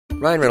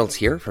Ryan Reynolds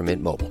here from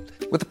Mint Mobile.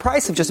 With the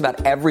price of just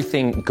about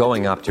everything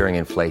going up during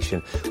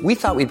inflation, we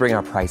thought we'd bring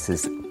our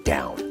prices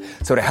down.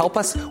 So to help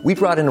us, we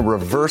brought in a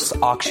reverse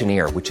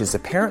auctioneer, which is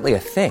apparently a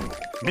thing.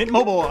 Mint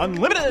Mobile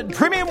Unlimited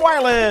Premium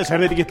Wireless. How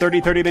to get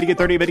 30, 30, bit to get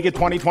 30, bit to get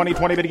 20, 20,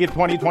 20, bit to get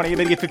 20, 20,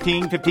 bit to get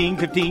 15, 15,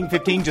 15,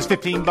 15, just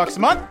 $15 a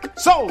month?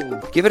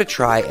 Sold! Give it a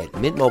try at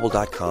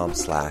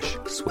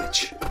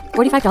mintmobile.com/switch.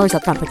 $45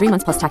 up front for 3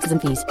 months plus taxes and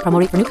fees. Promo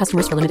rate for new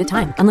customers for limited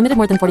time. Unlimited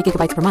more than 40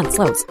 gigabytes per month.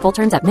 Slows full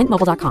terms at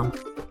mintmobile.com.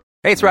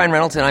 Hey, it's Ryan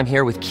Reynolds, and I'm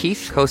here with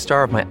Keith,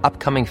 co-star of my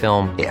upcoming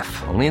film, If,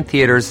 only in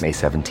theaters May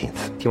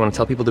 17th. Do you want to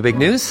tell people the big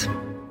news?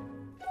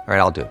 All right,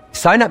 I'll do it.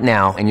 Sign up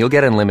now and you'll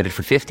get unlimited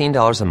for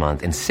 $15 a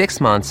month and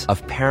 6 months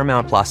of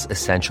Paramount Plus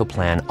Essential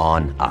Plan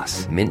on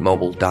us.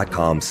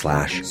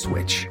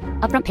 Mintmobile.com/switch.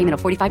 Upfront payment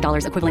of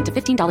 $45 equivalent to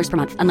 $15 per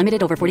month.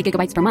 Unlimited over 40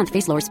 gigabytes per month.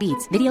 Face lower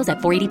speeds. Videos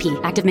at 480p.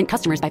 Active Mint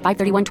customers by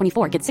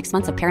 531.24 get 6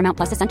 months of Paramount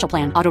Plus Essential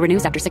Plan. Auto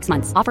renews after 6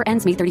 months. Offer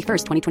ends May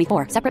 31st,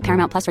 2024. Separate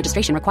Paramount Plus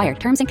registration required.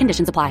 Terms and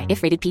conditions apply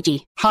if rated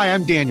PG. Hi,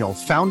 I'm Daniel,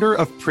 founder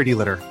of Pretty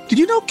Litter. Did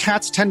you know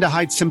cats tend to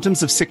hide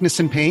symptoms of sickness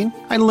and pain?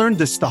 I learned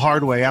this the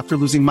hard way after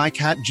losing my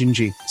cat, Gingy.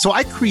 So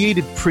I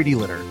created Pretty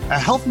Litter, a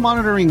health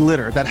monitoring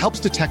litter that helps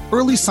detect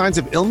early signs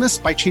of illness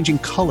by changing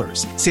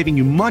colors, saving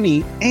you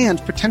money and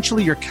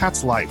potentially your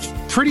cat's life.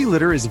 Pretty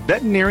Litter is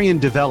veterinarian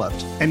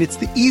developed, and it's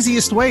the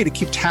easiest way to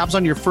keep tabs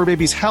on your fur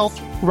baby's health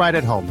right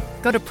at home.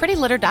 Go to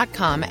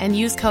prettylitter.com and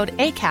use code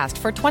ACAST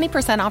for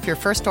 20% off your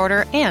first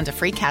order and a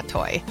free cat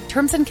toy.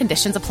 Terms and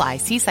conditions apply.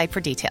 See site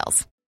for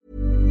details.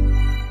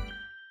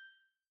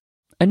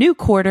 A new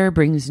quarter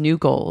brings new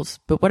goals,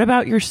 but what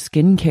about your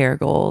skincare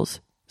goals?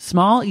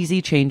 Small,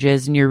 easy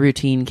changes in your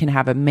routine can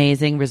have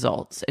amazing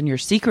results, and your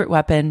secret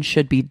weapon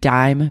should be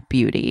Dime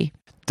Beauty.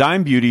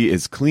 Dime Beauty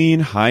is clean,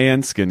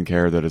 high-end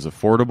skincare that is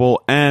affordable,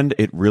 and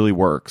it really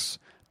works.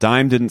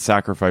 Dime didn't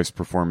sacrifice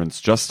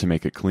performance just to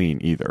make it clean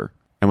either.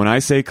 And when I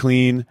say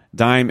clean,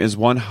 Dime is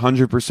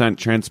 100%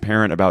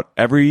 transparent about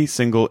every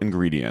single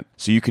ingredient,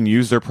 so you can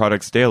use their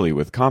products daily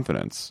with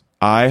confidence.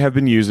 I have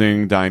been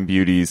using Dime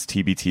Beauty's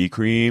TBT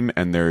cream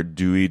and their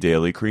Dewy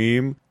Daily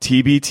Cream.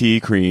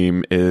 TBT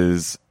cream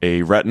is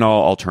a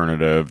retinol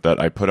alternative that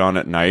I put on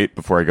at night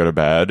before I go to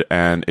bed,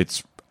 and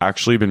it's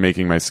actually been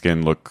making my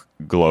skin look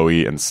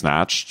glowy and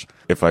snatched,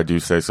 if I do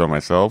say so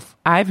myself.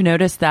 I've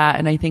noticed that,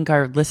 and I think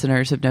our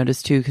listeners have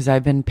noticed too, because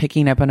I've been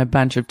picking up on a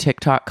bunch of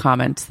TikTok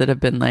comments that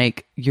have been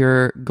like,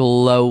 you're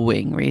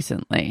glowing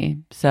recently.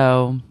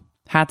 So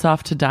hats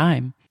off to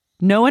Dime.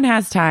 No one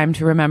has time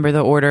to remember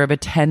the order of a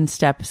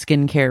 10-step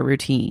skincare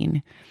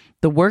routine.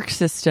 The work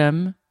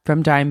system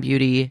from Dime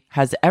Beauty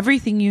has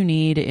everything you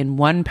need in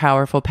one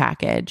powerful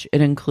package.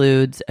 It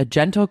includes a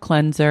gentle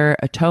cleanser,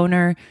 a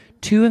toner,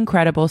 2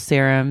 incredible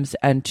serums,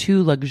 and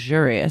 2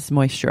 luxurious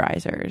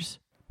moisturizers.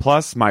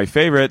 Plus, my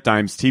favorite,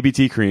 Dime's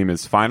TBT cream,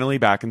 is finally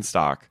back in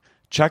stock.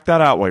 Check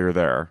that out while you're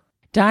there.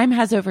 Dime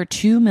has over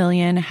 2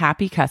 million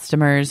happy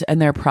customers,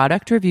 and their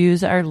product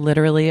reviews are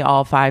literally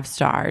all 5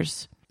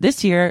 stars.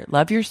 This year,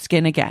 love your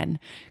skin again.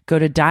 Go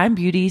to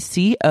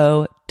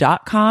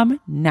dimebeautyco.com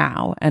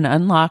now and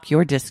unlock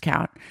your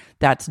discount.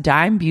 That's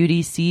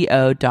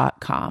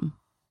dimebeautyco.com.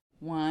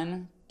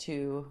 1,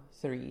 2,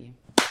 3.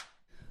 That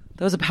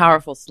was a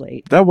powerful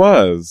slate. That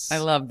was. I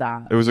love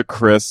that. It was a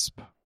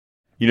crisp.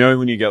 You know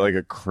when you get like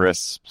a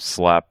crisp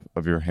slap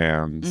of your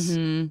hands,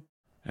 and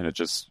it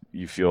just,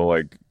 you feel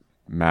like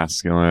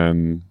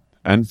masculine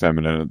and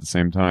feminine at the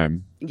same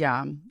time.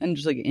 Yeah, and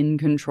just like in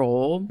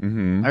control.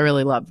 I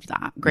really loved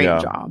that. Great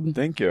job.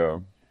 Thank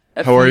you.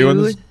 How are you on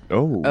this?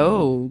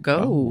 Go.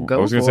 I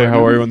was going to say,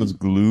 how are you on this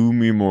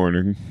gloomy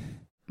morning?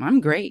 I'm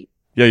great.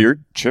 Yeah, you're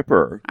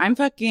chipper. I'm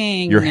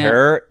fucking... Your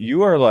hair,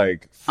 you are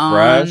like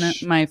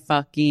fresh. On my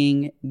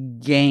fucking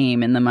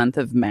game in the month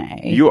of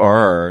May. You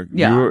are.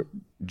 Yeah.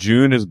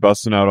 June is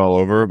busting out all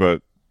over,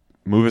 but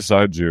move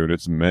aside June.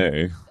 It's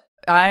May.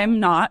 I'm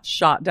not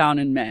shot down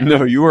in May.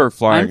 No, you are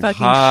flying I'm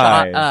fucking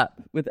high. shot up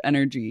with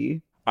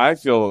energy. I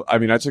took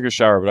a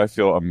shower, but I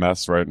feel a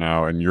mess right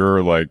now, and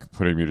you're like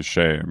putting me to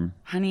shame.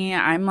 Honey,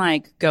 I'm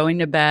like going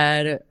to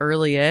bed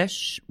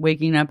early-ish,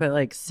 waking up at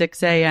like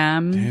 6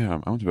 a.m.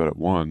 Damn, I went to bed at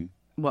 1.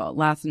 Well,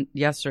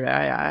 yesterday,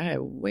 I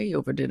way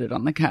overdid it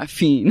on the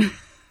caffeine.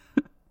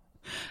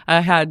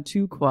 I had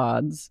 2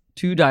 quads,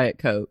 2 Diet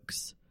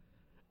Cokes,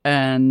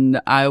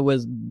 and I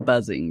was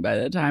buzzing by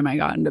the time I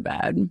got into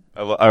bed.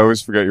 I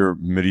always forget your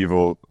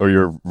medieval or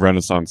your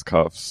Renaissance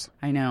cuffs.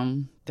 I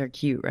know. They're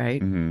cute,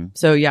 right? Mm-hmm.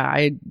 So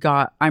yeah,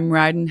 I'm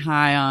riding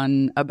high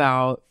on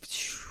about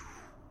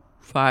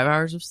 5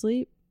 hours of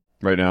sleep.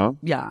 Right now?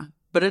 Yeah,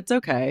 but it's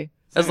okay.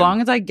 As long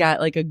as I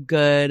get like a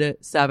good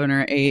 7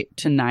 or 8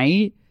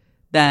 tonight,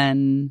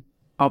 then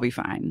I'll be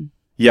fine.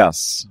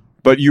 Yes.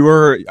 But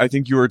I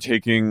think you were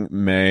taking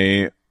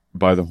May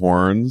by the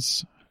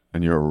horns,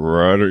 and you're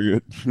riding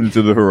it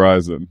into the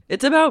horizon.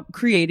 It's about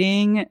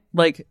creating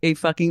like a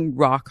fucking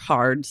rock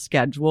hard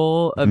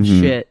schedule of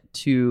shit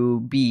to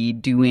be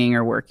doing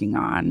or working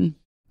on.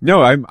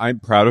 No, I'm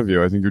proud of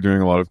you. I think you're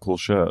doing a lot of cool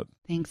shit.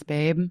 Thanks,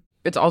 babe.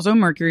 It's also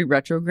Mercury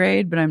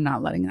retrograde, but I'm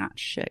not letting that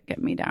shit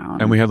get me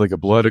down. And we had like a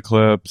blood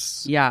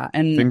eclipse. Yeah,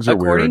 and things are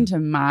according weird. to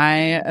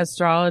my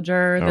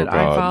astrologer that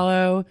I God.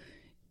 follow,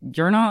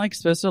 you're not like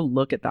supposed to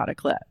look at that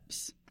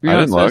eclipse. I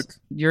didn't look.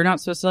 You're not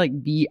supposed to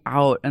like be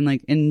out and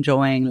like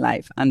enjoying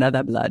life under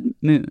the blood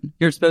moon.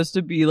 You're supposed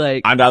to be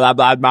like Under the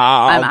blood moon.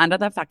 I'm under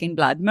the fucking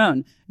blood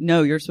moon.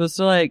 No, you're supposed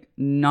to like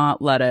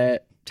not let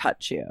it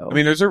touch you. I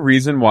mean, there's a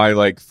reason why,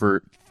 like,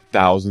 for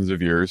thousands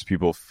of years,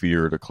 people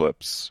feared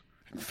eclipse,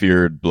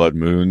 feared blood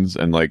moons,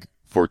 and like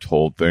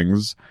foretold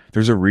things.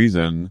 There's a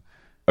reason.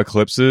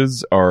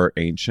 Eclipses are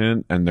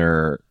ancient, and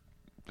they're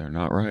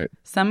not right.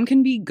 Some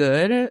can be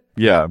good.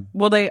 Yeah.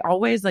 Well, they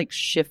always like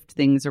shift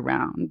things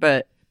around,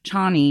 but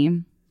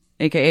Chani,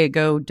 aka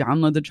go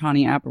download the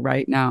Chani app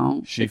right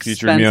now. She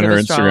featured me on her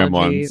Instagram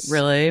astrology, once.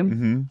 Really?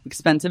 Mm-hmm.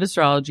 Expensive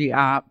astrology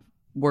app,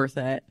 worth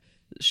it.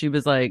 She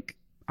was like,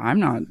 I'm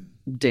not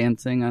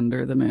dancing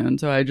under the moon,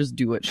 so I just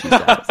do what she says.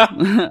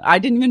 I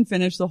didn't even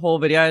finish the whole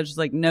video. I was just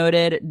like,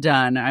 noted,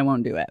 done. I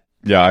won't do it.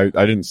 Yeah, I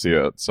didn't see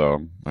it,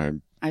 so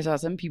I saw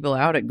some people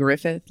out at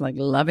Griffith like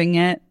loving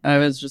it. I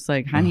was just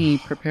like, honey,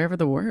 prepare for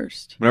the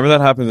worst. whenever that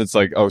happens, it's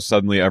like, oh,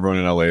 suddenly everyone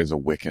in LA is a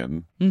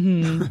Wiccan.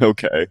 Mm-hmm.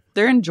 Okay.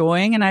 They're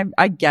enjoying, and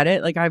I get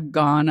it. Like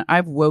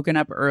I've woken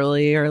up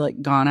early or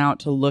like gone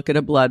out to look at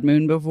a blood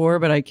moon before,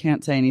 but I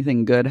can't say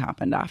anything good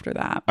happened after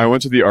that. I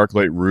went to the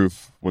ArcLight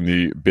roof when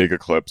the big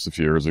eclipse a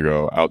few years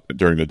ago out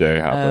during the day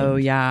happened. Oh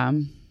yeah.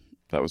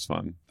 That was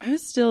fun. I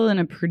was still in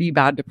a pretty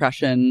bad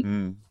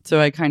depression. So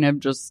I kind of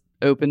just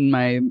opened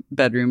my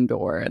bedroom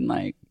door and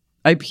like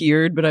I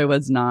peered, but I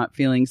was not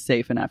feeling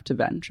safe enough to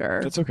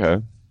venture. That's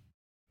okay.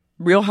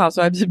 Real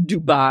Housewives of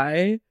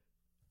Dubai.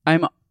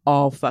 I'm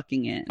all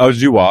fucking in. Oh,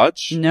 did you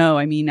watch? No,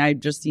 I mean, I've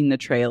just seen the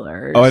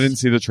trailers. Oh, I didn't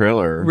see the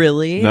trailer.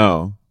 Really?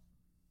 No.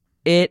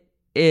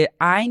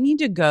 I need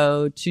to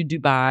go to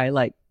Dubai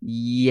like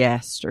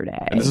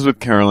yesterday. And this is with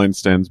Caroline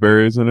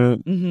Stansberry, isn't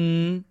it?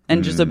 Mm-hmm.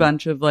 And just a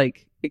bunch of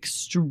like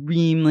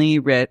extremely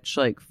rich,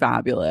 like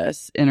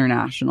fabulous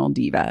international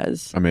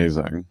divas.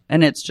 Amazing.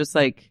 And it's just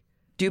like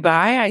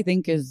Dubai, I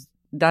think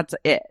that's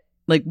it.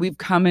 Like we've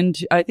come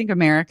into, I think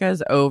America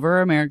is over.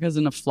 America's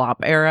in a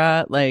flop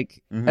era.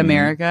 Like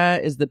America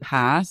is the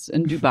past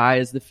and Dubai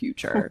is the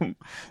future.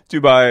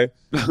 Dubai,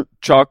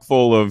 chock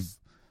full of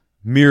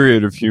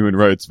myriad of human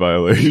rights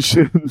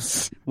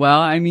violations.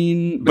 Well, I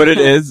mean, but it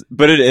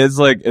is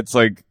like, it's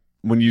like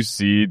when I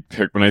see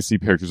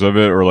pictures of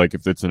it, or like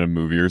if it's in a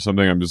movie or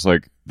something, I'm just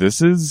like,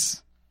 this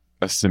is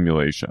a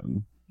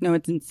simulation. No,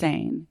 it's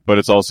insane. But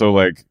it's also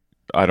like,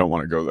 I don't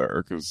want to go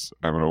there because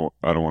I don't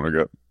want to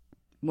get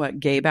what,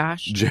 gay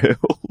bash?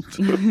 jailed.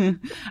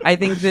 I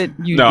think that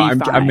you'd no, be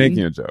fine. I'm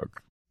making a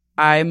joke.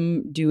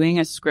 I'm doing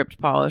a script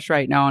polish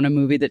right now on a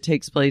movie that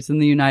takes place in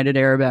the United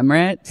Arab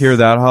Emirates. Hear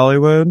that,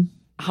 Hollywood?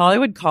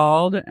 Hollywood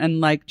called, and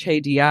like Che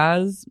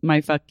Diaz,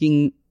 my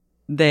fucking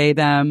they,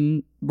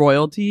 them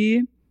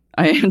royalty,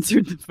 I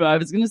answered I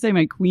was going to say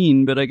my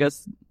queen, but I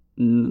guess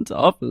it's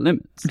off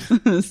limits.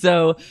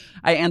 So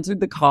I answered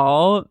the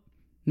call.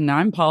 Now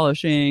I'm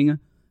polishing.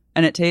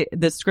 And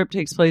the script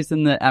takes place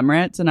in the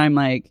Emirates, and I'm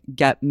like,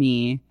 get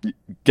me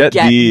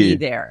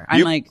there.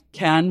 I'm like,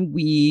 can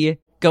we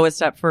go a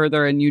step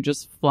further and you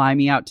just fly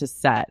me out to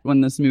set when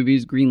this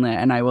movie's greenlit,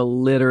 and I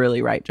will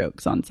literally write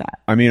jokes on set.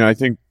 I mean, I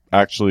think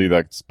actually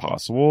that's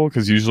possible,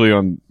 because usually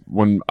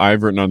when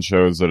I've written on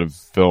shows that have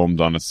filmed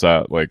on a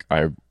set, like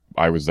I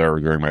was there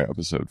during my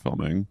episode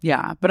filming.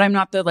 Yeah, but I'm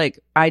not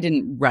I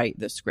didn't write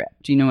the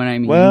script. Do you know what I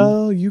mean?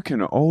 Well, you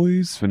can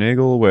always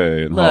finagle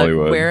away in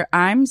Hollywood. Where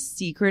I'm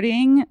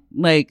secreting,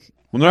 like...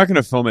 Well, they're not going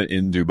to film it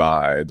in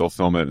Dubai. They'll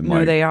film it in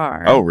No, they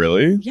are. Oh,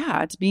 really?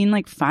 Yeah, it's being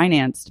like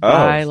financed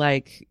by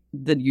like...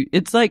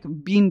 It's like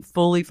being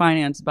fully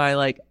financed by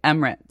like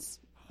Emirates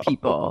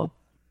people.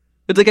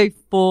 It's like a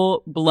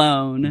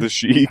full-blown... The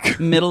Sheik.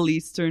 Middle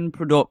Eastern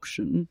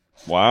production.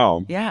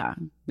 Wow. Yeah,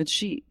 it's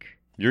chic.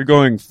 You're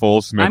going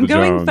full Samantha Jones.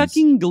 I'm going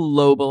fucking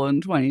global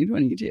in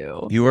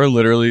 2022. You are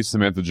literally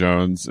Samantha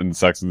Jones in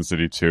Sex and the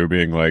City 2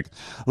 being like,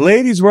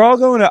 ladies, we're all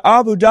going to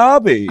Abu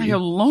Dhabi. I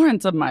have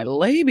Lawrence of my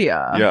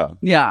labia. Yeah.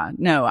 Yeah.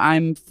 No,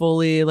 I'm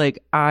fully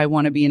like, I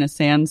want to be in a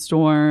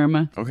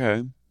sandstorm.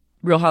 Okay.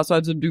 Real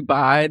Housewives of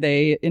Dubai,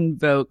 they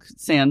invoke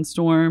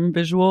sandstorm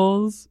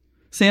visuals.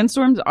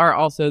 Sandstorms are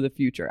also the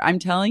future. I'm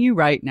telling you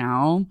right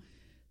now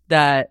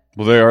that...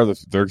 Well, we're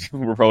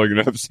probably going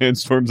to have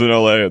sandstorms in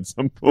LA at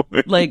some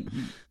point. Like,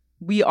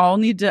 we all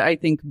need to, I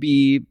think,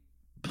 be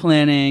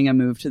planning a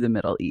move to the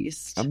Middle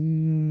East.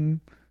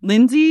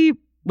 Lindsay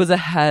was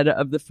ahead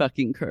of the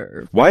fucking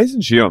curve. Why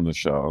isn't she on the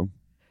show?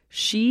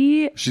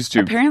 She's too...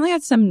 apparently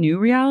has some new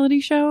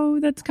reality show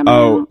that's coming out.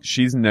 Oh,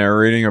 she's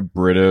narrating a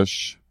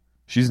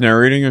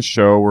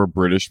show where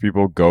British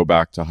people go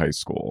back to high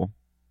school,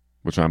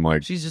 which I'm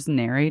like... She's just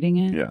narrating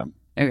it? Yeah.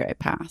 Okay,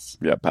 pass.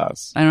 Yeah,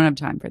 pass. I don't have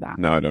time for that.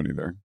 No, I don't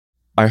either.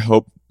 I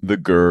hope the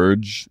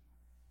Gurge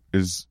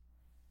is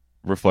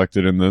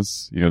reflected in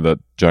this. You know, that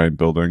giant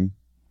building,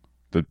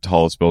 the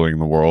tallest building in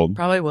the world.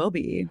 Probably will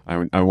be.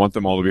 I want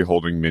them all to be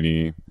holding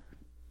mini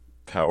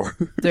power.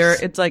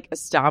 It's like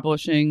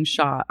establishing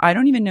shot. I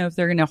don't even know if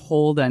they're going to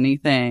hold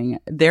anything.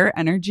 Their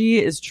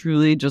energy is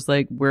truly just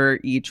like we're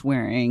each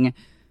wearing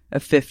a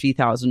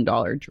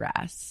 $50,000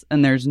 dress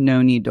and there's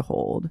no need to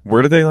hold.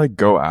 Where do they like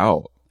go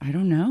out? I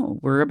don't know.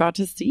 We're about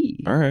to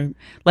see. All right.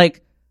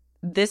 Like,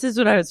 this is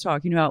what I was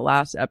talking about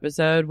last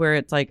episode, where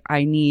it's like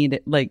I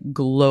need like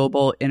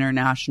global,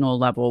 international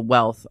level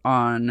wealth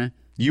on.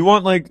 You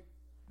want like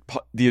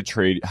the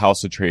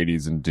House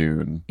Atreides and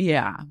Dune.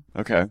 Yeah.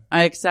 Okay.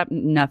 I accept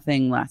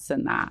nothing less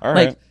than that. All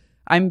like,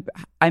 right.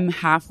 I'm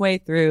halfway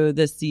through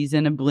this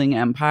season of Bling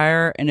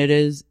Empire, and it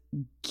is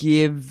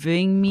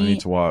giving me I need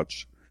to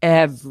watch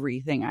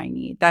everything I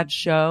need. That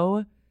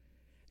show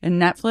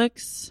and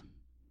Netflix,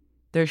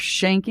 they're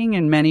shanking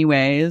in many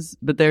ways,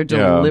 but they're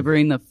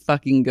delivering the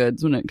fucking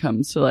goods when it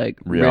comes to like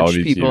reality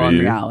rich people TV. on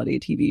reality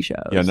TV shows.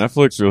 Yeah,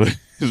 Netflix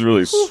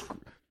really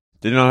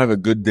did not have a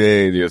good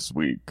day this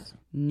week.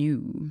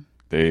 No.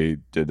 They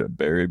did a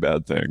very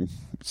bad thing.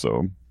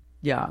 So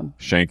yeah,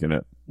 shanking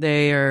it.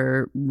 They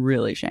are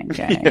really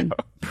shanking.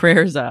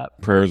 Prayers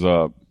up.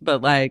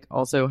 But like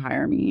also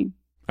hire me.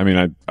 I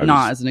mean, I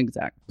not as an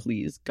exec,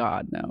 please,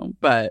 God, no.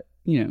 But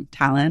you know,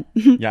 talent.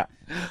 Yeah.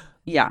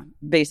 Yeah,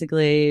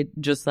 basically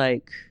just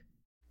like.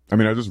 I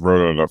mean, I just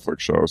wrote a Netflix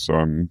show, so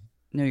I'm.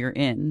 No, you're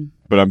in.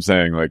 But I'm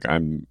saying like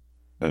I'm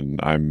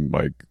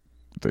like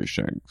they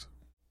shanked.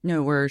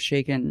 No, we're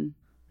shaken.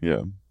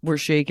 Yeah. We're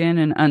shaken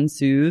and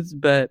unsoothed,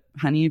 but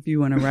honey, if you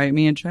want to write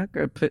me a check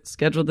or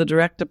schedule the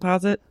direct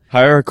deposit,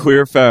 hire a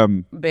queer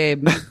femme,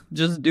 babe.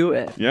 Just do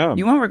it. Yeah,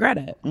 you won't regret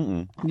it.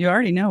 Mm-mm. You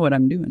already know what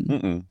I'm doing.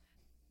 Mm-mm.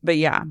 But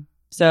yeah,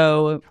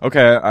 so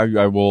okay,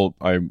 I will.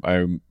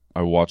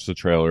 I watched the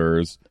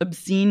trailers.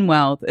 Obscene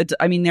wealth.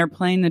 I mean, they're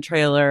playing the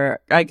trailer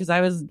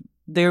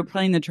they were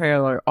playing the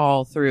trailer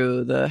all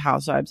through the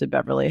Housewives of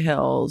Beverly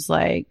Hills.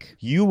 Like,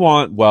 you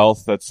want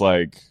wealth that's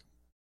like.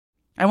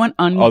 I want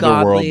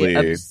ungodly,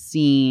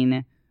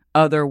 obscene,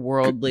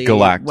 otherworldly,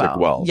 galactic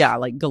wealth. Yeah,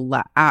 like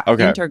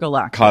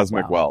intergalactic,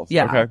 cosmic wealth.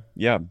 Yeah, okay,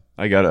 yeah,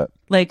 I get it.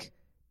 Like,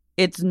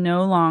 it's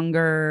no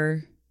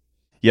longer.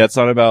 Yeah, it's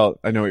not about.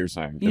 I know what you're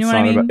saying. You know what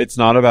I mean? It's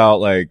not about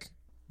like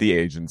the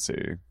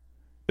agency.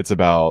 It's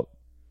about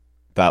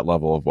that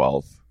level of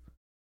wealth.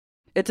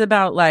 It's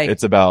about like.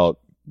 It's about.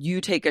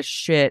 You take a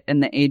shit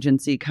and the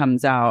agency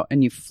comes out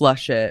and you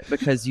flush it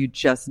because you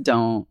just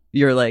don't.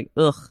 You're like,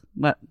 ugh,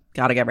 what?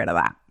 Gotta get rid of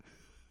that.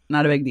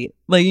 Not a big deal.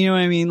 Like, you know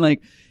what I mean?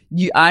 Like,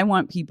 I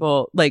want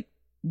people, like,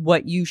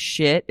 what you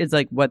shit is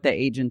like what the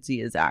agency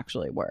is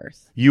actually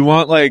worth. You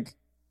want like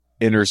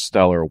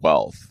interstellar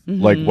wealth,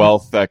 Mm-hmm. like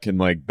wealth that can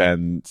like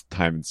bend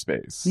time and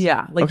space.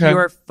 Yeah, like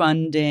you're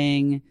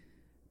funding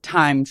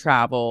time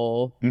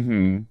travel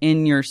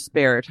in your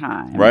spare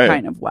time, right.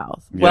 Kind of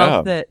wealth.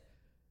 Yeah.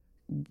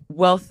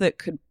 Wealth that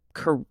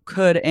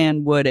could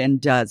and would and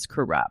does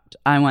corrupt.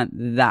 I want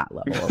that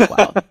level of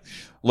wealth.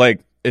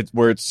 Like, it's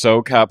where it's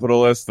so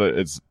capitalist that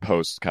it's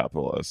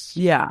post-capitalist.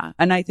 Yeah,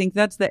 and I think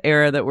that's the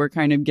era that we're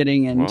kind of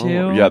getting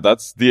into. Yeah,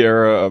 that's the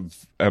era of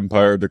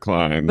empire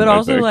decline. But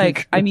also,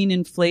 like, I mean,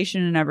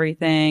 inflation and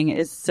everything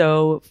is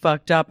so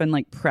fucked up, and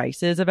like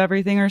prices of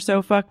everything are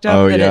so fucked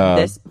up that at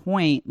this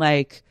point,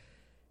 like,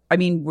 I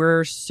mean,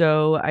 we're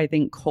so, I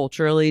think,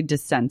 culturally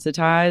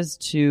desensitized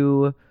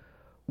to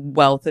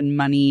wealth and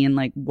money, and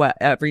like what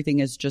everything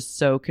is just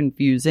so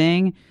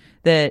confusing.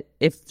 That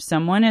if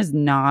someone is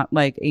not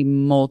like a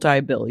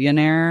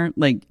multi-billionaire,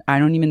 like I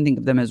don't even think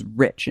of them as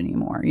rich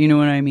anymore. You know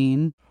what I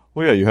mean?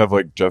 Well, yeah, you have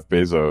like Jeff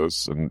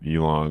Bezos and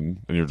Elon,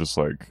 and you're just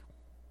like,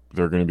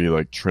 they're going to be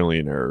like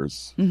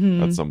trillionaires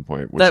at some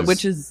point,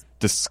 which is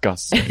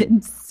disgusting,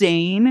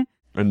 insane,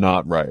 and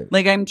not right.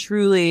 Like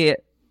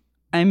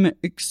I'm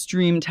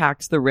extreme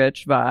tax the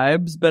rich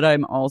vibes, but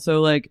I'm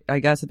also like, I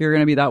guess if you're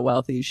going to be that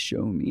wealthy,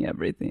 show me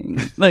everything.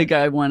 Like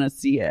I want to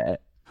see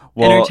it.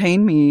 Well,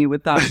 entertain me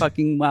with that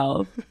fucking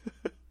wealth.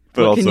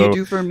 But what can you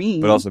do for me?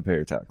 But also pay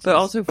your taxes. But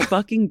also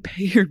fucking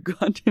pay your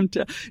goddamn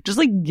tax. Just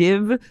like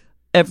give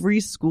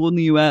every school in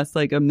the U.S.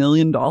 like $1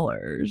 million.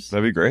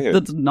 That'd be great.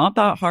 That's not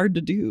that hard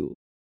to do.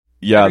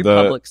 Yeah, every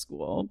public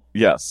school.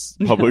 Yes,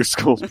 public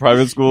schools,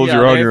 private schools. Yeah,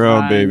 you're on your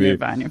own, baby. You're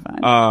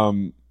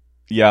fine.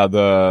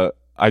 Yeah.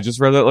 I just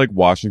read that like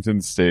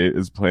Washington State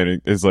is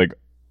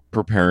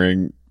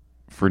preparing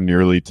for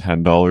nearly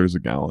 $10 a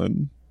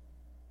gallon.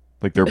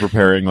 Like they're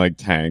preparing like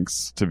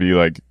tanks to be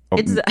like.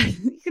 Maybe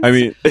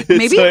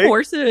like,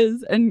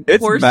 horses and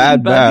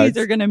buggies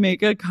are gonna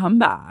make a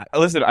comeback.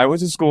 Listen, I went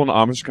to school in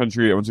Amish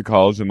country. I went to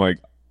college, and like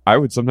I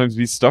would sometimes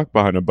be stuck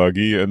behind a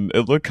buggy, and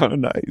it looked kind of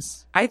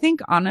nice. I think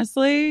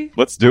honestly,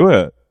 let's do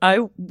it.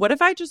 What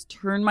if I just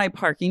turn my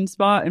parking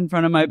spot in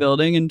front of my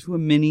building into a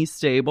mini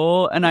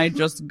stable, and I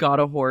just got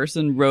a horse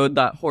and rode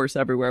that horse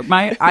everywhere?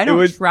 I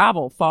don't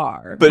travel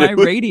far. But my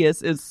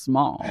radius is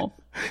small.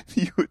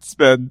 You would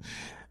spend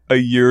a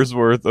year's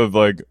worth of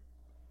like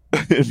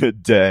in a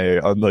day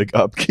on like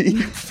upkeep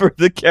for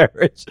the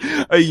carriage.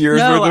 A year's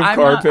worth of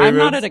car payments. I'm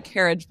not at a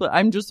carriage, but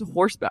I'm just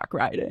horseback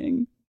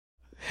riding.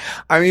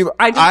 I mean,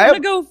 I just want to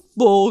go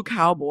full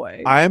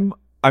cowboy. I'm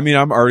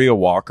already a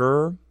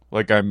walker.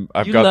 Like You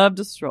love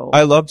to stroll.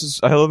 I love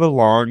a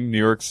long New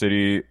York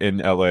City in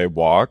LA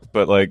walk,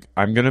 but like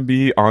I'm gonna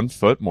be on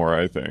foot more,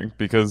 I think,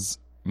 because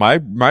my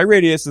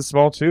radius is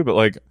small too, but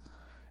like,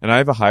 and I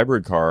have a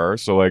hybrid car,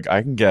 so like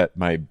I can get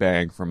my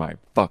bang for my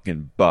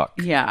fucking buck.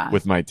 Yeah.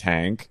 With my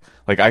tank,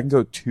 like I can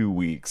go 2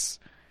 weeks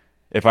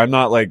if I'm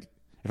not like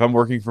if I'm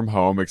working from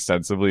home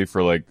extensively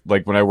for like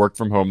when I worked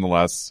from home the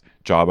last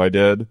job I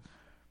didn't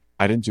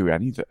do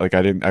anything. Like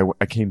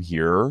I came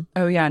here.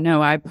 Oh yeah,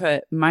 no, I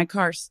put my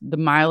car, the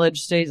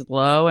mileage stays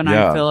low and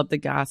I fill up the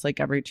gas like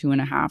every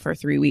 2.5 or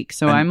 3 weeks.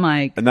 So I'm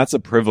like, and that's a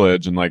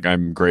privilege and like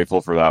I'm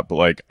grateful for that. But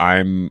like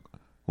I'm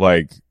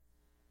like,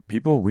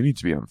 people, we need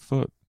to be on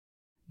foot.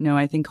 No,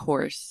 I think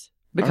horse,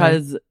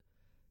 because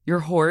your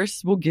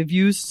horse will give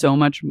you so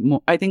much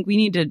more. I think we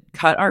need to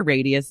cut our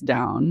radius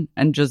down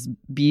and just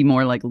be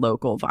more like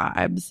local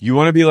vibes. You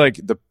want to be like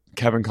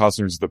Kevin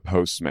Costner's The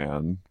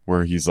Postman,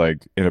 where he's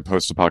like in a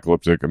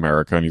post-apocalyptic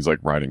America and he's like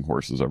riding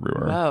horses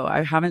everywhere. Oh,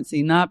 I haven't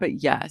seen that,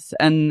 but yes.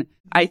 And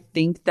I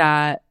think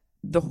that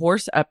the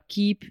horse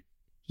upkeep,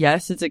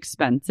 yes, it's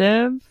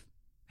expensive.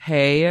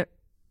 Hay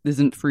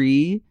isn't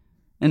free,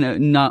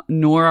 and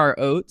nor are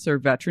oats or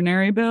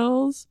veterinary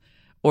bills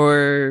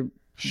or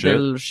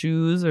little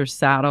shoes or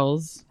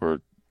saddles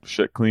or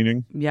shit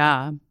cleaning.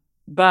 Yeah,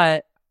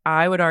 but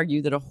I would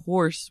argue that a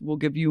horse will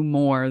give you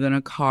more than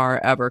a car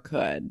ever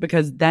could,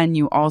 because then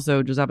you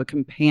also just have a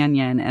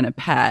companion and a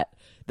pet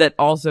that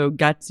also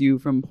gets you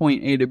from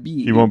point A to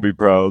B. He won't be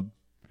proud.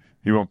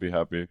 He won't be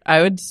happy.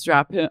 I would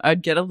strap him.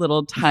 I'd get a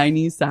little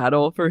tiny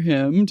saddle for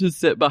him to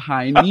sit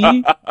behind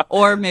me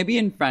or maybe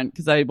in front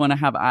because I want to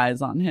have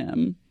eyes on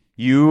him.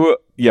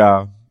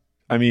 Yeah.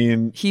 I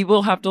mean, he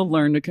will have to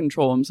learn to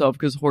control himself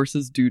because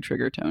horses do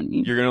trigger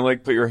Tony. You're going to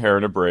like put your hair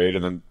in a braid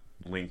and then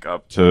link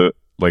up to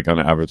like on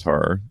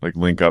Avatar, like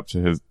link up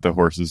to the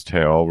horse's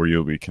tail where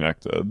you'll be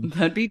connected.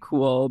 That'd be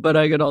cool, but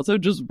I could also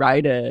just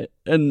ride it.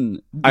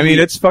 And I mean,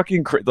 it's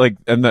fucking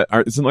and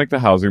isn't like the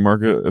housing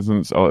market,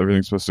 isn't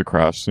everything supposed to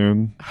crash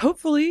soon?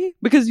 Hopefully,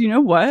 because you know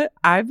what?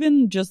 I've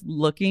been just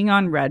looking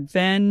on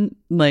Redfin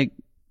like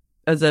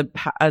as a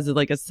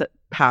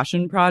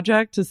passion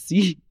project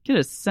to get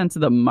a sense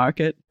of the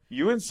market.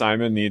 You and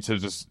Simon need to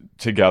just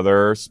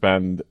together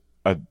spend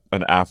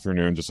an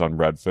afternoon just on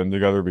Redfin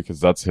together, because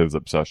that's his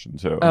obsession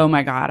too. Oh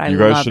my god, you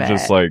guys should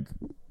just like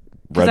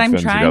Redfin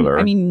together.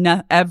 I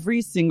mean,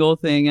 every single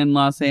thing in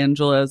Los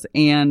Angeles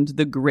and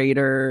the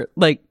greater,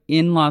 like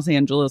in Los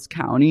Angeles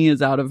County,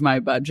 is out of my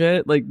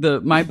budget. Like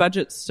my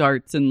budget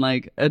starts in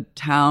like a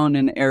town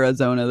in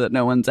Arizona that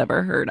no one's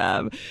ever heard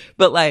of.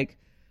 But like,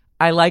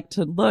 I like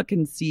to look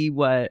and see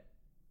what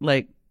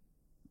like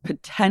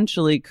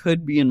potentially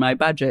could be in my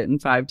budget in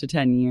 5 to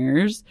 10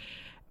 years,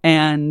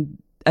 and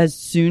as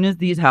soon as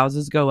these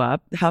houses go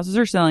up, houses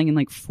are selling in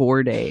like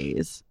 4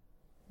 days.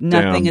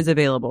 Nothing is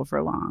available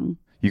for long.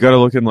 You got to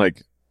look in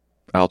like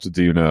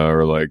Altadena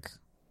or like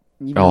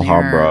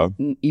Alhambra.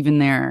 Even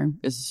there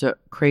is so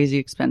crazy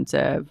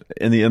expensive.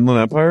 In the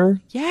Inland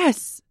Empire?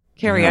 Yes.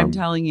 Carrie, I'm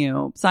telling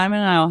you, Simon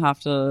and I will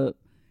have to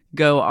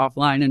go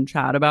offline and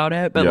chat about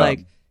it. But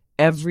like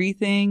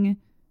everything,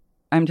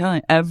 I'm telling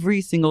you,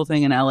 every single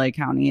thing in LA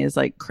County is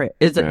like,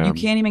 you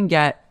can't even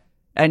get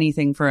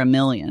anything for $1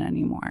 million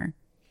anymore.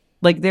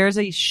 Like, there's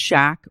a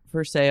shack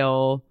for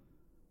sale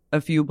a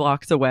few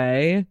blocks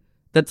away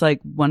that's like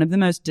one of the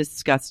most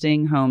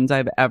disgusting homes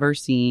I've ever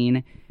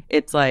seen.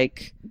 It's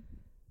like,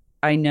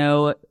 I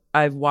know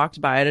I've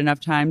walked by it enough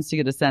times to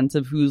get a sense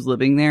of who's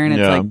living there, and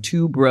it's like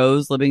 2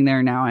 bros living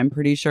there now. I'm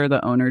pretty sure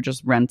the owner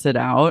just rents it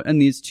out,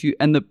 and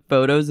the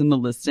photos in the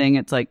listing,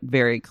 it's like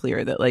very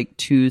clear that like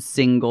 2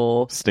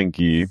 single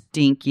stinky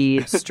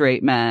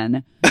straight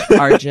men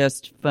are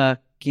just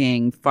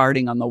fucking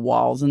farting on the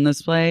walls in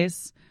this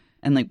place.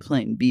 And like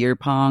playing beer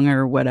pong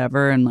or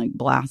whatever and like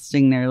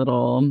blasting their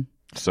little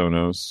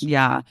Sonos.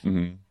 Yeah.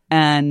 Mm-hmm.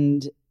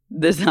 And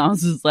this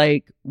house is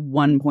like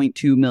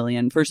 1.2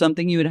 million for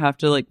something you would have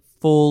to like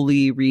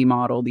fully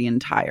remodel the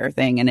entire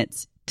thing. And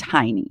it's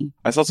tiny.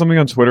 I saw something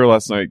on Twitter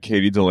last night.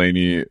 Katie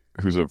Delaney,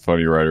 who's a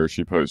funny writer,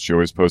 she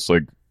always posts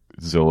like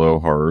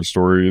Zillow horror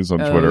stories on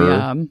Twitter.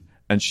 Yeah.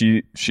 And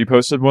she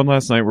posted one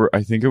last night where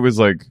I think it was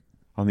like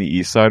on the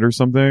east side or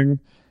something.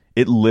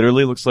 It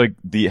literally looks like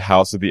the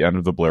house at the end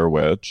of the Blair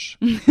Witch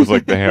with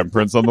like the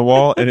handprints on the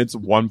wall, and it's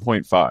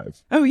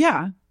 1.5. Oh,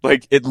 yeah.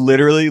 Like, it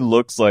literally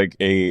looks like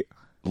a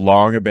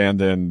long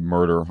abandoned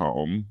murder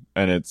home,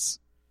 and it's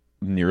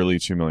nearly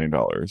 $2 million.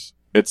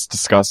 It's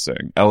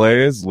disgusting. LA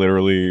is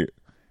literally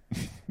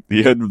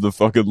the end of the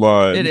fucking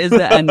line. It is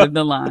the end of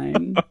the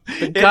line.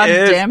 But God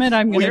damn it,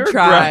 I'm going to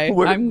try.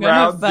 I'm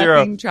going to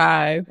fucking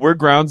try. We're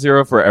ground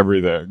zero for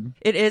everything.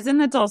 It is, and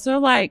it's also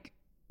like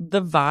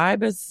the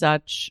vibe is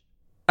such...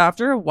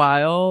 After a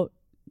while,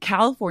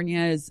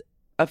 California is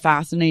a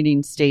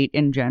fascinating state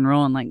in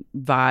general and like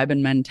vibe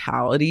and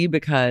mentality,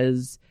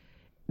 because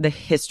the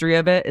history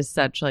of it is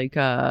such like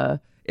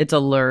it's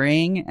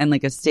alluring and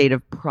like a state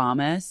of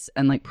promise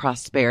and like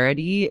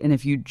prosperity. And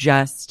if you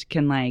just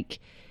can like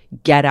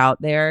get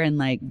out there and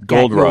like get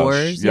gold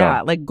yours, rush.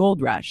 Yeah, like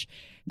gold rush.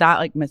 that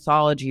like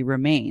mythology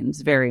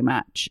remains very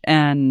much.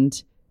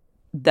 And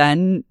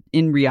then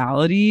in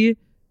reality,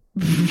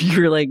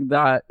 you're like,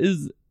 that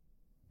is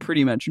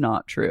pretty much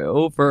not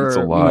true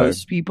for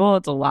most people.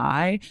 It's a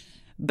lie.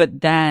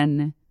 But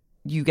then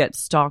you get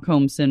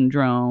Stockholm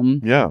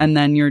syndrome. Yeah. And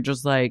then you're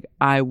just like,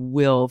 I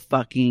will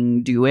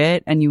fucking do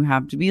it. And you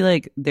have to be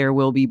like, there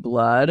will be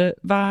blood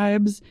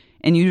vibes.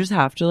 And you just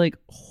have to like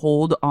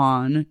hold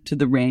on to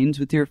the reins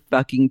with your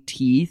fucking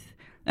teeth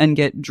and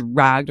get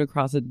dragged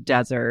across a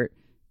desert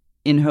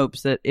in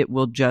hopes that it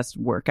will just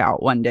work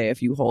out one day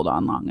if you hold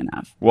on long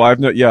enough. Well,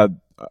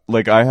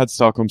 like I had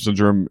Stockholm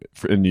syndrome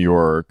in New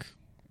York,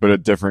 but a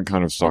different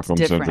kind of Stockholm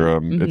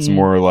syndrome. Mm-hmm. It's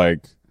more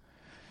like,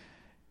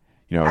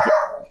 you know.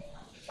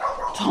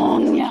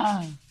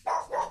 Tonya.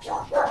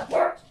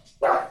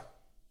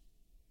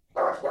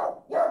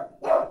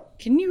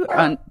 Can you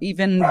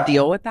even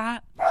deal with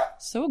that?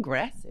 So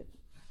aggressive.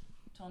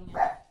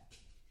 Tonya.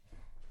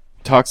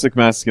 Toxic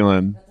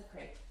masculine.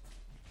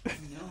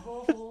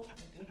 No.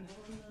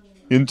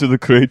 Into the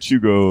crate you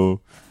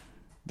go.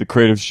 The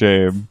crate of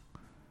shame.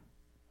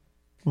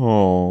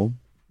 Oh.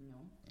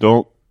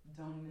 No.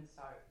 Don't even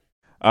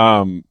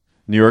start.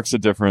 New York's a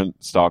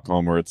different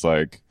Stockholm where it's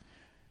like,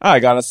 I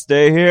gotta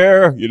stay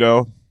here, you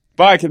know. If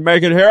I can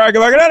make it here, I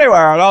can make it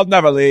anywhere, and I'll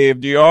never leave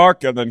New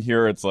York. And then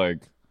here it's like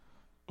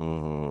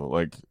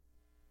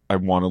I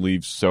want to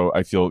leave, so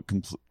I feel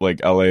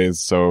like LA is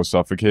so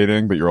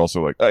suffocating, but you're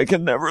also like, I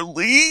can never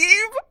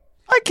leave.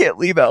 I can't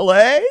leave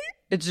LA.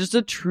 It's just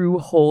a true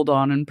hold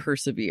on and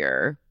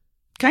persevere.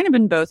 Kind of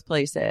in both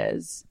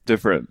places.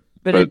 Different.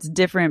 But it's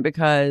different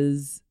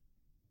because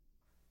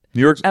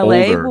New York's LA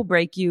older. will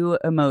break you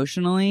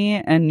emotionally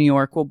and New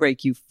York will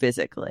break you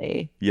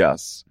physically.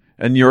 Yes.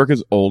 And New York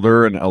is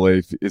older and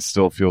LA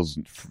still feels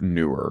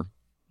newer.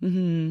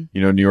 Mm-hmm.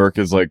 You know, New York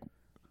is like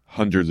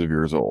hundreds of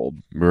years old,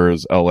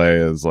 whereas LA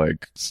is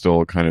like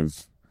still kind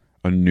of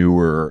a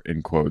newer,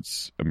 in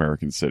quotes,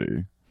 American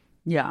city.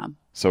 Yeah.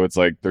 So it's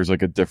like there's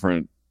like a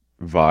different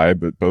vibe,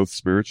 but both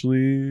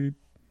spiritually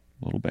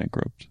a little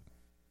bankrupt.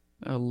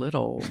 A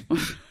little.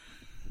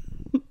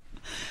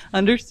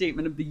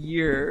 Understatement of the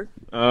year.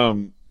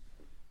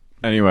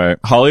 Anyway,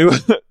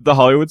 Hollywood, the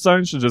Hollywood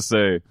sign should just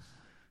say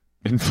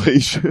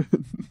inflation.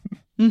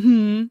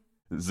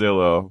 Mm-hmm.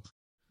 Zillow.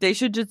 They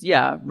should just,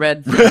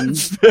 red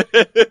fins.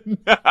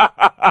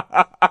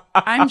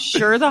 I'm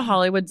sure the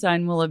Hollywood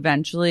sign will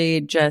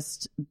eventually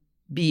just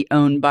be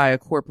owned by a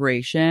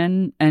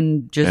corporation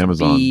and just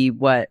Amazon. be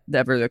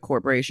whatever the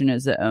corporation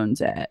is that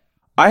owns it.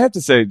 I have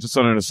to say, just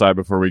on an aside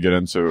before we get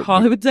into it,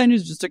 Hollywood sign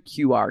is just a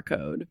QR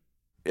code.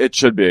 It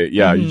should be.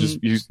 Yeah.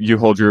 Mm-hmm. You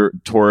hold your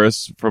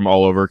tourists from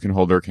all over can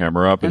hold their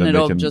camera up and then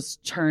it'll they can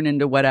just turn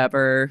into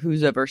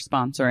who's ever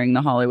sponsoring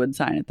the Hollywood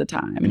sign at the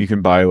time. And you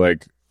can buy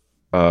like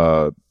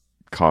a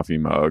coffee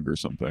mug or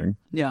something.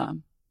 Yeah.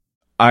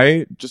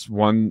 I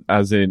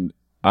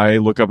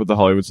look up at the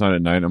Hollywood sign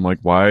at night and I'm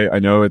like, why? I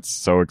know it's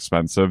so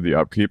expensive, the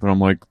upkeep, and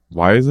I'm like,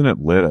 why isn't it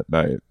lit at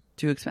night?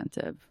 Too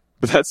expensive.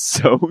 But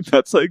that's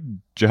like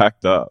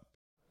jacked up.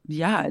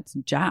 Yeah, it's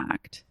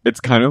jacked. It's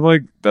kind of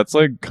like,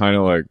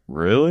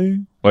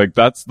 really? Like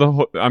that's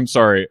I'm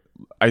sorry.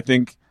 I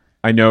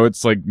know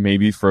it's like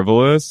maybe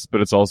frivolous,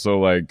 but it's also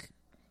like,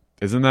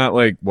 isn't that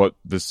like what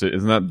this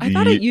isn't that I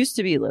thought it used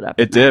to be lit up.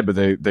 It did, but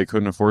they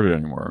couldn't afford it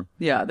anymore.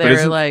 Yeah,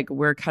 they're like,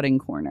 we're cutting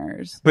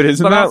corners. But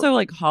but also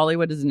like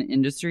Hollywood as an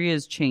industry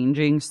is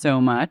changing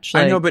so much.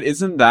 Like, I know, but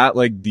isn't that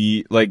like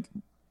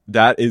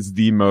that is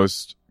the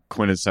most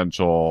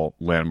quintessential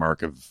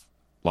landmark of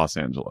Los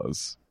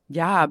Angeles?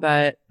 Yeah,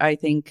 but I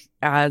think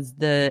as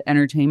the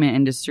entertainment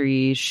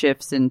industry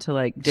shifts into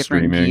like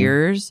different Streaming.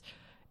 gears,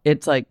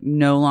 it's like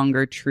no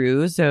longer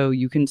true. So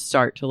you can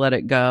start to let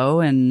it go.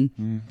 And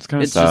it's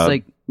kind of it's sad. just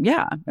like,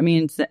 yeah, I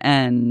mean, it's the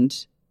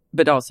end,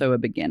 but also a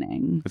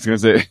beginning. It's going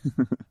to say,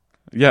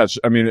 yeah,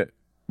 I mean,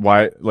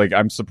 why? Like,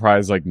 I'm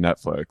surprised like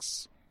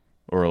Netflix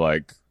or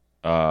like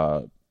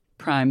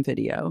Prime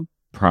Video.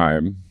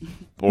 Prime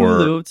or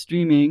Hulu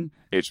streaming.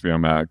 HBO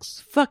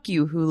Max. Fuck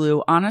you,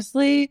 Hulu.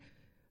 Honestly,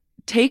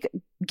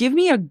 give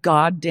me a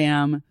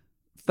goddamn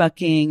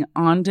fucking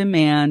on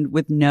demand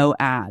with no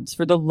ads,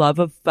 for the love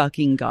of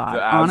fucking God.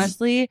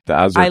 Honestly, the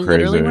ads are I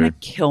literally crazy.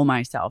 want to kill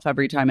myself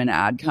every time an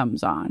ad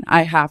comes on.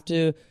 I have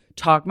to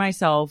talk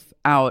myself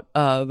out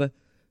of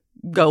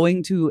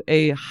going to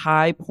a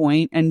high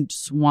point and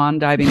swan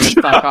diving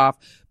the fuck off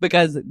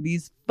because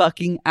these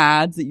fucking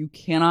ads that you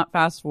cannot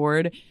fast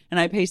forward, and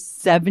I pay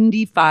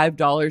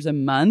 $75 a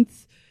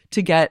month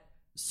to get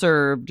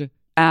served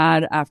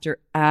ad after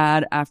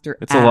ad after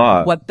It's ad. a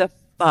lot. What the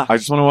fuck? I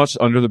just want to watch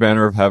Under the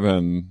Banner of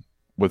Heaven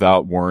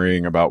without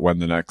worrying about when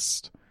the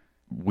next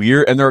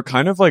weird, and they're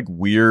kind of like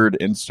weird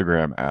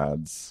Instagram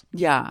ads.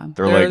 Yeah.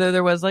 They're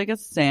there was like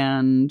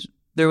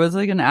there was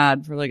like an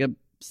ad for like a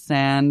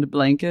sand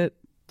blanket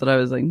that I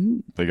was like,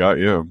 They got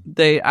you.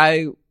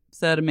 I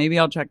said maybe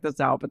I'll check this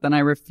out, but then I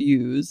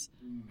refuse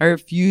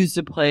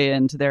to play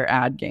into their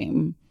ad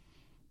game.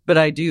 But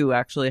I do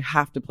actually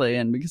have to play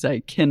in because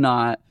I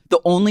cannot. The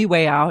only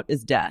way out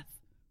is death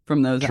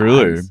from those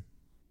Truly. ads.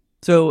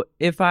 So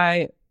if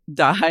I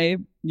die,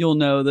 you'll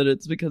know that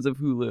it's because of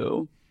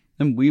Hulu,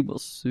 and we will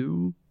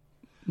sue.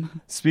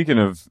 Speaking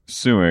of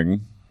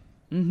suing,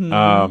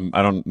 I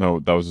don't know.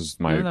 That was just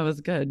my. Oh, that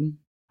was good.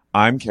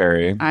 I'm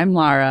Carrie. I'm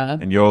Lara.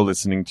 And you're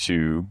listening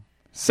to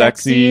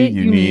Sexy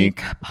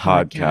Unique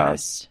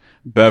Podcast.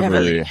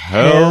 Beverly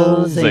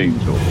Hills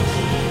Angels.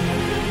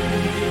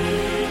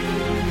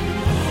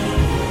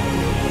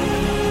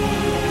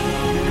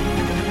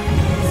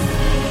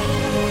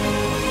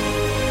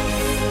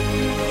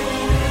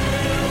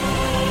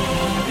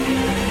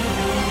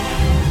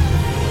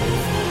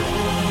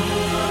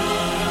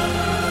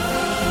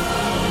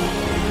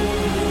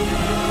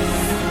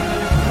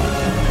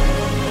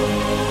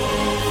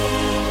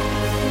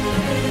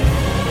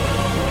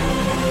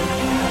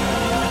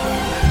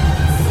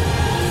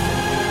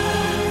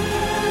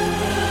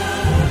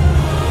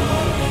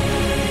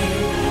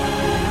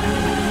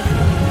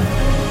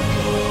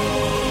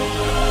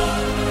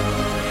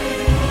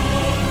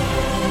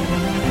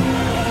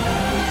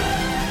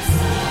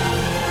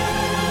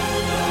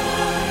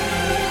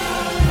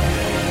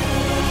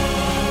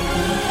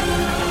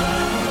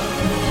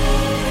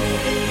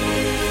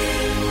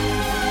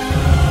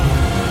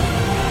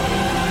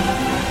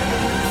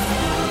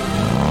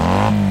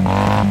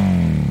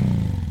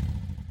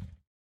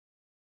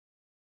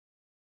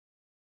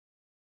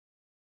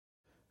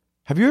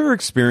 Have you ever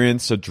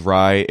experienced a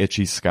dry,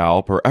 itchy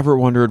scalp or ever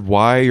wondered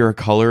why your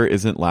color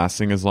isn't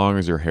lasting as long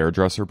as your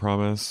hairdresser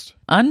promised?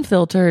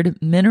 Unfiltered,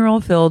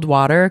 mineral-filled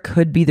water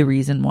could be the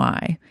reason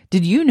why.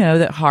 Did you know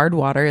that hard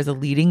water is a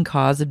leading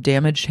cause of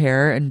damaged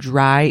hair and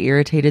dry,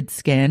 irritated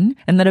skin?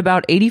 And that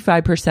about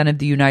 85% of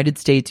the United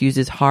States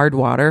uses hard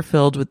water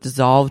filled with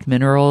dissolved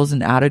minerals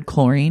and added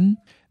chlorine?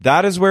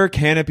 That is where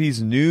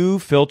Canopy's new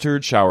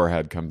filtered shower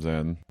head comes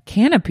in.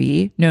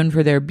 Canopy, known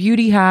for their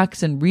beauty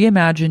hacks and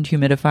reimagined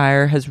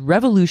humidifier, has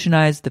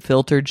revolutionized the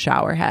filtered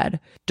shower head.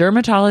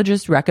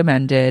 Dermatologists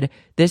recommended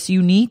this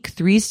unique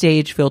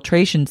 3-stage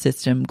filtration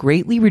system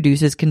greatly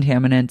reduces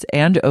contaminants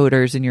and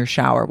odors in your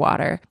shower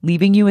water,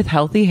 leaving you with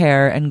healthy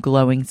hair and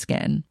glowing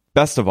skin.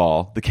 Best of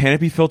all, the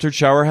Canopy filtered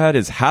shower head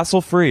is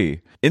hassle-free.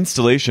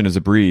 Installation is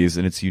a breeze,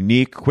 and its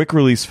unique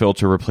quick-release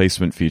filter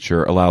replacement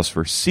feature allows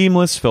for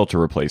seamless filter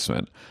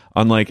replacement,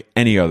 unlike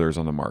any others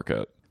on the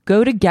market.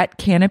 Go to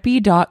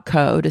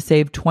getcanopy.co to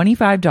save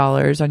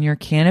 $25 on your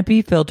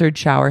Canopy filtered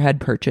showerhead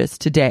purchase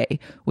today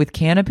with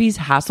Canopy's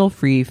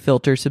hassle-free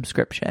filter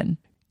subscription.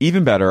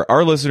 Even better,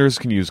 our listeners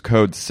can use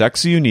code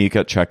SEXYUNIQUE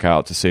at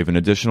checkout to save an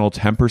additional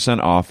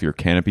 10% off your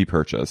Canopy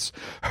purchase.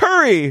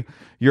 Hurry!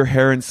 Your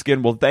hair and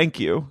skin will thank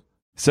you.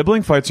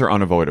 Sibling fights are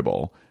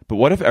unavoidable, but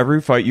what if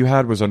every fight you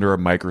had was under a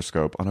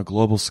microscope on a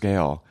global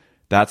scale?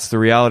 That's the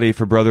reality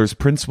for brothers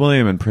Prince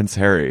William and Prince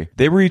Harry.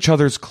 They were each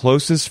other's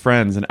closest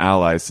friends and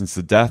allies since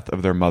the death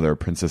of their mother,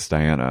 Princess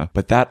Diana.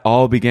 But that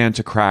all began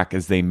to crack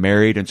as they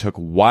married and took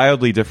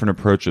wildly different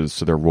approaches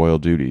to their royal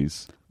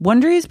duties.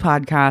 Wondery's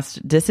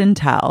podcast,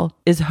 Disintel,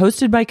 is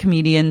hosted by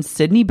comedians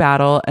Sydney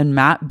Battle and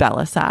Matt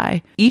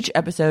Bellassai. Each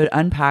episode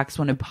unpacks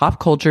one of pop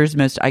culture's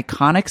most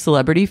iconic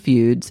celebrity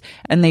feuds,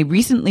 and they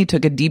recently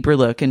took a deeper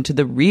look into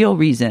the real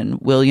reason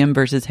William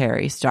versus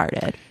Harry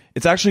started.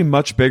 It's actually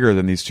much bigger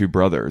than these two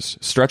brothers,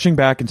 stretching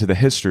back into the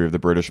history of the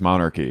British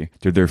monarchy.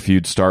 Did their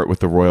feud start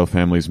with the royal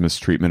family's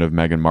mistreatment of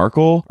Meghan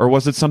Markle, or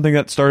was it something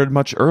that started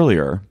much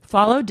earlier?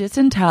 Follow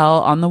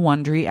Disintel on the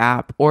Wondery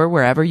app or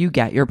wherever you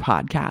get your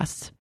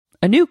podcasts.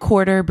 A new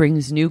quarter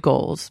brings new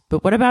goals,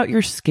 but what about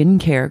your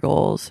skincare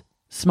goals?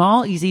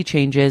 Small, easy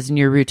changes in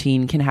your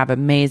routine can have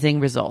amazing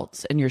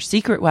results, and your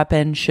secret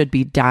weapon should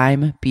be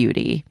Dime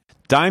Beauty.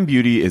 Dime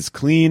Beauty is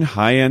clean,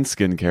 high-end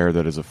skincare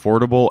that is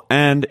affordable,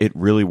 and it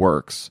really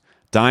works.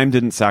 Dime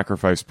didn't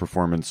sacrifice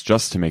performance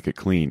just to make it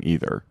clean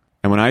either.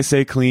 And when I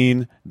say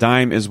clean,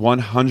 Dime is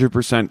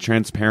 100%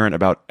 transparent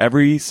about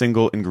every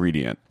single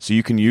ingredient, so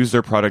you can use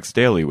their products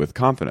daily with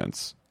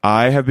confidence.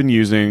 I have been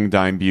using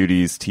Dime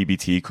Beauty's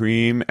TBT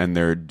cream and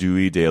their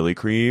Dewy Daily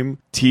Cream.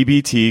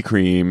 TBT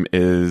cream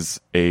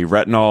is a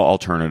retinol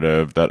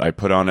alternative that I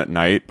put on at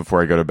night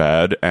before I go to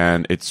bed,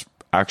 and it's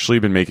actually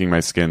been making my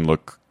skin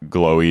look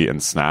glowy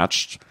and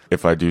snatched,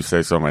 if I do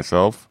say so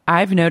myself.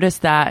 I've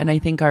noticed that, and I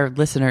think our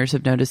listeners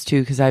have noticed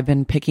too, because I've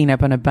been picking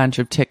up on a bunch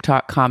of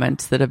TikTok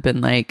comments that have been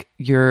like,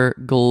 you're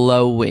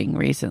glowing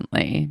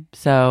recently.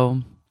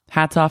 So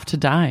hats off to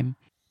Dime.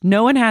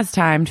 No one has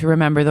time to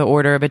remember the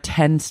order of a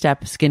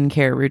 10-step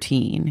skincare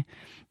routine.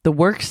 The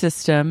work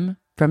system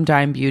from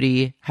Dime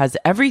Beauty has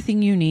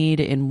everything you need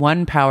in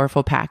one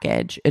powerful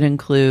package. It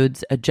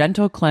includes a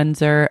gentle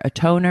cleanser, a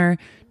toner,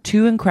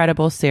 2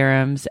 incredible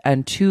serums,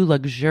 and 2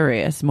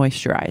 luxurious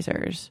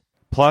moisturizers.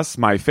 Plus,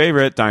 my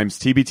favorite, Dime's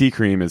TBT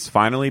cream, is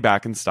finally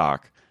back in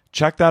stock.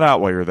 Check that out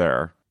while you're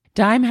there.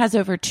 Dime has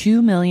over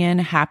 2 million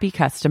happy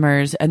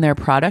customers, and their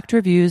product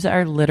reviews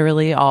are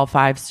literally all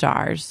 5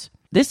 stars.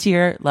 This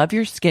year, love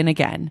your skin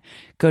again.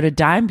 Go to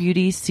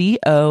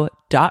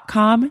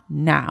dimebeautyco.com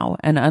now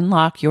and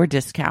unlock your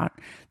discount.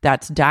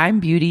 That's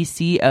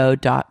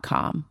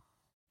dimebeautyco.com.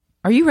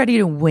 Are you ready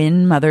to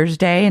win Mother's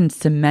Day and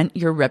cement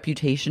your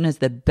reputation as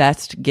the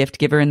best gift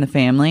giver in the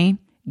family?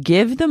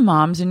 Give the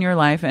moms in your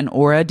life an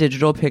Aura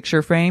digital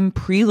picture frame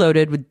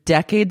preloaded with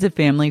decades of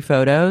family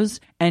photos,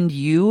 and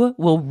you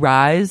will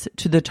rise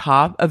to the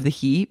top of the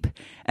heap,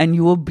 and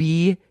you will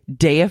be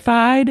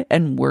deified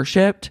and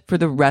worshipped for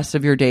the rest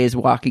of your days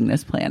walking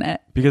this planet.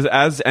 Because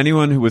as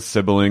anyone who with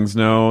siblings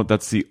know,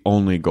 that's the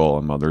only goal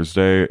on Mother's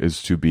Day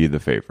is to be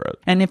the favorite.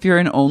 And if you're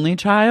an only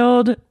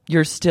child,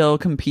 you're still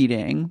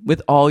competing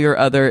with all your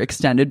other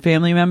extended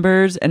family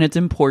members, and it's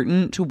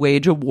important to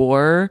wage a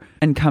war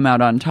and come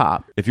out on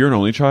top. If you're an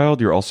only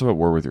child, you're also at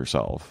war with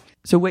yourself.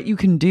 So what you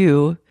can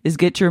do is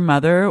get your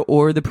mother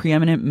or the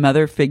preeminent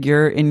mother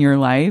figure in your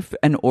life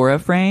an Aura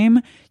frame.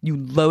 You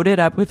load it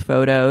up with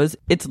photos.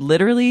 It's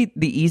literally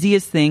the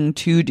easiest thing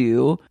to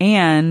do.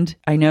 And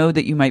I know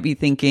that you might be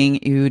thinking,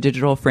 ew,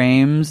 digital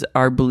frames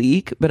are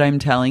bleak, but I'm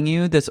telling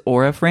you, this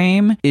Aura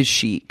frame is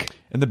chic.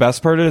 And the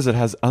best part is it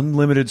has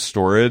unlimited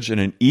storage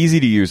and an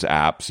easy-to-use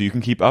app, so you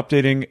can keep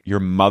updating your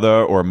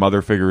mother or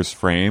mother figure's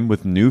frame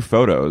with new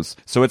photos.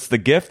 So it's the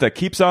gift that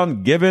keeps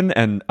on giving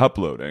and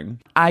uploading.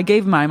 I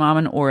gave my mom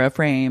an Aura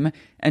frame,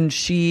 and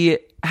she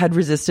had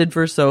resisted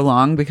for so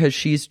long because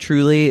she's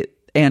truly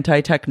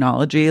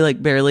anti-technology,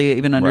 like barely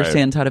even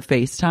understands how to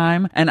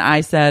FaceTime. And I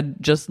said,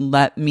 just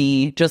let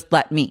me.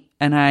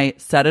 And I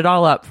set it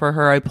all up for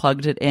her. I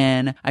plugged it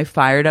in. I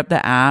fired up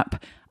the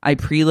app. I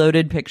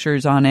preloaded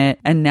pictures on it,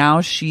 and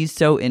now she's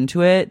so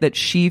into it that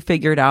she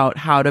figured out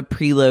how to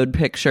preload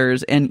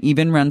pictures and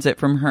even runs it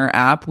from her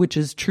app, which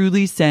is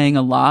truly saying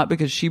a lot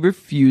because she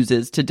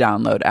refuses to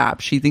download apps.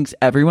 She thinks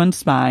everyone's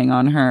spying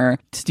on her,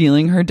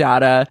 stealing her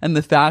data, and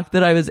the fact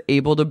that I was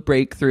able to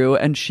break through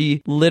and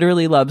she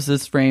literally loves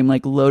this frame,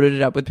 like loaded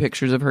it up with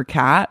pictures of her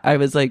cat. I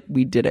was like,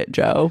 we did it,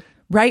 Joe.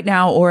 Right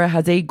now, Aura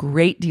has a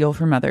great deal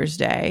for Mother's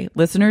Day.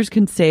 Listeners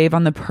can save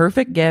on the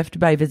perfect gift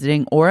by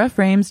visiting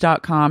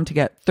auraframes.com to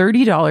get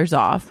 $30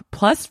 off,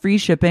 plus free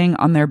shipping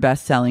on their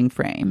best-selling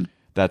frame.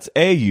 That's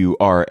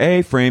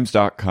AURA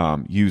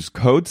frames.com. Use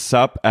code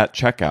SUP at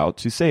checkout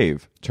to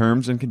save.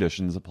 Terms and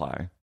conditions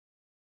apply.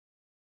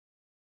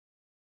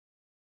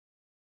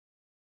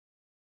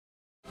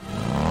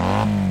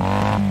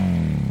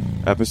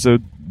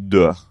 Episode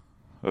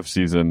of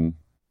season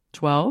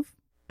 12?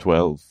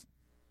 12.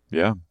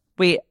 Yeah.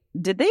 Wait,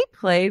 did they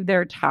play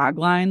their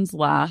taglines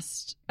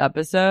last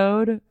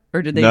episode?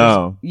 Or did they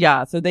No.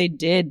 Yeah, so they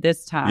did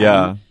this time.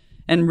 Yeah.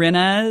 And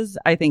Rinna's,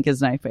 I think, is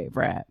my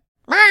favorite.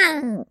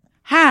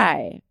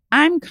 Hi,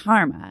 I'm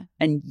Karma,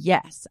 and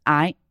yes,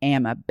 I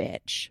am a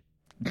bitch.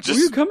 Where are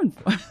you coming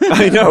from?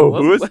 I know.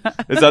 Who is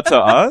that to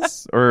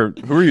us? Or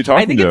who are you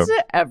talking to? I think it's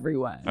to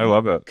everyone. I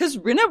love it. Because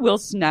Rinna will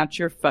snatch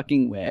your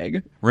fucking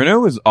wig.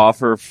 Rinna was off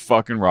her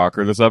fucking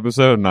rocker this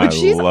episode, and But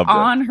she's loved it.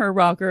 on her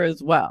rocker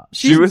as well.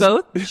 She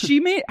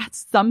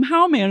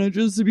somehow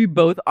manages to be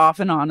both off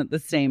and on at the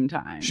same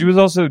time. She was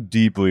also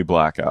deeply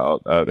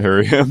blackout at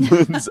Harry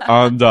Hamlin's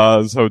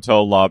Andaz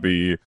hotel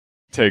lobby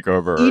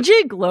takeover.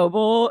 EJ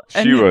Global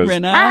and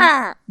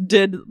Rinna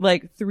did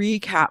like 3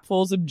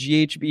 capfuls of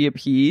GHB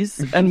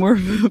apiece and were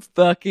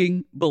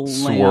fucking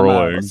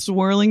blammo,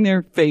 swirling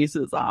their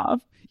faces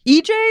off.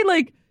 EJ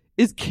like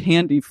is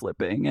candy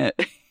flipping it.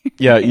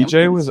 Yeah,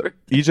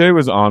 EJ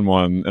was on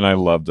one, and I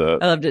loved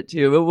it. I loved it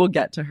too, but we'll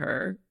get to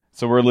her.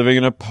 So we're living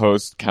in a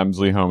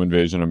post-Kemsley home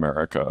invasion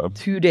America.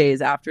 2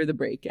 days after the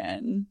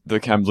break-in. The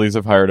Kemsleys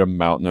have hired a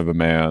mountain of a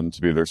man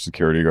to be their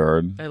security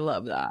guard. I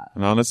love that.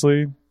 And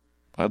honestly,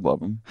 I'd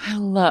love him.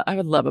 I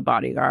would love a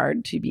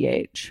bodyguard,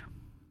 TBH.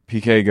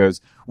 PK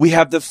goes, we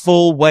have the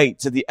full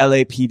weight of the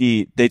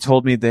LAPD. They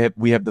told me that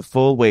we have the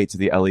full weight of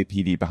the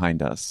LAPD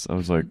behind us. I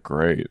was like,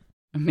 great.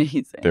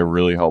 Amazing. They're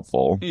really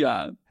helpful.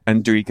 Yeah.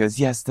 And Dorit goes,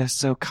 yes, they're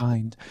so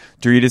kind.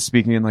 Dorit is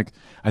speaking in like,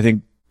 I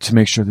think to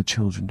make sure the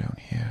children don't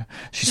hear.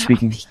 She's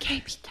speaking.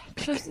 PK,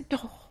 close the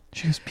door.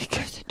 She goes, PK.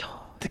 Close the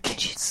door. The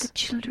kids. The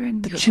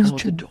children. The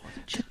children.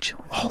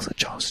 All the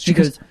jaws. She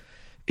goes,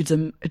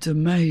 it's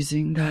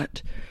amazing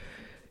that,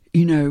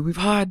 you know, we've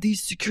hired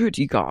these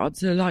security guards.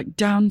 They're like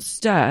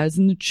downstairs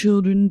and the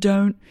children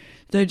don't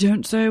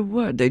say a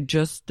word. They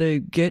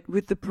get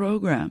with the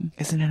program.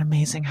 Isn't it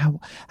amazing how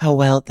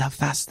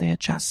fast they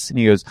adjust? And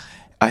he goes,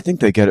 I think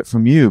they get it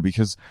from you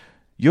because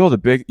you're the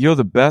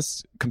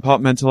best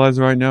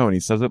compartmentalizer I know. And he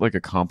says it like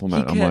a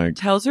compliment. I'm like,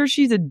 tells her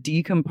she's a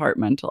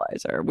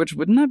decompartmentalizer, which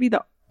wouldn't that be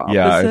the opposite?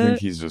 Yeah, I think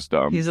he's just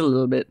dumb. He's a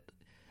little bit.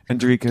 And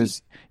Dorit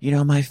goes, you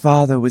know, my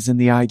father was in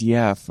the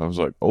IDF. I was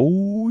like,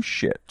 oh,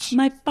 shit.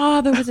 My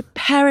father was a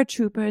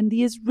paratrooper in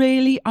the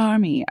Israeli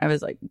army. I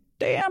was like,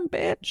 damn,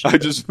 bitch. I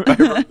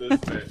wrote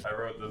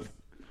this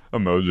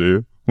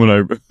emoji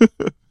when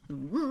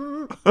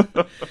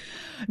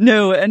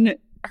No, and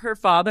her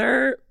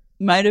father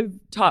might have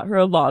taught her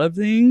a lot of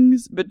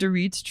things, but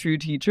Dorit's true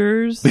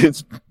teachers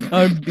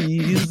are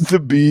bees. The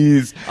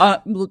bees.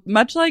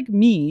 Much like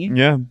me.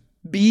 Yeah.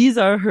 Bees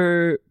are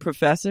her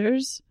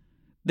professors.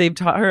 They've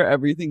taught her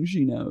everything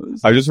she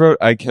knows. I just wrote,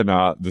 I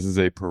cannot. This is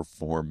a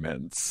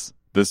performance.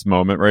 This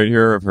moment right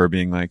here of her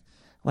being like,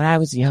 when I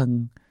was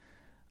young,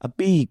 a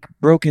bee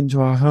broke into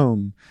our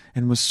home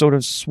and was sort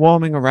of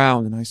swarming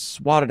around, and I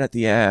swatted at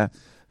the air,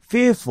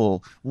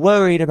 fearful,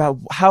 worried about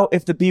how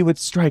if the bee would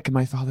strike. And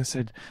my father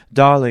said,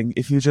 darling,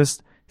 if you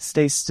just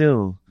stay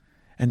still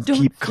and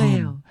keep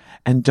calm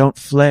and don't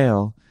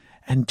flail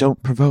and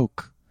don't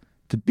provoke,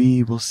 the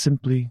bee will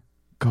simply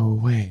go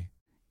away.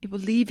 It will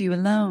leave you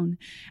alone.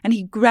 And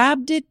he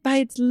grabbed it by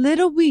its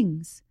little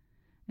wings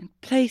and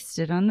placed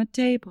it on the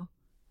table.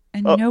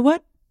 And you know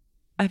what?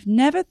 I've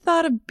never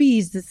thought of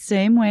bees the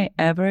same way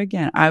ever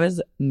again. I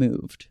was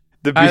moved.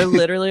 I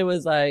literally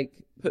was like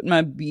putting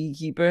my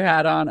beekeeper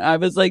hat on. I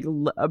was like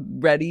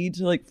ready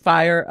to like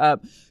fire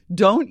up.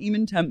 Don't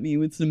even tempt me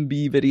with some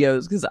bee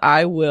videos because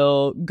I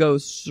will go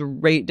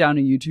straight down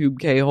a YouTube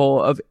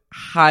K-hole of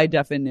high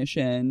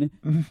definition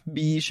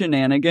bee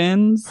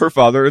shenanigans. Her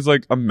father is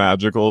like a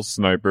magical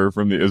sniper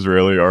from the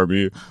Israeli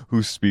army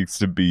who speaks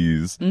to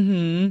bees.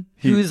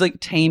 Who's like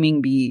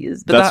taming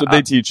bees. But that's what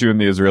they teach you in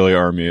the Israeli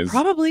army. Is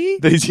probably.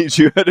 They teach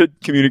you how to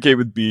communicate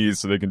with bees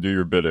so they can do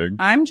your bidding.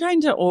 I'm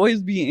trying to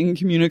always be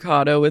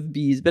incommunicado with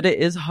bees, but it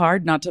is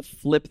hard not to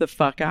flip the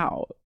fuck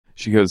out.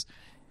 She goes,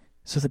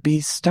 so the bee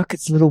stuck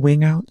its little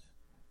wing out,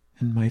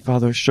 and my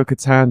father shook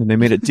its hand, and they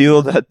made a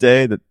deal that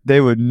day that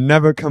they would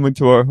never come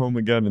into our home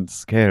again and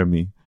scare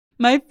me.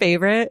 My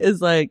favorite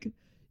is like,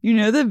 you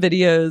know, the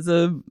videos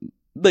of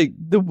like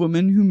the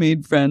woman who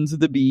made friends with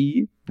the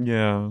bee.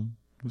 Yeah,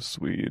 it was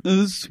sweet. It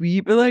was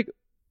sweet, but like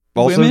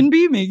also, women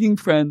be making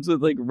friends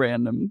with like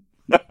random.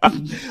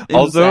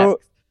 Also,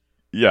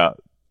 yeah,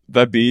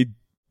 that bee.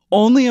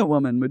 Only a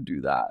woman would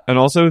do that. And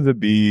also the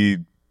bee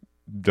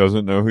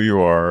doesn't know who you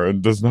are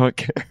and does not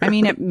care. I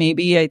mean,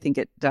 I think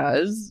it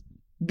does.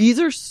 Bees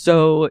are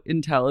so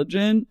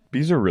intelligent.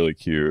 Bees are really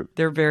cute.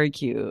 They're very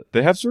cute.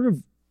 They have sort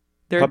of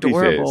they're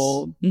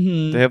adorable.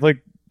 They have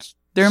like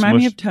they remind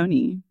me of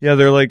Tony. Yeah,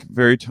 they're like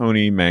very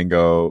Tony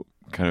Mango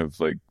kind of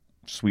like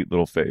sweet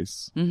little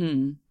face.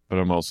 But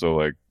I'm also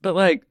like,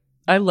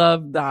 I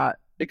love that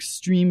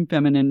extreme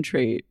feminine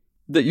trait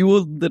that you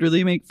will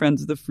literally make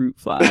friends with a fruit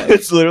fly.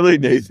 It's literally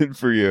Nathan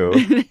for you.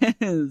 It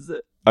is.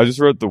 I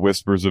just wrote The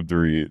Whispers of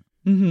Dorit.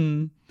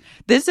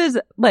 This is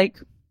like,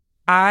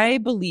 I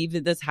believe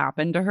that this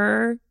happened to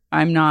her.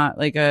 I'm not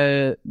like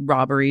a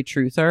robbery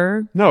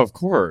truther. No, of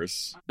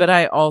course. But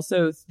I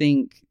also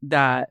think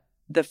that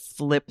the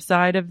flip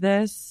side of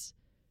this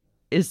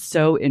is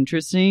so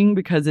interesting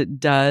because it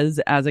does,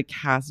 as a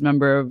cast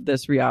member of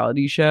this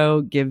reality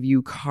show, give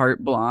you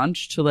carte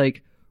blanche to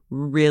like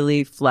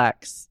really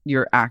flex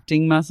your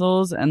acting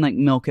muscles and like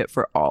milk it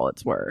for all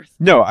it's worth.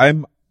 No,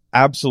 I'm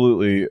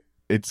absolutely...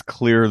 It's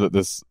clear that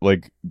this,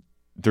 like,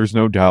 there's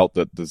no doubt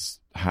that this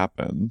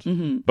happened.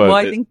 But well,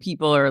 I think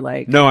people are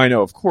like... No, I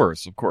know, of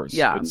course.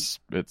 Yeah.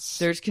 It's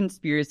there's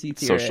conspiracy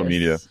theories. Social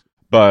media.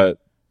 But,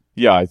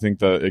 yeah, I think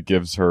that it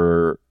gives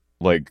her,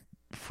 like,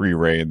 free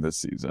reign this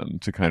season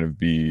to kind of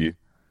be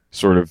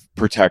sort of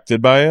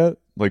protected by it.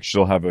 Like,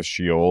 she'll have a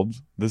shield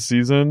this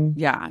season.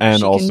 Yeah,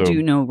 and she also, can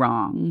do no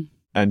wrong.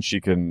 And she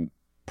can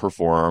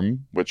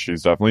perform, which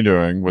she's definitely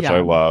doing, which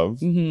I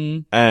love.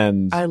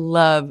 And I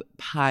love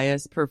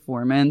pious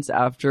performance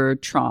after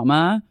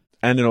trauma.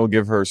 And it'll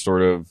give her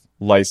sort of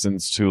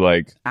license to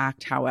like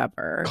act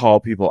however, call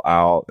people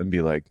out and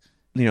be like,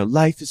 you know,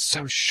 life is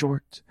so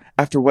short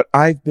after what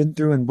I've been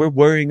through and we're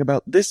worrying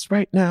about this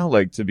right now.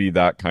 Like to be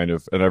that kind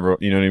of, and everyone,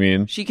 you know what I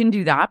mean? She can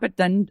do that, but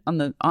then on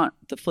the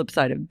flip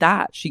side of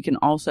that, she can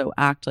also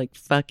act like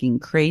fucking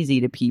crazy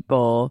to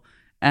people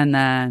and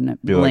then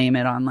blame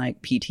it on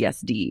like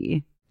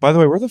PTSD. By the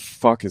way, where the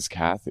fuck is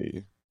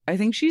Kathy? I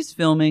think she's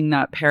filming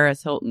that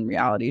Paris Hilton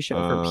reality show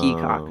for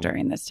Peacock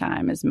during this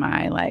time is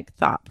my like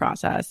thought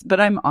process. But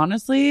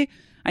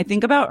I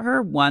think about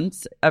her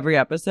once every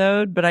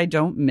episode, but I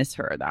don't miss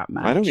her that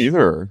much. I don't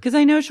either. Because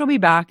I know she'll be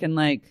back and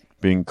like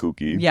being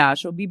kooky. Yeah,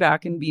 she'll be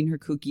back and being her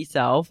kooky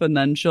self, and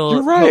then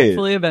she'll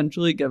hopefully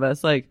eventually give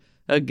us like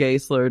a gay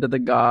slur to the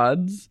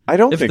gods. I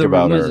don't think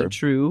about her. If the rumors are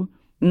true.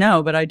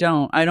 No, but I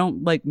don't. I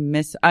don't like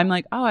miss. I'm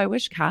like, oh, I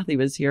wish Kathy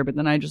was here, but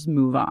then I just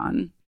move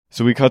on.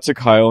 So we cut to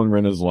Kyle and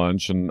Rinna's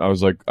lunch, and I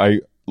was like,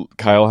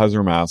 Kyle has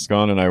her mask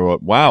on, and I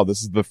went, wow,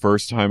 this is the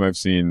first time I've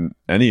seen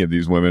any of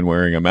these women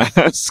wearing a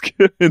mask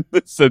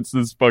since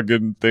this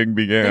fucking thing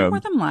began. They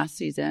wore them last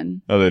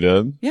season. Oh, they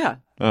did? Yeah.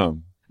 Oh.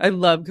 I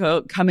love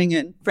coming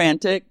in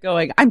frantic,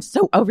 going, I'm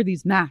so over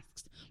these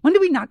masks. When do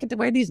we not get to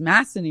wear these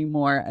masks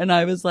anymore? And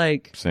I was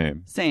like...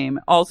 Same.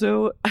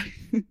 Also...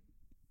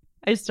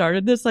 I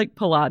started this like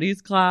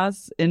Pilates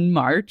class in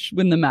March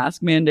when the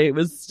mask mandate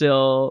was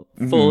still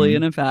fully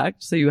in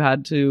effect. So you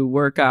had to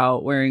work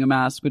out wearing a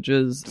mask, which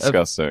is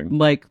disgusting.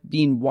 Like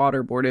being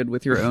waterboarded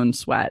with your own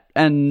sweat.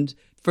 And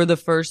for the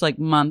first like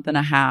month and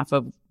a half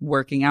of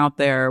working out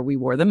there, we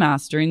wore the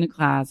mask during the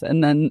class.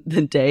 And then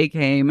the day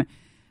came, it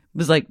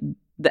was like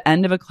the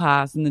end of a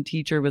class and the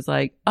teacher was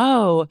like,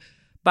 oh,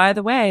 by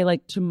the way,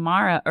 like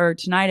tomorrow or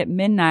tonight at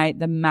midnight,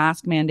 the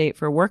mask mandate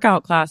for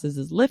workout classes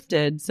is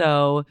lifted.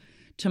 So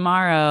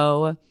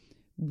tomorrow,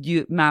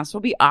 masks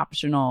will be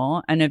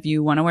optional. And if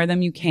you want to wear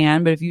them, you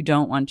can. But if you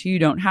don't want to, you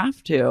don't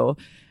have to.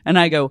 And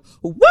I go,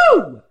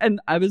 woo! And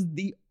I was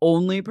the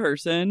only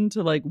person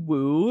to like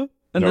woo.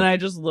 And then I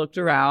just looked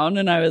around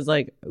and I was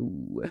like,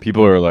 ooh.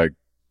 People are like,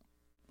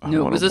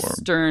 No, it was a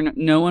stern.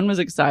 No one was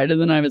excited.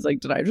 And I was like,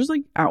 did I just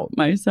like out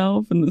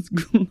myself in this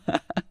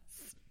class?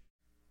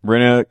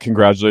 Rinna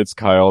congratulates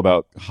Kyle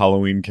about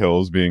Halloween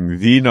Kills being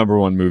the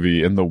 #1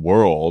 movie in the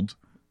world.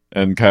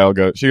 And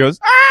she goes,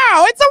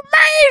 oh, it's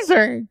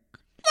amazing.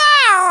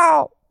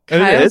 Oh,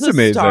 Kyle's it is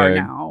amazing. A star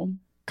now.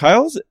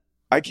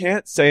 I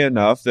can't say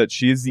enough that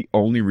she is the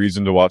only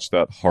reason to watch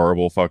that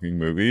horrible fucking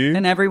movie.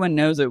 And everyone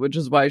knows it, which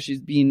is why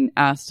she's being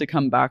asked to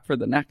come back for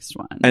the next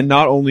one. And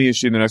not only is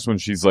she in the next one,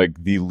 she's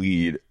like the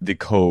lead, the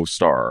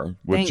co-star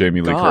with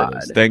Jamie Lee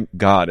Curtis. Thank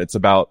God. It's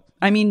about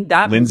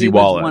that Lindsay movie was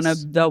Wallace. one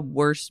of the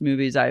worst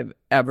movies I've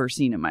ever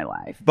seen in my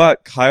life.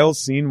 But Kyle's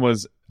scene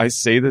was, I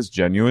say this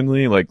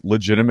genuinely, like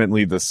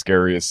legitimately the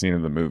scariest scene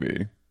in the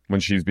movie. When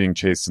she's being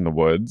chased in the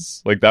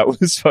woods. Like that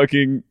was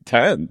fucking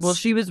tense. Well,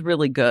 she was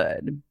really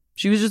good.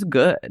 She was just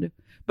good.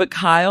 But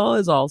Kyle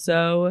is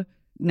also,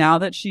 now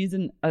that she's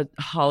a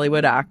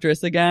Hollywood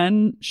actress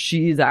again,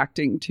 she's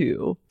acting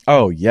too.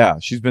 Oh, yeah.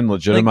 She's been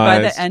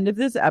legitimized. Like by the end of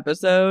this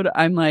episode,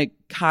 I'm like,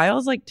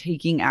 Kyle's like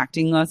taking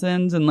acting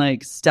lessons and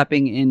like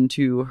stepping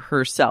into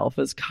herself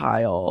as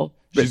Kyle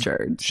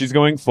Richards. She's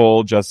going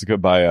full Jessica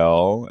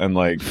Biel and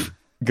like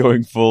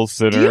going full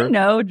Sinner. Do you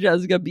know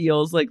Jessica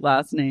Biel's like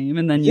last name?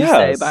 And then you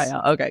say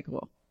Biel. Okay,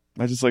 cool.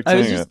 I just like saying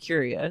I was just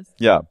curious.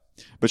 Yeah.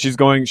 But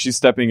she's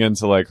stepping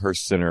into like her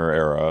Sinner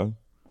era,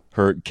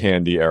 her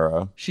Candy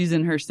era. She's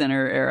in her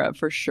Sinner era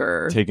for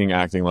sure. Taking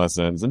acting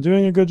lessons and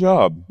doing a good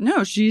job.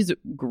 No, she's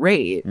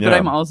great. Yeah. But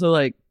I'm also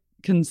like,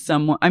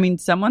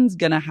 someone's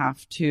going to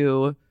have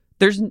to,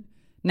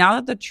 now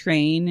that the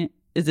train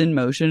is in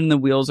motion and the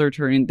wheels are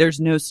turning, there's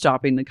no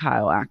stopping the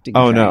Kyle acting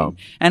train. No.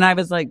 And I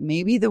was like,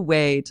 maybe the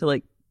way to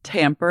like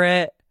temper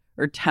it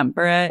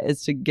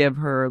is to give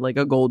her like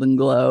a Golden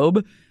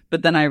Globe.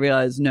 But then I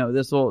realized,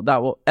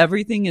 no,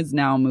 everything is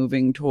now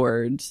moving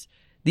towards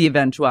the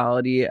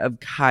eventuality of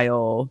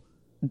Kyle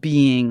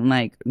being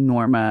like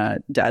Norma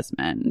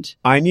Desmond.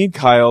 I need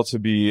Kyle to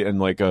be in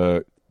like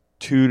a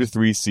 2 to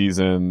 3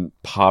 season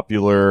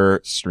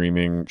popular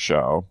streaming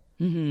show.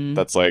 Mm-hmm.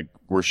 That's like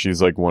where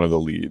she's like one of the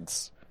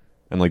leads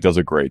and like does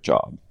a great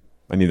job.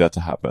 I need that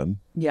to happen.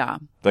 Yeah.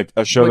 Like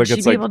a show that gets like...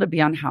 Would she be able to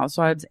be on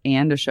Housewives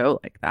and a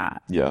show like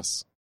that?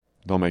 Yes.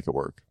 They'll make it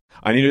work.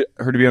 I need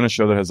her to be on a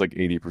show that has like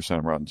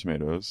 80% Rotten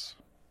Tomatoes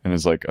and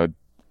is like a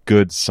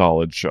good,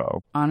 solid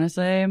show.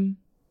 Honestly,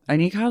 I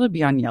need Kyle to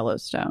be on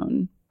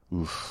Yellowstone.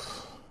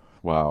 Oof.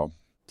 Wow.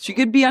 She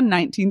could be on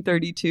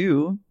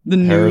 1932,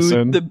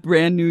 the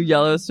brand new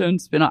Yellowstone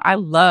spinoff. I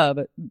love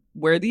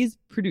where these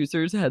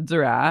producers' heads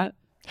are at.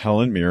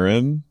 Helen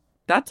Mirren.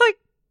 That's like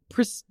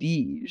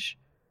prestige.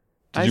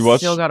 I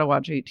still got to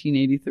watch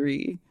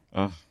 1883.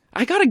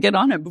 I got to get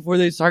on it before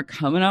they start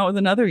coming out with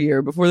another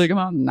year, before they come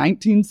out in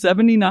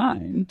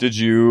 1979. Did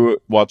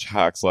you watch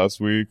Hacks last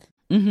week?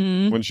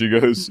 Mm-hmm. When she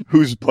goes,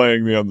 who's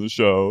playing me on the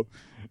show?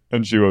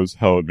 And she goes,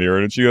 Helen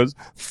Mirren. And she goes,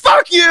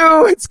 fuck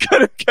you! It's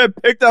going to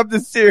get picked up the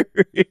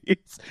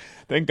series.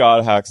 Thank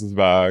God Hacks is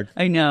back.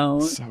 I know.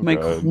 So my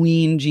good.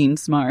 Queen Jean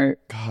Smart.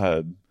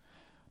 God.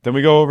 Then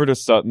we go over to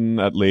Sutton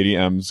at Lady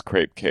M's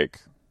Crepe Cake.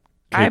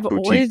 I've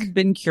always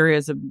been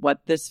curious of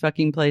what this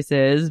fucking place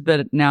is,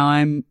 but now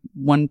I'm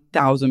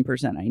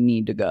 1000% I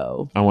need to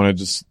go. I want to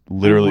just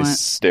literally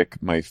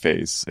stick my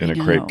face in a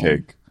crepe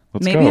cake.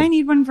 Maybe I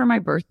need one for my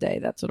birthday.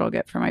 That's what I'll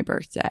get for my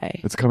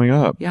birthday. It's coming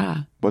up.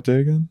 Yeah. What day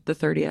again? The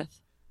 30th.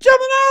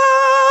 Gemini!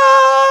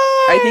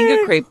 I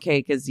think a crepe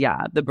cake is,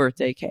 the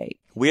birthday cake.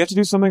 We have to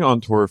do something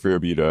on tour for your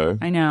B-Day.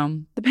 I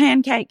know. The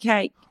pancake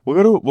cake.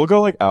 We'll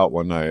go like out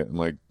one night and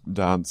like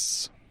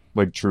dance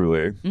like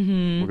truly.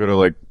 Mm-hmm. We'll go to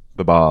like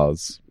the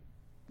bars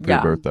for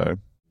your birthday.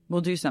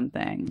 We'll do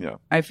something. Yeah.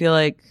 I feel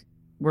like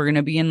we're going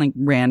to be in like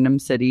random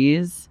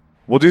cities.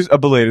 We'll do a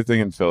belated thing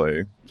in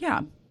Philly.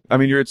 Yeah. I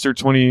mean, it's your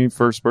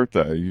 21st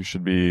birthday. You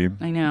should be...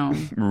 I know.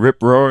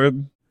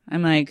 Rip-roaring.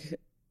 I'm like,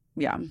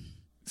 yeah.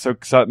 So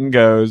Sutton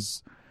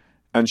goes,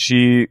 and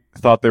she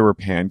thought they were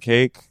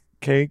pancake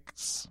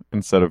cakes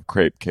instead of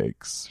crepe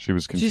cakes. She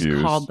was confused.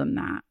 She's called them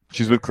that.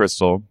 She's with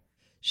Crystal.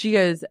 She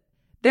goes,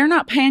 they're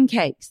not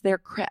pancakes, they're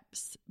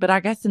crepes. But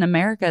I guess in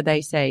America they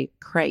say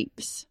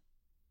crepes,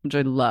 which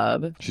I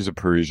love. She's a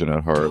Parisian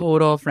at heart.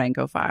 Total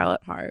Francophile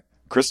at heart.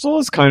 Crystal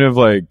is kind of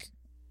like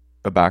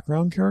a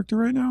background character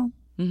right now.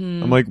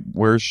 Mm-hmm. I'm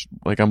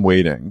like, I'm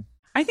waiting.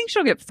 I think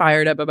she'll get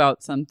fired up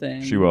about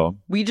something. She will.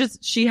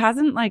 She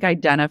hasn't like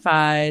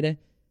identified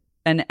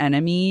an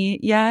enemy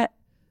yet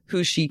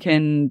who she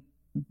can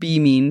be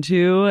mean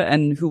to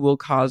and who will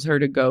cause her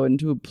to go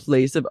into a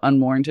place of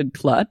unwarranted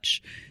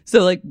clutch.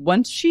 So like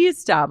once she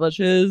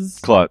establishes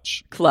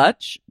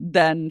clutch,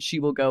 then she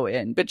will go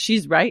in. But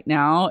she's right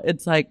now,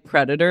 it's like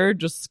Predator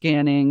just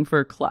scanning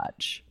for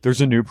clutch.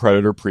 There's a new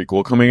Predator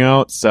prequel coming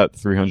out set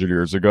 300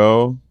 years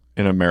ago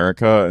in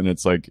America, and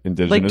it's like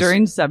indigenous. Like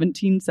during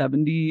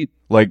 1770.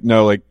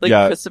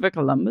 Christopher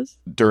Columbus?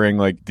 During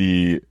like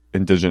the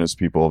indigenous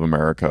people of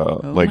America,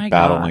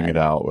 battling it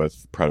out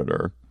with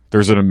Predator.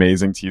 There's an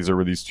amazing teaser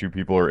where these two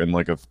people are in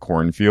like a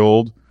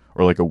cornfield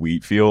or like a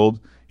wheat field,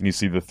 and you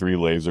see the 3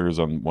 lasers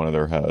on one of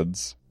their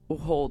heads.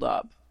 Hold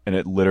up. And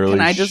it literally...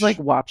 Can I just like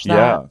watch that?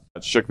 Yeah.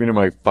 It shook me to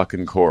my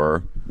fucking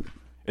core.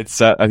 It's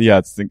set...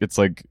 it's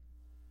like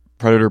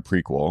Predator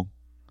prequel.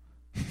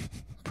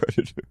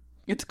 Predator.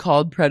 It's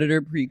called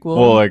Predator prequel.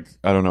 Well, like,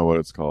 I don't know what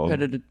it's called.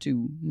 Predator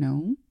 2.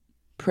 No.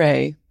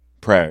 Prey.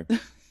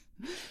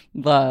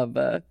 Love.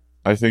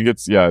 I think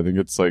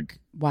it's like...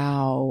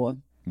 Wow.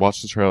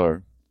 Watch the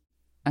trailer.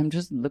 I'm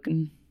just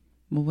looking.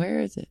 Well, where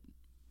is it?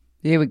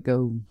 Here we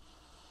go.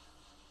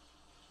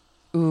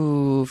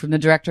 Ooh, from the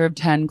director of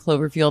 10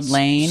 Cloverfield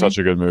Lane. Such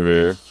a good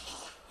movie.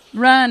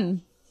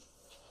 Run.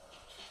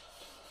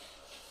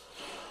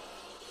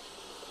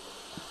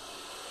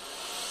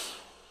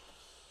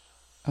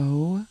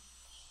 Oh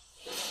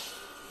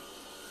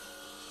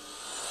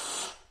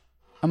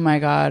my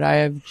God, I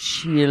have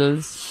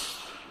chills.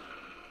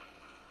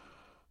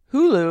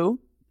 Hulu.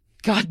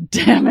 God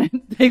damn it.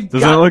 They've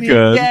Doesn't got it look me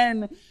good?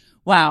 again.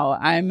 Wow,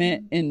 I'm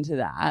into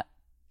that.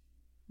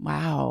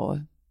 Wow.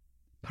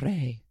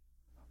 Prey.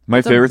 My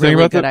That's favorite a really thing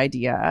about good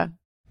idea.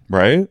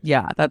 Right?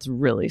 Yeah, that's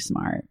really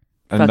smart.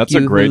 And Fuck that's you,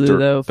 a great Hulu,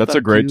 though. that's a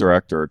Fuck great you.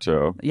 director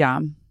too. Yeah.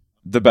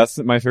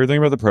 My favorite thing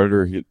about the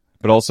Predator,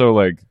 but also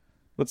like,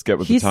 let's get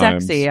with He's the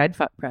times. sexy. I'd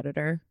fuck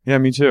Predator. Yeah,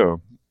 me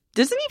too.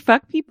 Doesn't he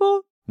fuck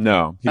people?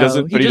 No, he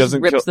doesn't. But he just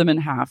doesn't rips kill. them in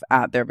half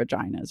at their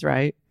vaginas,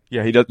 right?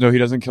 Yeah, he does. No, he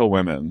doesn't kill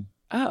women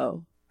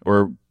Oh.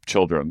 or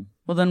children.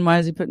 Well, then why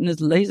is he putting his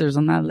lasers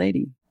on that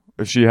lady?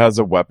 If she has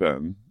a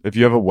weapon, if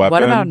you have a weapon,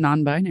 What about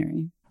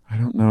non-binary? I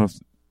don't know if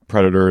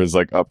Predator is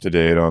like up to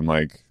date on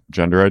like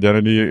gender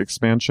identity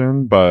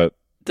expansion, but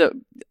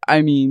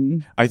I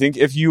mean, I think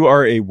if you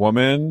are a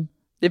woman,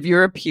 if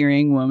you're a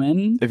peering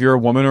woman, if you're a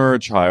woman or a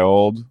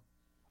child,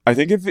 I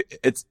think if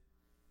it's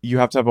you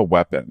have to have a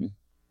weapon.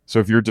 So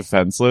if you're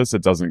defenseless,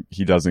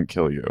 he doesn't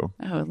kill you.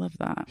 oh, I love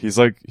that.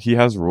 He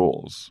has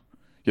rules.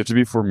 You have to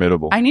be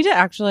formidable. I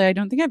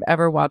don't think I've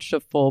ever watched a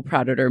full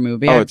Predator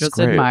movie. Oh, I've it's just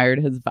great. admired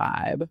his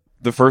vibe.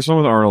 The first one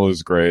with Arnold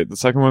is great. The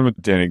second one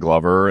with Danny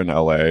Glover in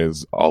LA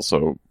is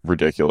also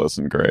ridiculous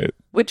and great.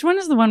 Which one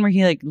is the one where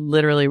he like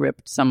literally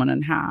ripped someone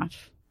in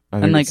half? I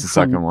think And, like, it's the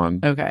second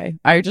one. Okay.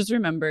 I just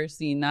remember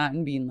seeing that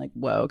and being like,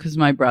 whoa, because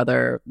my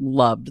brother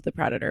loved the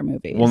Predator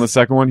movies. Well, in the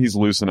second one, he's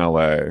loose in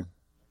LA,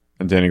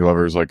 and Danny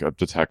Glover is like a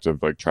detective,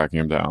 like tracking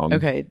him down.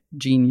 Okay.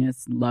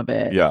 Genius. Love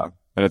it. Yeah.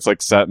 And it's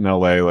like set in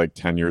LA like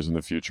 10 years in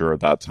the future at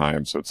that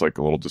time. So it's like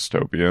a little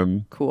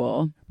dystopian.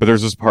 Cool. But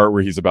there's this part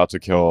where he's about to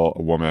kill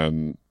a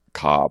woman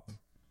cop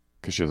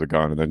because she has a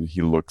gun. And then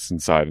he looks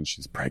inside and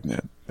she's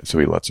pregnant. So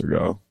he lets her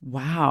go.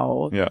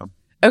 Wow. Yeah.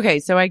 Okay.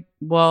 So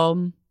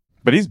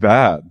But he's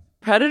bad.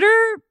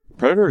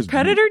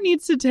 Predator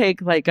needs to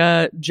take like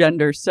a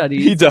gender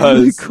studies He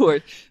does.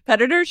 course.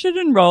 Predator should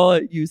enroll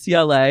at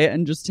UCLA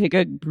and just take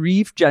a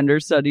brief gender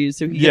studies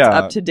so he gets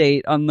up to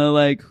date on the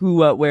like who,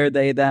 what, where,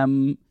 they,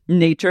 them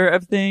nature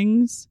of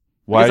things.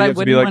 Why do you have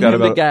to be like that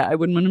about... I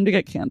wouldn't want him to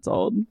get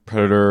canceled.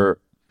 Predator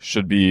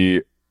should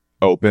be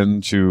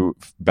open to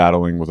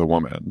battling with a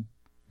woman.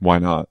 Why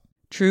not?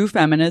 True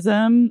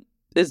feminism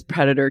is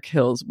Predator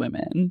kills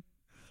women.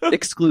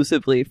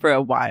 Exclusively for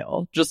a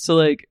while, just to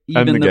like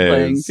even the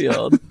playing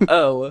field.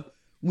 Oh,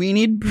 we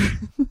need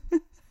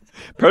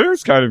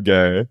Predator's kind of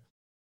gay.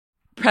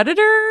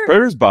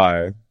 Predator's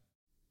bi.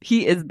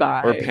 He is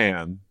bi or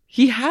pan.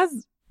 He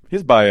has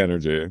bi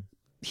energy.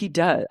 He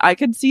does. I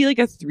could see like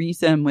a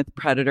threesome with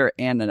Predator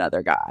and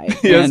another guy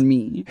and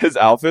me. His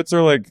outfits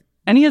are like,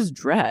 and he has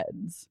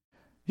dreads.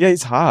 Yeah,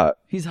 he's hot.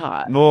 He's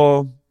hot.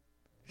 Well,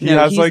 he's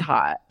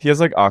hot. He has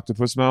like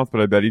octopus mouth,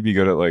 but I bet he'd be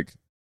good at like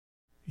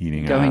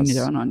eating going ass.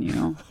 down on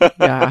you.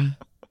 Yeah.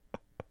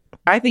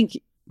 I think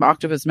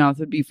octopus mouth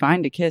would be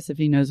fine to kiss if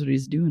he knows what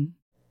he's doing.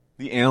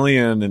 The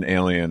alien in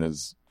Alien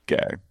is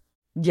gay.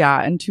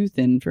 Yeah, and too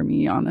thin for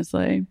me,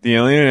 honestly. The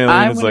alien in Alien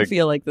I is wouldn't like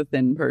feel like the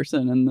thin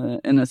person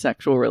in a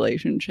sexual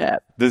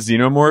relationship. the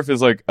xenomorph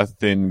is like a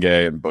thin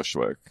gay in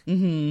Bushwick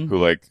Mm-hmm. who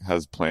like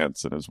has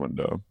plants in his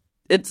window.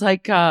 It's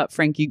like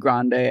Frankie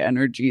Grande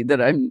energy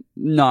that I'm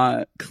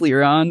not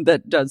clear on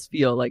that does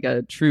feel like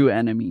a true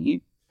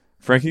enemy.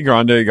 Frankie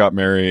Grande got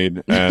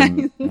married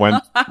and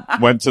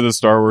went to the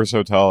Star Wars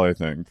hotel, I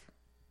think.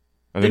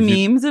 The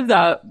memes of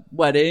that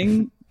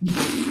wedding.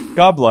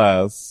 God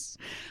bless.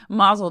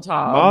 Mazel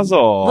tov.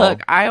 Mazel.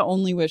 Look, I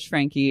only wish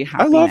Frankie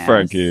happiness. I love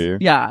Frankie.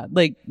 Yeah,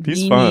 like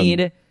He's fun.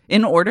 need,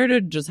 in order to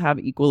just have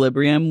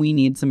equilibrium, we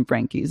need some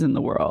Frankies in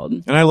the world.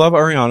 And I love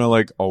Ariana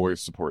like always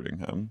supporting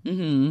him.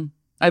 Mm-hmm.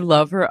 I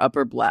love her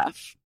upper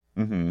blef.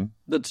 Mm-hmm.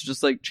 That's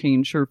just like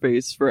changed her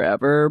face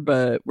forever,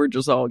 but we're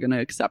just all gonna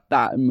accept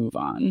that and move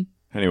on.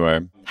 Anyway,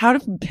 how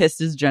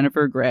pissed is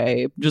Jennifer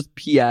Grey? Just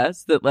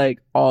PS that like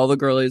all the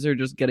girlies are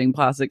just getting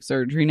plastic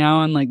surgery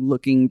now and like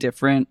looking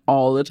different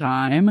all the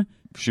time.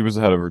 She was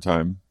ahead of her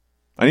time.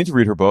 I need to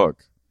read her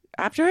book.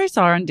 After I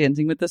saw her on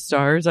Dancing with the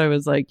Stars, I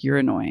was like, you're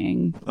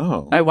annoying.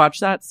 Oh. I watched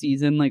that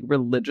season like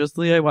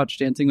religiously. I watched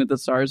Dancing with the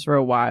Stars for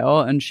a while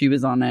and she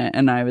was on it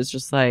and I was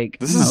just like,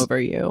 this I'm is over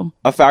you.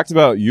 A fact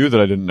about you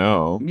that I didn't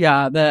know.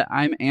 Yeah, that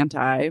I'm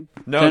anti.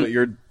 No,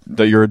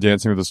 that you're a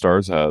Dancing with the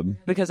Stars head.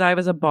 Because I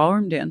was a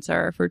ballroom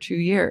dancer for 2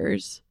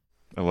 years.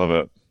 I love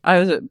it. I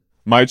was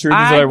My truth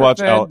is that I watch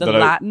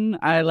Latin.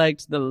 I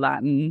liked the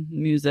Latin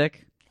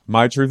music.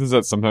 My truth is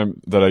that sometimes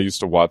that I used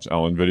to watch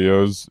Ellen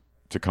videos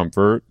to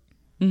comfort,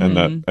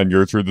 and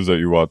your truth is that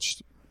you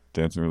watched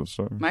Dancing with the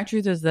Stars. My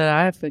truth is that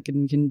I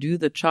fucking can do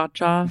the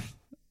cha-cha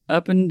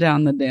up and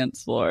down the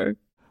dance floor.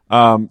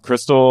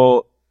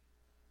 Crystal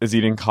is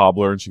eating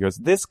cobbler, and she goes,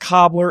 "This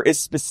cobbler is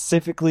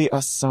specifically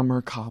a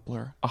summer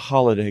cobbler, a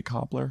holiday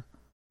cobbler."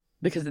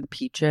 Because of the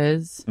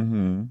peaches.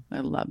 Mm-hmm. I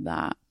love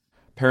that.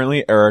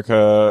 Apparently,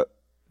 Erica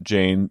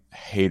Jane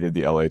hated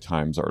the LA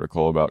Times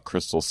article about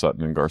Crystal,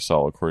 Sutton, and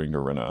Garcelle, according to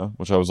Rinna,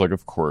 which I was like,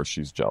 of course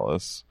she's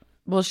jealous.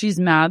 Well, she's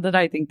mad that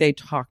I think they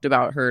talked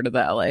about her to the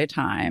LA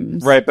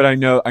Times. Right, but I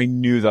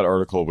knew that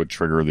article would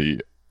trigger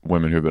the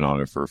women who've been on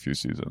it for a few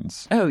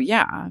seasons. Oh,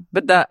 yeah.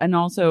 But that, and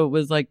also it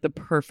was like the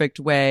perfect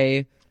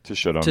way to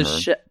shit on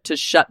her. To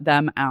shut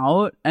them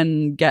out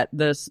and get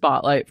the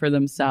spotlight for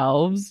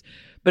themselves.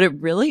 But it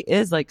really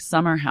is like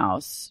Summer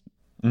House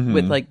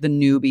with like the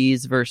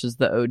newbies versus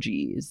the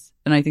OGs.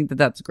 And I think that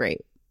that's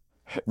great.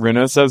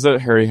 Rinna says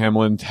that Harry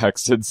Hamlin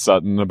texted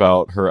Sutton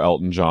about her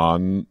Elton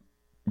John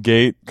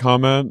gate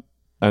comment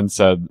and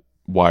said,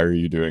 "Why are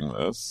you doing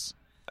this?"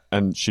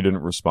 And she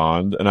didn't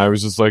respond. And I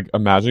was just like,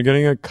 imagine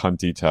getting a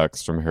cunty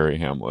text from Harry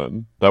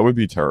Hamlin. That would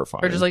be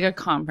terrifying. Or just like a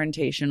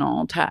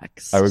confrontational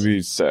text. I would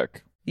be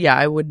sick. Yeah,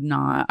 I would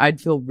not. I'd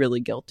feel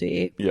really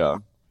guilty. Yeah.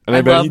 And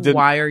I bet love he did.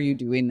 "Why are you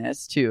doing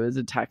this?" too as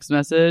a text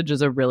message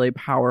is a really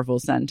powerful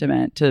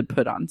sentiment to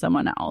put on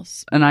someone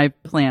else. And I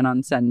plan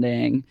on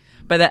sending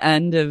by the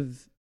end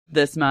of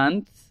this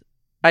month.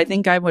 I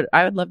think I would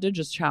love to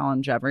just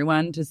challenge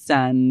everyone to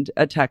send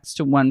a text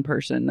to one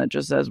person that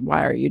just says,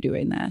 "Why are you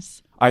doing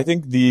this?" I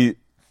think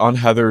on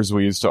Heather's,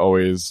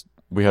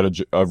 we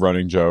had a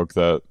running joke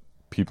that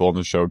people on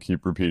the show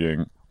keep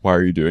repeating, "Why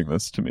are you doing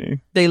this to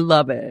me?" They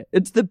love it.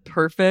 It's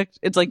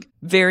it's like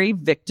very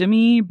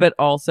victim-y, but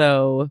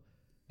also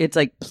it's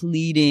like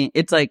pleading.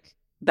 It's like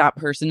that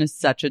person is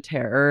such a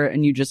terror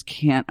and you just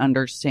can't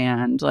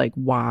understand like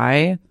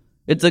why.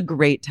 It's a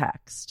great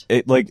text.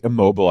 It like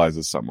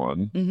immobilizes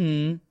someone.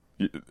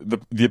 Mm-hmm.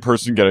 The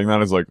person getting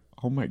that is like,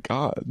 oh my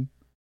God.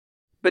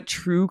 But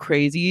true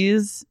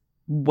crazies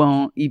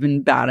won't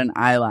even bat an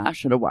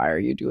eyelash at a "Why are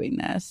you doing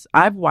this?"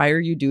 "Why are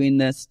you doing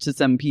this?" to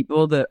some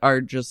people that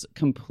are just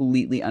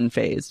completely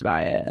unfazed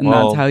by it. And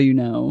that's how you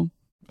know.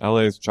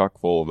 LA is chock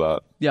full of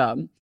that. Yeah.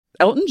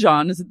 Elton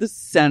John is at the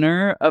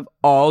center of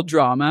all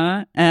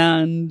drama,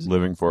 and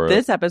living for it.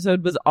 This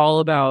episode was all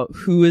about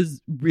who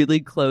is really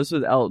close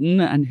with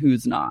Elton and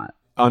who's not.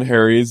 On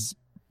Harry's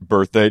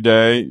birthday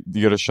day,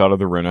 you get a shot of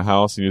the Rinna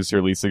house and you just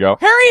hear Lisa go,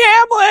 "Harry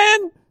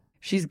Hamlin!"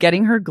 She's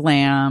getting her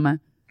glam.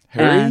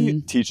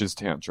 Harry teaches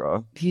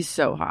Tantra. He's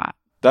so hot.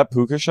 That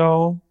puka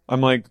shell, I'm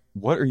like,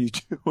 what are you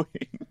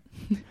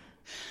doing?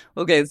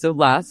 Okay, so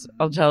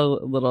I'll tell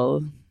a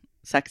little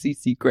sexy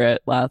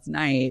secret. Last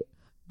night,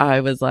 I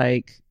was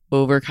like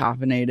over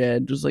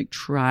caffeinated, just like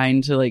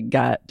trying to like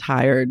get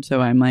tired.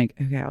 So I'm like,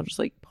 okay, I'll just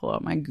like pull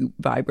out my Goop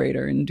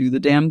vibrator and do the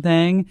damn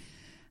thing.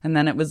 And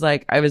then it was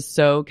like, I was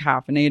so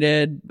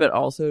caffeinated, but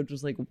also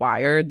just like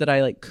wired that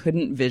I like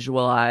couldn't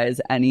visualize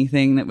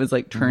anything that was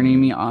like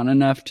turning me on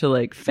enough to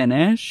like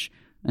finish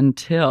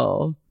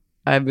until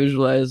I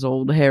visualized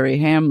old Harry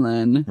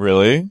Hamlin.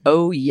 Really?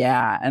 Oh,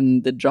 yeah.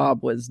 And the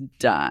job was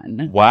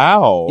done.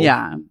 Wow.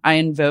 Yeah. I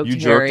invoked You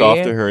Harry. jerked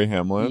off to Harry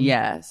Hamlin?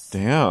 Yes.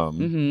 Damn.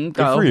 Mm-hmm. Good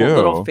Got for a you. whole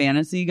little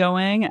fantasy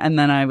going. And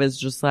then I was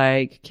just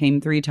like,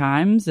 came 3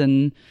 times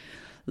and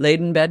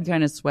laid in bed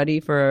kind of sweaty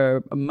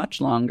for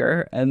much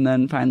longer and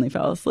then finally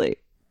fell asleep.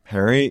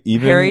 Harry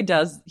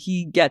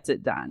he gets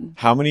it done.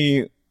 How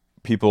many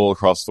people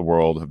across the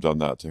world have done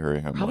that to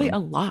Harry Hamlin? Probably a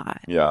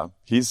lot. Yeah.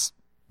 He's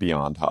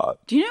beyond hot.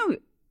 Do you know,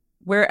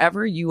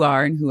 wherever you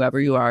are and whoever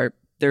you are,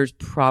 there's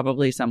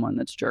probably someone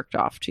that's jerked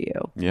off to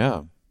you.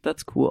 Yeah.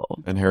 That's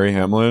cool. And Harry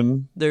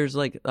Hamlin? There's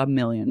like a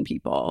million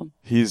people.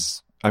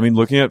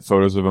 Looking at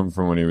photos of him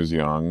from when he was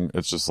young,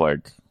 it's just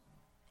like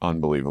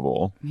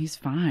unbelievable. He's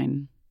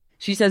fine.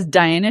 She says,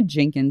 Diana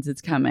Jenkins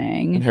is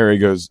coming. And Harry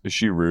goes, "Is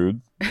she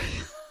rude?"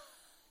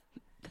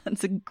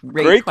 That's a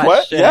great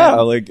question. Yeah,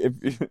 like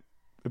if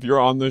you're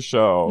on the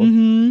show.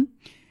 Mm-hmm.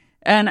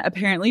 And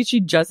apparently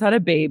she just had a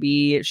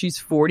baby. She's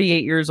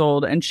 48 years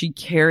old and she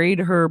carried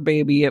her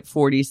baby at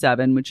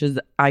 47, which is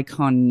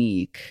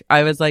iconic.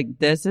 I was like,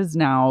 this is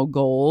now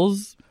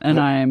goals and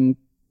I'm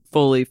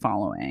fully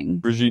following.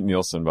 Brigitte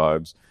Nielsen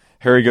vibes.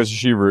 Harry goes, "Is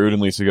she rude?"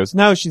 And Lisa goes,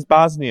 "No, she's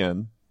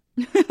Bosnian."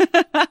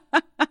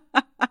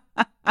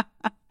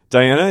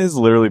 Diana is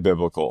literally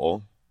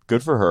biblical.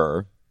 Good for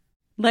her.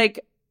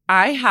 Like,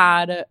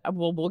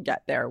 we'll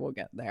get there. We'll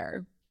get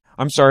there.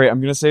 I'm sorry, I'm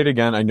going to say it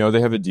again. I know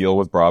they have a deal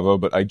with Bravo,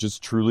 but I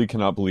just truly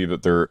cannot believe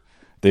that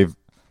they've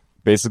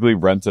basically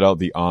rented out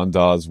the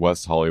Andaz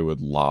West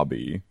Hollywood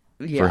lobby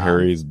for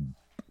Harry's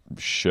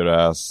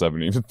shit-ass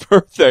 70th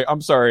birthday.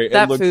 I'm sorry.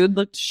 That food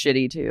looked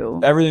shitty, too.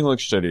 Everything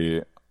looked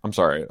shitty. I'm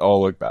sorry. It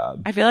all looked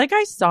bad. I feel like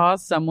I saw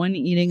someone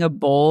eating a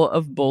bowl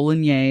of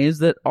bolognese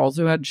that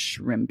also had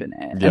shrimp in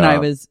it. Yeah. And I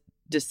was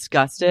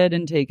disgusted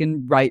and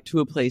taken right to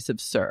a place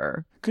of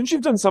Sir. Couldn't you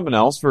have done something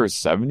else for his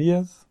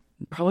 70th?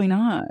 Probably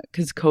not,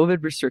 because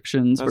COVID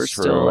restrictions That's were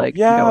true. still like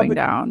going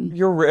down.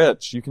 You're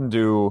rich. You can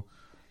do.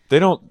 They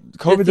don't.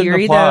 COVID The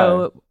theory, didn't apply.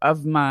 though,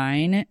 of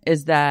mine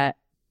is that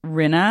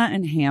Rinna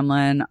and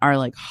Hamlin are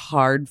like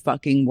hard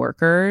fucking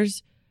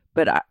workers,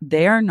 but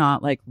they are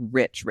not like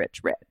rich.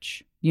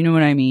 You know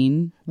what I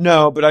mean?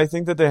 No, but I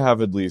think that they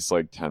have at least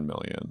like 10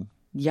 million.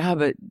 Yeah,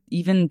 but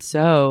even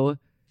so,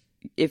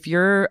 if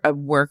you're a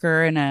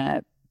worker and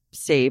a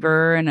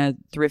saver and a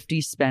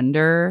thrifty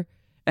spender,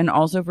 and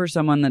also for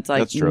someone that's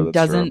like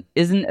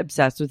isn't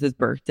obsessed with his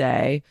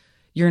birthday,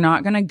 you're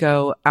not gonna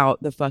go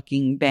out the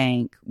fucking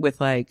bank with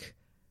like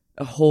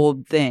a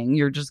whole thing.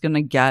 You're just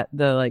gonna get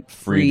the like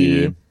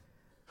free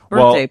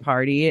birthday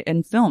party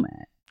and film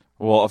it.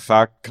 Well, a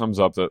fact comes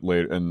up that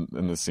late in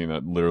the scene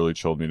that literally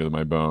chilled me to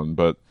my bone.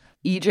 But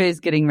EJ's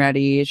getting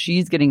ready.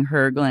 She's getting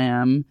her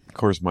glam. Of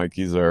course,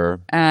 Mikey's there.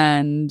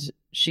 And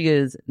she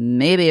goes,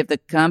 maybe if the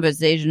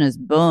conversation is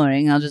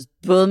boring, I'll just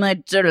pull my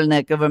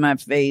turtleneck over my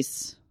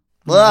face.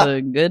 That's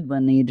a good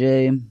one,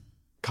 EJ.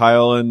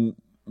 Kyle and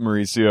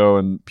Mauricio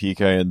and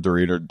PK and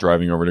Dorit are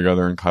driving over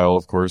together. And Kyle,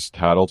 of course,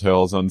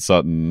 tattletales on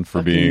Sutton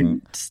for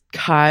being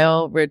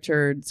Kyle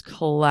Richards'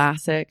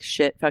 classic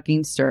shit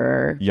fucking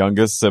stir.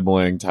 Youngest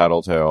sibling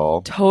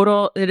tattletale.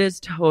 It is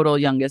total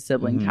youngest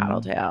sibling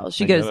tattletale.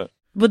 She goes,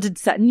 well, did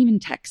Sutton even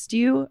text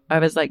you? I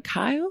was like,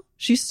 Kyle?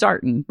 She's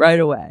starting right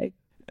away.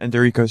 And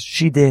Dorit goes,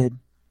 she did.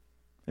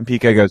 And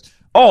PK goes,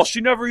 oh,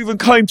 she never even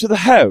came to the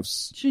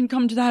house. She didn't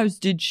come to the house,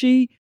 did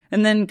she?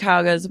 And then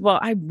Kyle goes, well,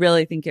 I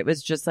really think it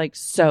was just like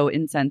so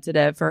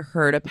insensitive for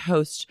her to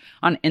post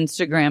on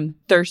Instagram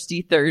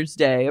Thirsty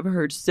Thursday of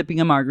her sipping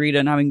a margarita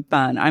and having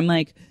fun. I'm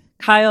like,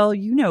 Kyle,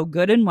 you know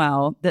good and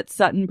well that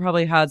Sutton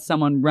probably had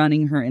someone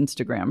running her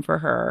Instagram for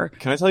her.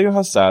 Can I tell you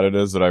how sad it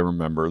is that I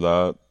remember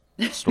that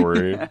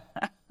story?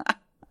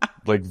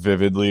 Like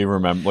vividly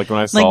remember, like when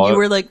I saw it. Like you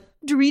were like,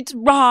 Dorit's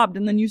robbed,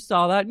 and then you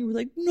saw that and you were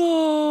like,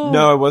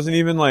 no, it wasn't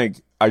even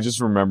like, I just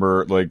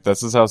remember, like,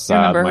 this is how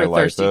sad my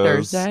life is.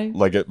 Thursday?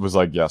 Like, it was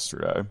like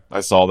yesterday.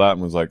 I saw that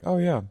and was like, oh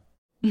yeah.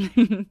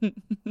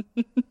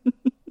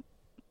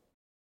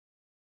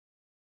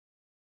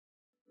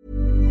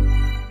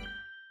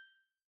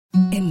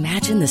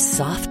 Imagine the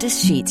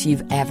softest sheets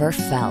you've ever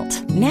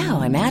felt.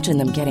 Now imagine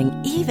them getting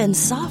even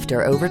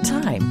softer over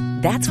time.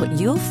 That's what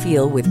you'll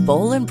feel with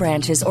Boll &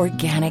 Branch's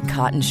organic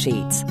cotton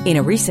sheets. In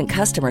a recent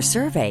customer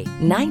survey,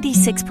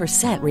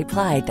 96%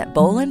 replied that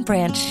Boll &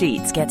 Branch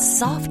sheets get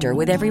softer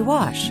with every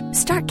wash.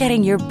 Start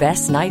getting your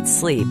best night's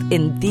sleep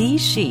in these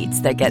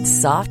sheets that get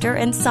softer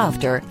and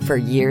softer for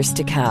years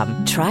to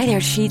come. Try their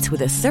sheets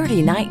with a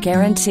 30-night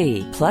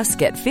guarantee. Plus,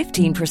 get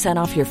 15%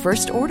 off your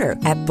first order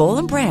at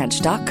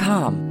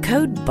bollandbranch.com.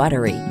 Code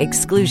BUTTERY.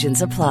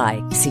 Exclusions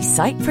apply. See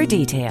site for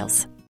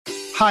details.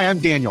 Hi, I'm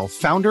Daniel,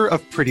 founder of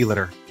Pretty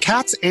Litter.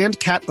 Cats and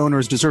cat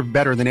owners deserve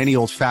better than any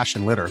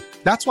old-fashioned litter.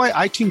 That's why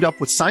I teamed up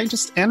with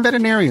scientists and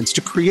veterinarians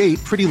to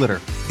create Pretty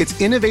Litter. Its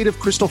innovative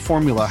crystal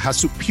formula has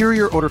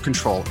superior odor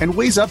control and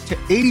weighs up to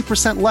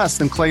 80% less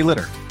than clay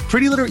litter.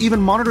 Pretty Litter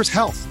even monitors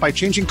health by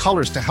changing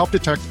colors to help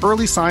detect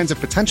early signs of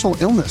potential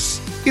illness.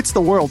 It's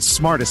the world's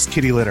smartest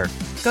kitty litter.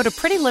 Go to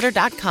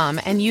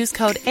prettylitter.com and use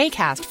code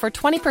ACAST for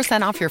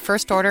 20% off your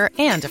first order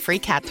and a free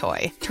cat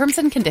toy. Terms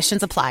and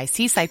conditions apply.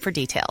 See site for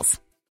details.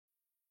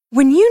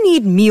 When you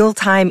need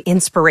mealtime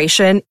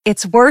inspiration,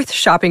 it's worth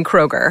shopping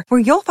Kroger, where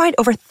you'll find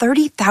over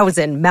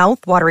 30,000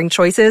 mouth-watering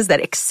choices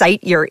that excite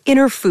your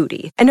inner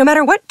foodie. And no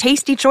matter what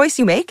tasty choice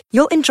you make,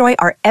 you'll enjoy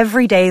our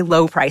everyday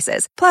low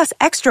prices, plus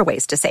extra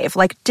ways to save,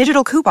 like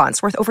digital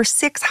coupons worth over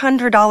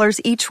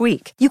 $600 each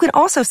week. You can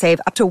also save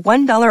up to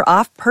 $1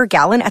 off per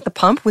gallon at the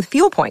pump with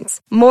fuel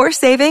points. More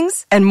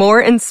savings and more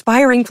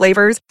inspiring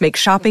flavors make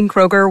shopping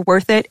Kroger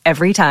worth it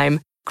every time.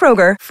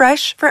 Kroger,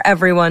 fresh for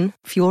everyone.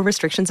 Fuel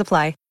restrictions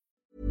apply.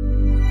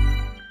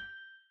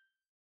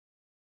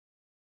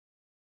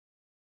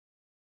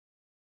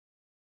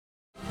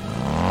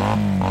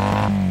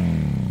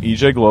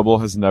 EJ Global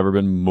has never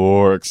been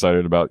more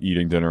excited about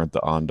eating dinner at the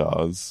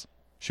Andaz.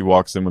 She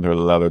walks in with her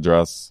leather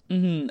dress.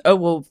 Mm-hmm.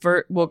 Oh,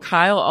 well,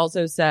 Kyle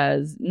also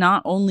says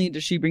not only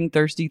does she bring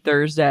Thirsty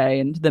Thursday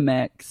into the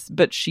mix,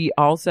 but she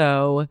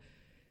also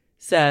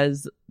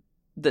says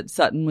that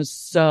Sutton was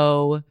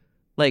so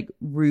like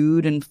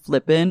rude and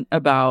flippant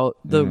about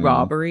the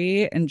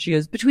robbery. And she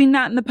goes, between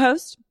that and the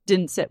post,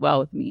 didn't sit well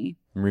with me.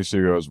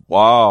 Mauricio goes,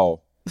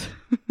 wow.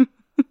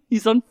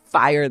 He's on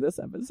fire this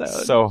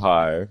episode. So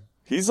high.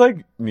 He's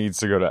like, needs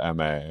to go to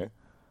MA.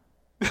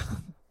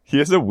 He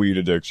has a weed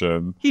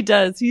addiction. He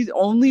does. He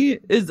only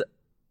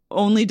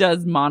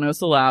does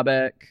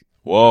monosyllabic.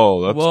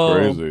 Whoa, that's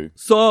crazy.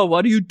 So,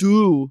 what do you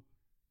do?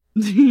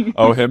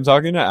 Oh, him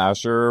talking to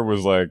Asher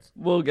was like...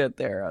 We'll get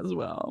there as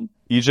well.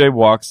 EJ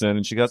walks in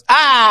and she goes,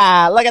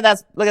 look at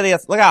this. Look at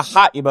this. Look how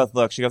hot you both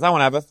look. She goes, I want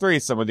to have a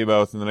threesome with you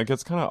both. And then it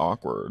gets kind of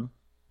awkward.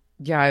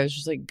 Yeah, I was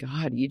just like,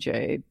 God,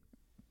 EJ.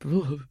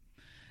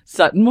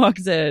 Sutton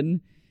walks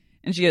in.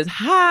 And she goes,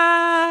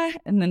 hi.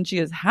 And then she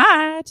goes,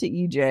 hi to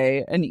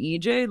EJ. And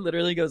EJ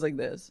literally goes like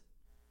this.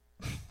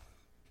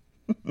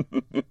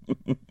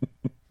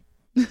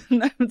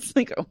 And I was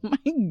like, oh my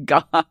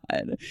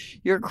God,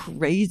 you're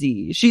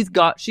crazy. She's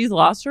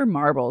lost her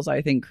marbles,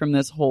 I think, from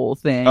this whole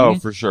thing. Oh,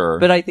 for sure.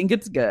 But I think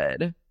it's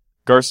good.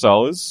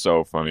 Garcelle is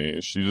so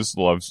funny. She just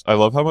I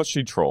love how much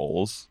she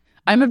trolls.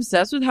 I'm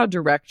obsessed with how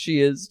direct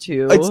she is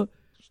too.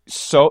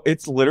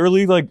 It's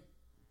literally like,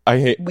 I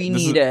hate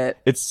it.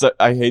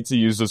 I hate to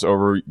use this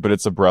but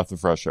it's a breath of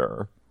fresh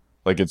air.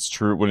 Like, it's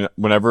true.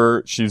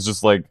 Whenever she's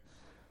just like,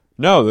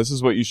 no, this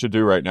is what you should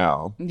do right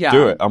now. Yeah.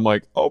 Do it. I'm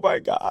like, oh my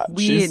God.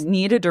 We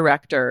need a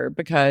director,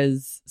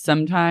 because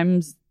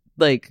sometimes,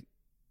 like,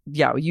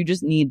 yeah, you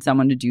just need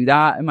someone to do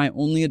that. And my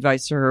only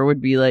advice to her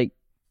would be, like,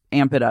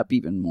 amp it up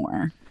even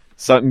more.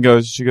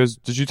 She goes,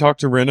 did you talk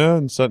to Rinna?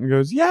 And Sutton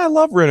goes, yeah, I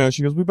love Rinna.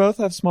 She goes, we both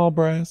have small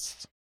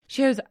breasts.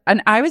 She goes,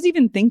 and I was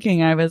even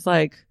thinking, I was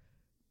like,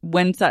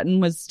 when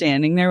Sutton was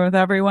standing there with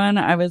everyone,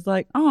 I was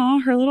like,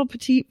 oh, her little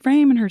petite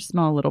frame and her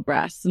small little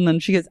breasts. And then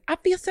she goes, I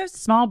feel so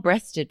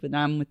small-breasted when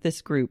I'm with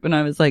this group. And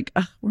I was like,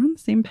 we're on the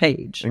same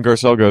page. And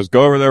Garcelle goes,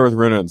 go over there with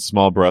Rinna and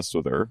small breast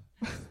with her.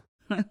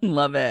 I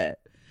love it.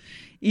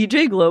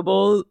 EJ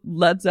Global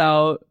lets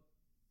out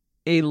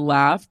a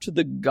laugh to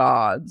the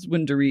gods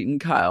when Dorit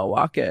and Kyle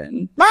walk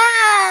in.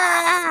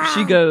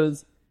 She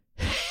goes,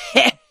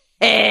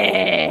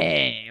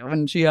 hey,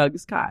 when she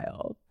hugs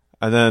Kyle.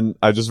 And then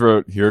I just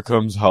wrote, here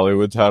comes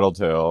Hollywood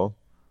Tattletale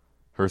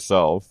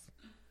herself.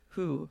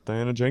 Who?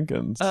 Diana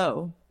Jenkins.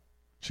 Oh.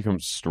 She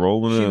comes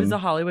strolling in. She was a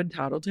Hollywood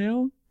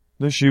Tattletale?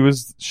 No, she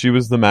was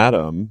the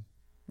madam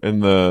in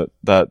the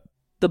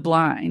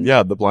blind.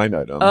 Yeah, the blind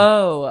item.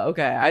 Oh,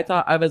 okay. I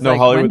thought I was no, like,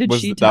 Hollywood when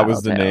did she that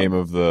was the tattletale? name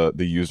of the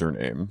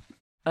username.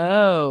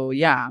 Oh,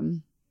 yeah.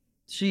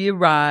 She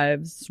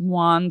arrives,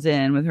 swans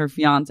in with her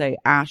fiance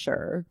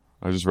Asher.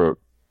 I just wrote,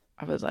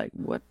 I was like,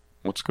 what?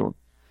 What's going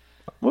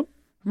What?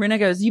 Rinna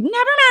goes, you've never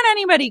met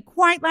anybody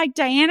quite like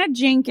Diana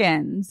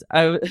Jenkins.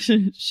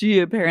 She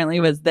apparently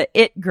was the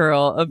it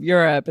girl of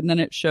Europe. And then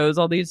it shows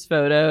all these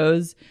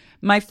photos.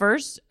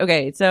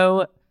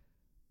 So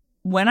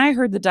when I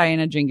heard that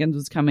Diana Jenkins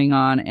was coming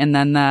on, and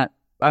then that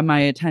my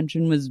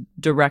attention was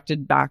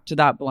directed back to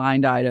that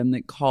blind item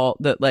that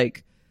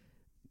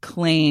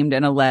claimed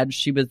and alleged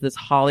she was this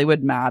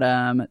Hollywood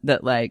madam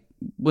that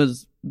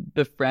was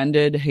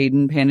befriended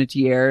Hayden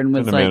Panettiere and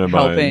was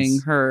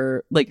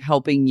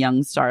helping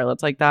young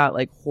starlets like that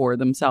whore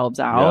themselves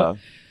out.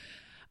 Yeah.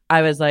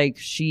 I was like,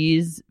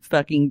 she's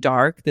fucking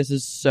dark. This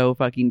is so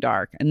fucking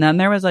dark. And then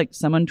there was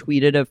someone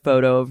tweeted a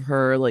photo of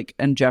her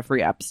and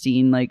Jeffrey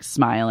Epstein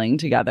smiling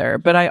together.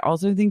 But I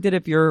also think that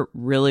if you're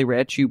really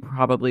rich, you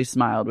probably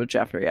smiled with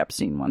Jeffrey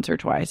Epstein once or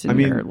twice in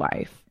your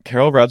life.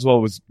 Carol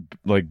Radswell was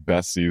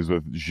besties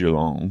with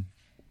Gillon.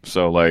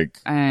 So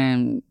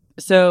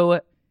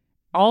so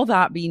all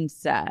that being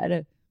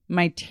said,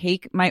 my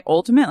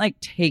ultimate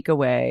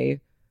takeaway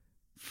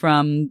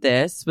from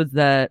this was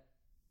that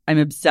I'm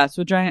obsessed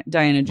with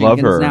Diana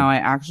Jenkins now. I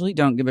actually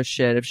don't give a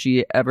shit if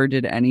she ever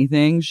did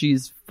anything.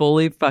 She's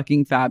fully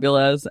fucking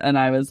fabulous. And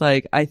I was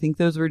like, I think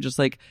those were just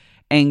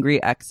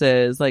angry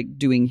exes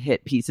doing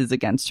hit pieces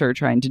against her,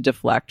 trying to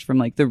deflect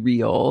from the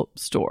real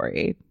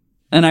story.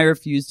 And I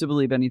refuse to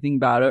believe anything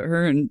about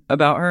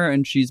her,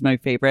 and she's my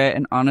favorite.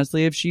 And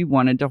honestly, if she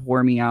wanted to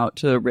whore me out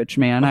to a rich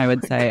man, I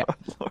would say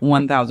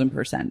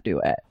 1000% do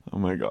it. Oh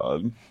my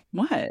God.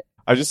 What?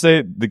 I just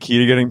say the key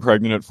to getting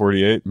pregnant at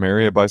 48,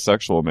 marry a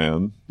bisexual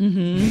man.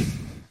 Mm-hmm.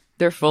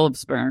 They're full of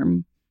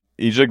sperm.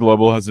 EJ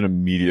Global has an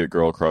immediate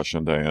girl crush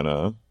on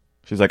Diana.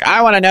 She's like,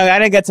 I want to know. I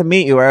didn't get to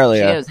meet you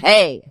earlier. She goes,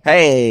 hey.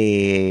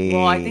 Hey.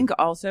 Well, I think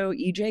also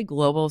EJ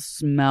Global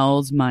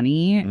smells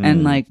money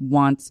and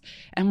wants,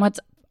 and what's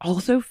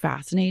also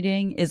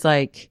fascinating is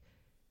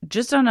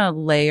just on a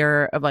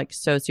layer of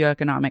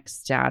socioeconomic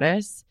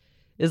status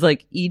is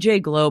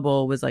EJ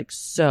Global was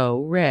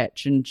so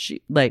rich and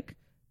she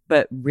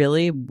but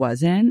really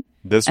wasn't.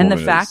 And the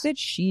fact that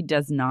she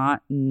does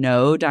not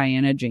know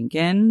Diana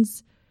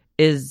Jenkins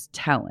is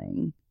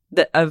telling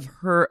of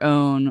her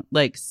own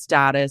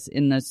status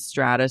in the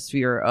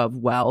stratosphere of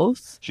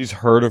wealth. She's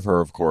heard of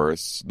her, of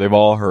course. They've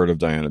all heard of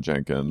Diana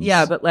Jenkins.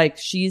 Yeah, but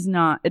she's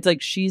not. It's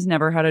she's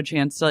never had a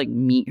chance to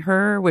meet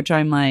her, which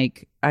I'm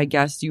I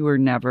guess you were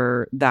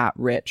never that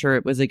rich, or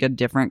it was a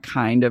different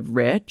kind of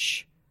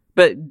rich.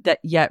 But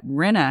yet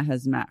Rinna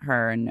has met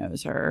her and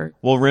knows her.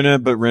 Well,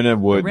 Rinna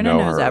would know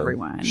her. Knows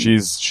everyone.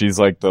 She's She's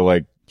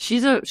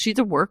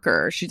a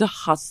worker. She's a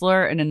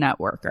hustler and a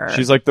networker.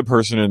 She's the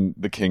person in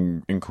the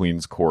king and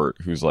queen's court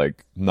who's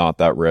not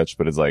that rich,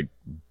 but is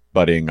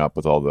buddying up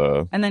with all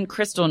the. And then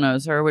Crystal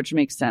knows her, which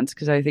makes sense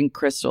because I think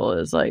Crystal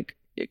is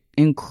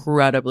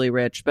incredibly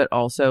rich, but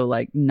also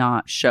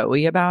not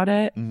showy about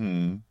it.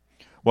 Mm-hmm.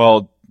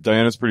 Well,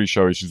 Diana's pretty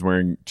showy. She's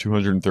wearing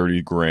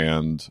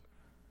 $230,000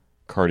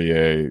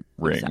 Cartier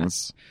rings.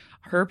 Exactly.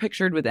 Her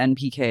pictured with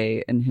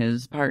NPK and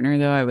his partner,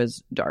 though, I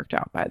was darked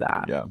out by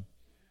that. Yeah.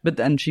 But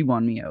then she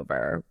won me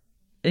over.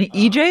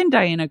 EJ and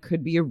Diana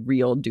could be a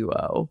real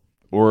duo.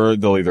 Or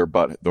they'll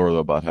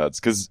butt heads.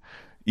 Because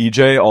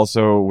EJ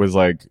also was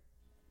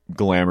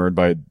glamored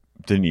by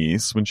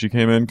Denise when she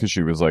came in because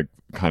she was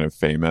kind of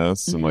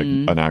famous and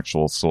an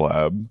actual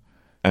celeb.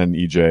 and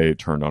EJ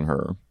turned on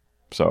her.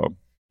 So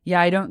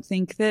Yeah, I don't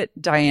think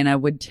that Diana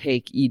would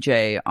take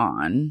EJ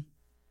on.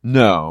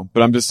 no,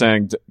 but I'm just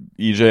saying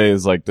EJ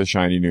is like the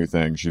shiny new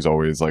thing. She's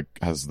always like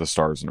has the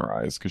stars in her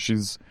eyes because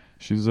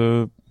she's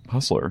a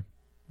hustler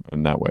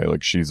in that way.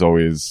 Like she's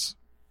glamored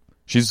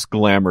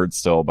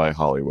still by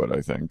Hollywood,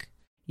 I think.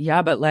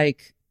 Yeah, but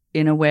like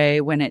in a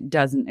way, when it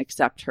doesn't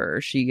accept her,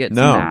 she gets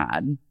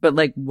mad. But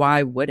like,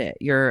 why would it?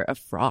 You're a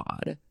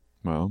fraud.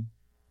 Well,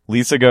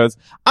 Lisa goes,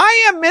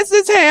 I am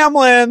Mrs.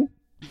 Hamlin.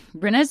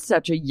 Rinna's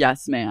such a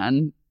yes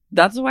man.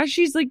 That's why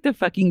she's like the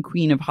fucking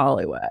queen of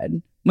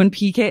Hollywood. When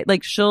PK,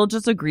 like, she'll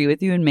just agree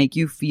with you and make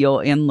you feel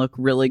and look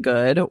really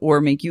good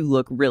or make you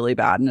look really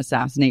bad and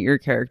assassinate your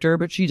character.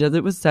 But she does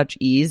it with such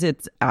ease.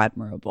 It's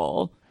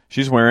admirable.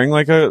 She's wearing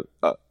like a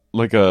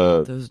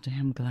those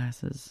damn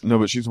glasses. No,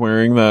 but she's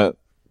wearing that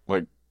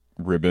like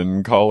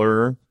ribbon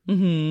collar.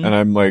 Mm-hmm. And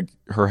I'm like,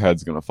 her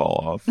head's going to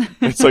fall off.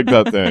 It's like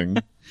that thing.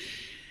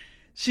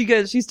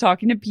 She's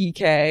talking to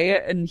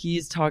PK and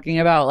he's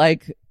talking about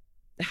like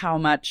how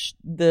much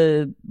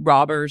the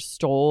robbers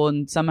stole,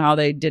 and somehow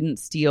they didn't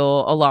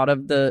steal a lot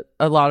of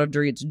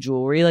Dorit's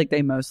jewelry. Like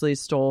they mostly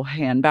stole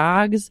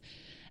handbags,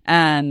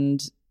 and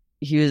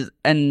he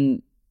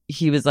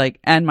was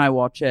like, and my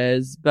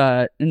watches,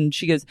 and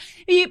she goes,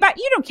 but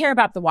you don't care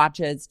about the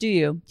watches, do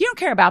you? You don't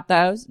care about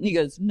those? And he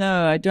goes,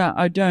 no, I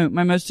don't.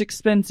 My most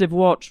expensive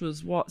watch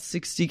was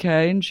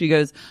 $60K. And she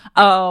goes,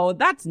 oh,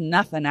 that's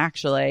nothing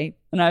actually.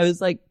 And I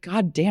was like,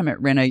 God damn it,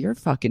 Rinna, you're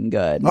fucking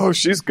good. Oh,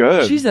 she's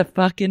good. She's a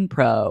fucking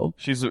pro.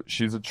 She's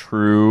a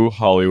true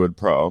Hollywood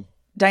pro.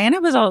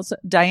 Diana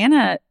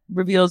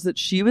reveals that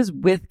she was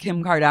with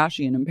Kim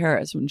Kardashian in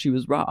Paris when she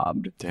was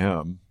robbed.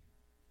 Damn.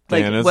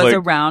 Like, Diana's was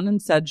around and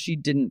said she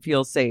didn't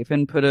feel safe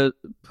and put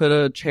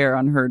a chair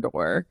on her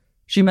door.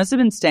 She must have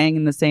been staying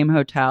in the same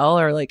hotel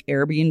or like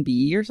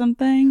Airbnb or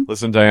something.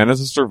 Listen,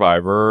 Diana's a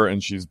survivor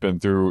and she's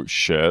been through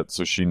shit,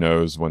 so she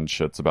knows when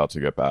shit's about to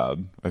get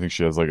bad. I think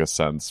she has like a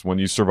sense. When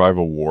you survive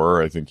a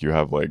war, I think you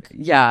have like...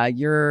 Yeah,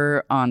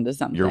 you're onto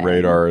something. Your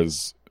radar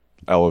is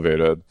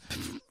elevated.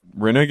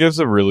 Rinna gives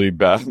a really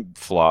bad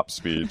flop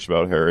speech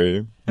about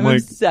Harry. I'm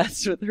like,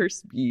 obsessed with her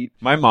speech.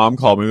 My mom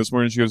called me this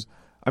morning and she goes,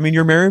 I mean,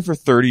 you're married for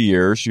 30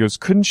 years. She goes,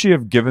 couldn't she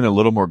have given a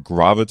little more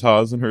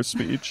gravitas in her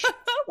speech?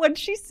 What'd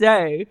she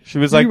say? She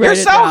was like, you're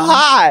so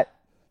hot.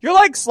 You're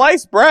like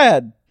sliced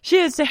bread. She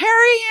is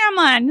Harry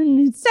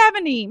Hamlin,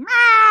 70.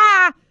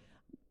 Ah!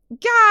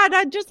 God,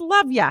 I just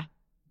love ya.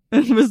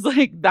 It was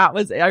like,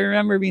 I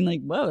remember being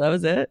like, whoa, that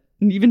was it.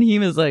 And even he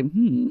was like,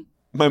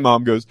 My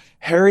mom goes,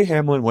 Harry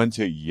Hamlin went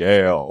to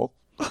Yale.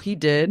 He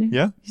did?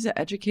 Yeah. He's an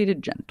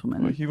educated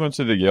gentleman. Well, he went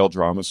to the Yale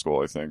Drama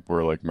School, I think,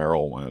 where like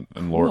Meryl went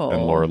and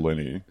Laura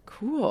Linney.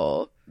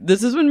 Cool.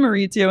 This is when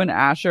Maurizio and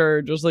Asher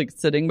are just like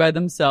sitting by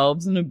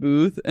themselves in a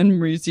booth, and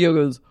Maurizio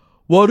goes,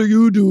 what do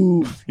you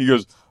do? He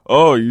goes,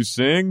 oh, you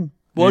sing?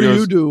 What do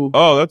you do?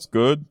 Oh, that's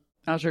good.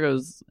 Asher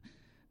goes,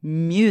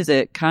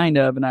 music, kind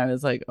of. And I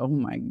was like, oh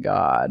my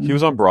God. He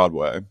was on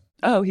Broadway.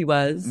 Oh, he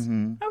was?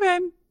 Mm-hmm. Okay.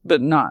 But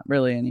not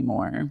really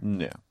anymore.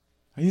 Yeah.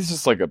 He's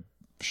just like a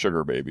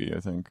sugar baby, I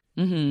think.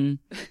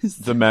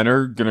 Mm-hmm. The men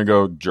are gonna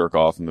go jerk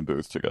off in the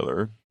booth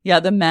together. Yeah,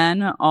 the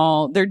men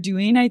they're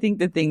doing, I think,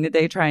 the thing that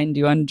they try and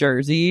do on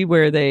Jersey,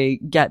 where they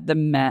get the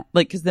men,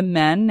 like, because the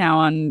men now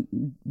on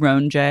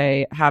Roan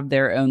J have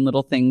their own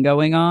little thing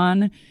going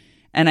on,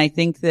 and I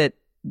think that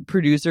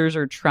producers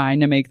are trying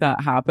to make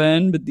that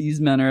happen, but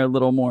these men are a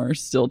little more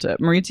still-tip.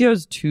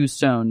 Maurizio's too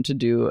stoned to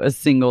do a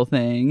single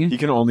thing. He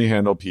can only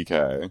handle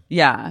PK.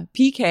 Yeah,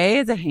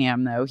 PK is a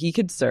ham though. He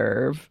could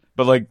serve.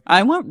 But like,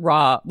 I want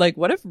Rob. Like,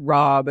 what if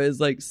Rob is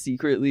like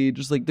secretly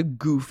just like the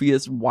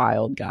goofiest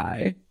wild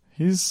guy?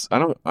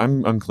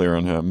 I'm unclear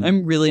on him.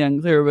 I'm really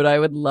unclear, but I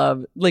would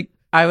love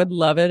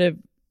it if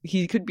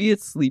he could be a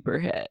sleeper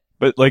hit.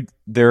 But like,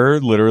 they're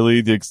literally,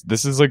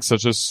 this is like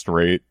such a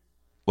straight,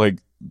 like,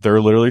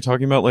 they're literally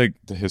talking about like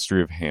the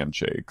history of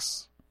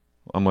handshakes.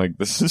 I'm like,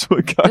 this is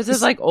what guys... This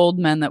is like old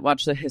men that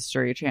watch the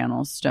History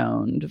Channel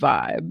stoned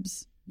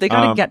vibes. They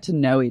gotta get to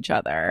know each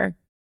other.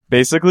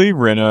 Basically,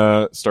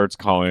 Rinna starts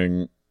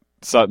calling.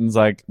 Sutton's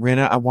like,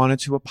 Rinna, I wanted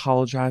to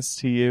apologize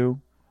to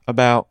you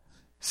about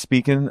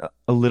speaking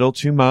a little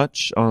too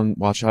much on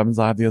Watch What Happens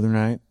Live the other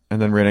night. And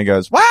then Rinna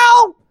goes,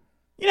 well,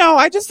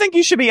 I just think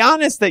you should be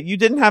honest that you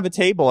didn't have a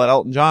table at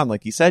Elton John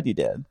like you said you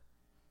did.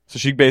 So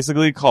she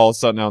basically calls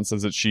Sutton out and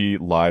says that she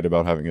lied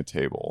about having a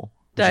table.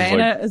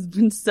 Diana has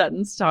been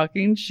Sutton's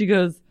talking. She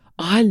goes,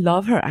 I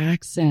love her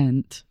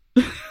accent.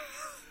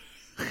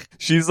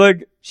 She's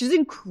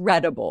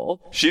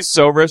incredible. She's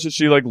so rich that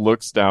she like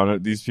looks down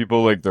at these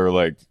people like they're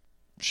like,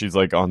 she's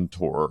like on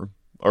tour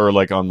or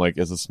like on like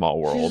It's a Small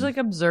World. She's like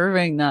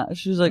observing that.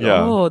 She's like,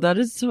 oh, that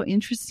is so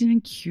interesting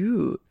and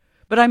cute.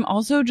 But I'm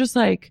also just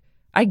like,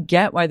 I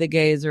get why the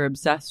gays are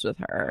obsessed with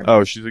her.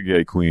 Oh, she's a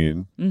gay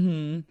queen.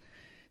 Mm-hmm.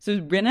 So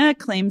Rinna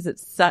claims that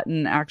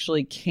Sutton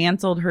actually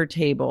canceled her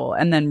table,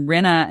 and then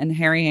Rinna and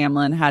Harry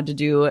Hamlin had to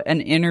do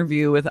an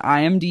interview with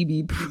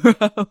IMDb Pro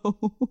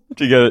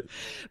to get it.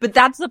 But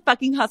that's the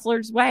fucking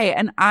hustler's way.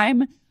 And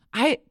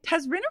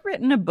has Rinna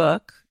written a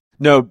book?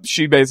 No,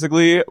 she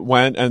basically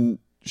went and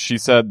she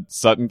said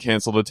Sutton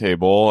canceled a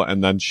table,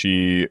 and then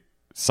she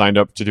signed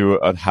up to do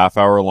a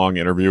half-hour-long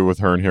interview with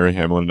her and Harry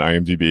Hamlin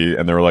and IMDb,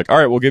 and they were like, all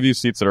right, we'll give you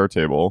seats at our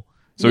table.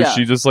 So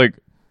she just, like,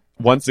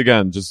 once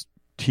again, just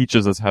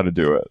teaches us how to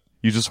do it.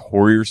 You just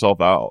whore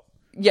yourself out.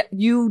 Yeah,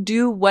 you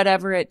do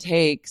whatever it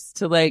takes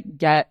to, like,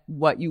 get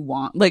what you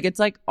want. Like, it's,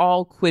 like,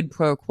 all quid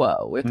pro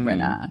quo with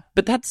Rinna.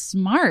 But that's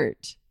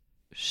smart.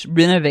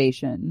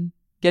 Renovation.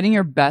 Getting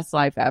your best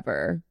life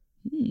ever.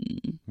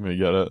 I'm gonna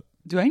get it.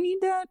 Do I need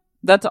that?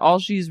 That's all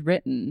she's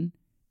written.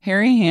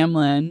 Harry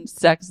Hamlin,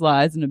 Sex,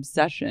 Lies, and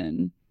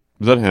Obsession.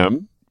 Is that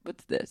him?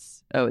 What's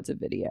this? Oh, it's a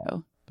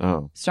video.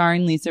 Oh.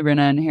 Starring Lisa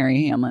Rinna and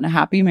Harry Hamlin. A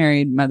happy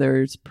married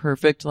mother's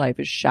perfect life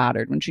is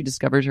shattered when she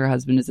discovers her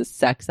husband is a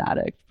sex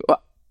addict.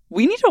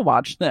 We need to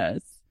watch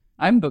this.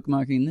 I'm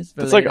bookmarking this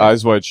for It's later. like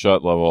Eyes Wide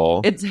Shut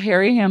level. It's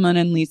Harry Hamlin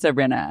and Lisa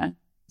Rinna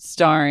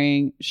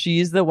starring.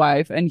 She's the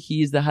wife and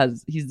he's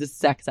the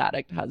sex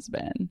addict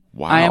husband.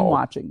 Wow. I am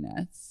watching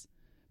this.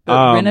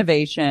 But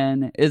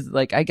Renovation is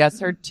like, I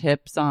guess her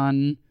tips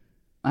on,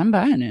 I'm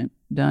buying it.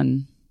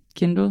 Done.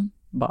 Kindle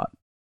bought.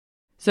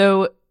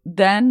 So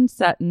then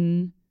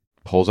Sutton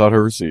pulls out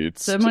her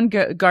receipts.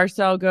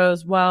 Garcelle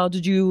goes, well,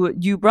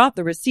 you brought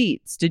the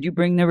receipts. Did you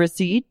bring the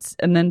receipts?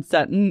 And then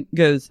Sutton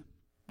goes,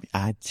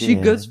 I did. She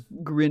goes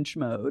Grinch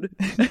mode.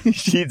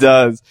 She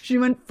does. She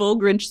went full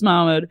Grinch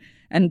smile mode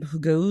and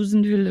goes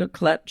into her little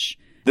clutch.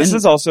 This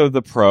is also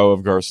the pro of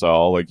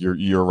Garcelle. Like,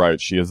 you're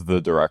right. She is the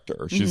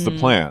director. She's the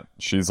plant.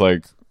 She's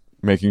like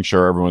making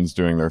sure everyone's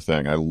doing their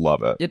thing. I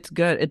love it. It's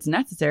good. It's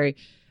necessary.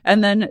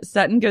 And then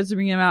Sutton goes to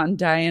bring him out and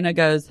Diana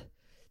goes,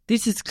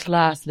 this is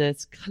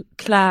classless.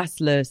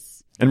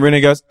 Classless. And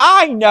Renee goes,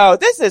 I know.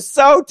 This is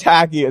so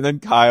tacky. And then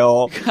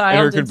Kyle in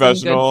her did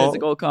confessional. Some good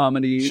physical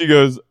comedy. She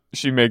goes,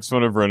 she makes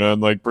fun of Rinna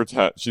and like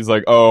pretend. She's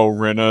like, oh,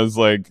 Rinna's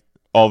like,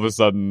 all of a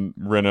sudden,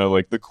 Rinna,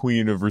 like the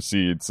queen of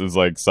receipts, is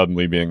like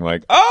suddenly being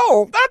like,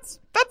 oh, that's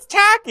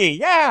tacky.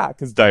 Yeah.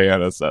 Because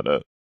Diana said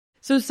it.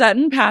 So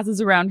Sutton passes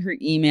around her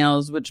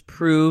emails, which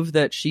prove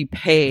that she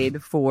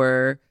paid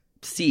for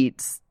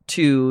seats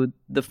to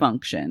the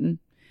function.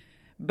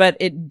 But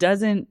it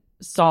doesn't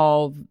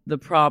solve the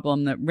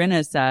problem that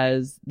Rinna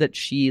says that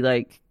she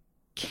like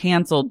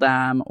canceled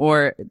them,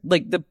 or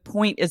like the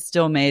point is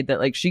still made that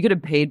like she could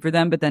have paid for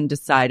them, but then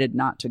decided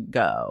not to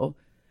go.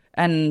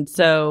 And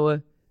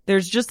so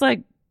there's just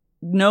like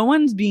no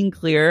one's being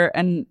clear.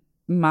 And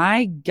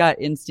my gut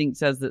instinct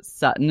says that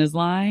Sutton is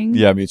lying.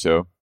 Yeah, me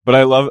too. But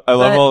I love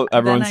how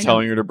everyone's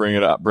telling her to bring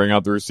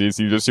out the receipts.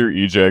 You just hear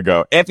EJ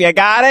go, if you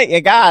got it,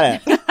 you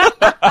got it.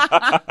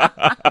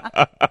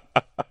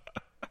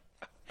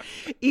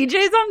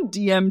 EJ's on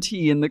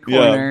DMT in the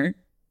corner.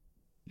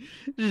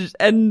 Yeah.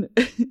 And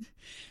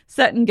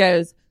Sutton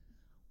goes,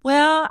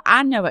 well,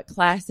 I know what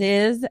class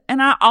is,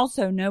 and I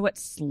also know what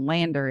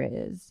slander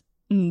is.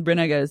 And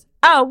Brenna goes,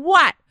 oh,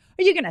 what?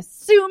 Are you going to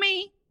sue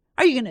me?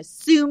 Are you going to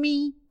sue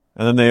me?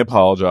 And then they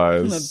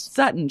apologize.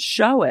 Sutton,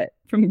 show it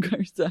from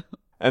Garcelle.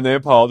 And they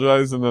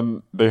apologize, and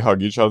then they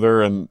hug each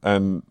other, and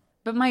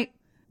But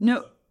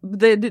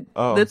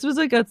this was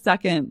like a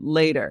second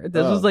later.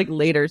 This was like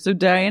later. So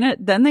Diana,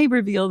 then they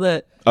reveal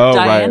that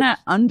Diana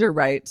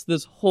underwrites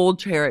this whole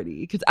charity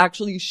because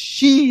actually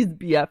she's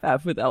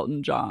BFF with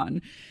Elton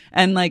John.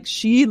 And like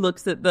she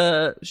looks at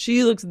the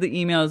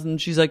emails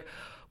and she's like,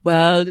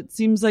 well, it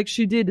seems like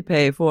she did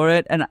pay for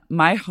it. And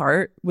my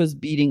heart was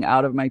beating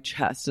out of my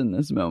chest in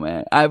this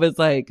moment. I was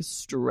like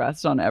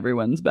stressed on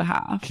everyone's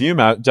behalf. Can you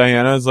imagine?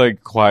 Diana's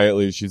like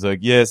quietly, she's like,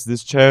 yes,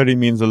 this charity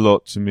means a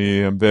lot to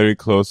me. I'm very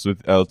close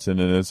with Elton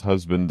and his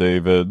husband,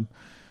 David.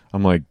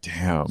 I'm like,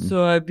 damn.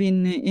 So I've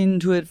been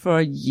into it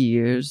for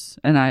years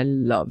and I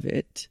love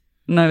it.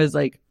 And I was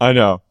like, I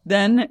know.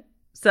 Then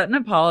Sutton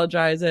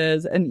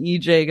apologizes and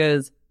EJ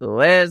goes,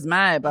 where's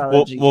my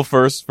apology? Well,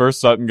 first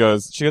Sutton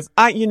goes, she goes,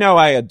 I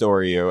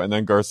adore you. And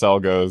then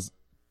Garcelle goes,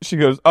 she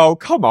goes, oh,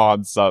 come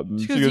on, Sutton.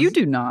 She goes, you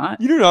do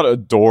not. You do not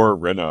adore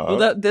Rinna.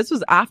 Well, this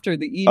was after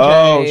the EJ.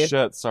 Oh,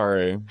 shit,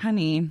 sorry.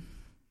 Honey,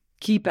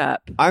 keep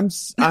up. I'm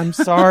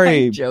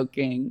sorry. I'm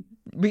joking.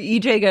 But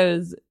EJ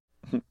goes,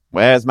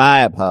 where's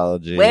my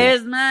apology?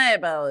 Where's my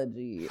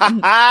apology?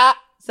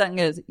 Sutton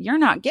goes, you're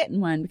not getting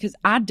one because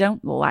I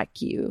don't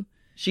like you.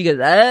 She goes,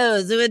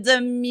 oh, so it's a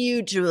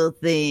mutual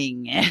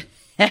thing.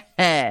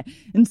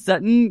 And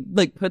Sutton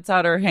like puts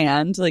out her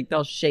hand, like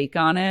they'll shake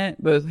on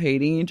it, both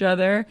hating each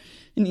other.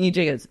 And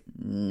EJ goes,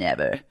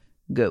 never.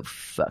 Go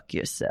fuck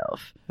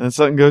yourself. And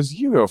Sutton goes,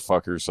 you go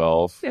fuck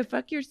yourself. Yeah,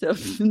 fuck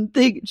yourself. And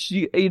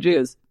AJ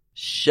goes,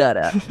 shut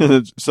up.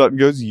 And Sutton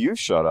goes, you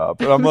shut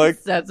up. And I'm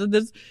like, this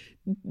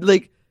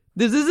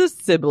is a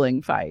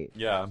sibling fight.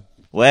 Yeah.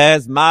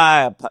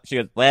 She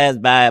goes, where's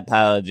my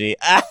apology?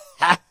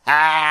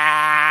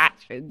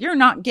 You're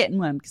not getting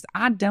one because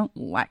I don't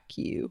like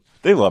you.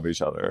 They love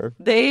each other.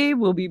 They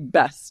will be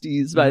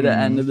besties by the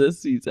end of this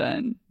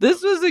season.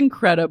 This was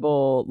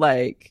incredible,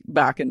 like,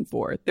 back and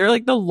forth. They're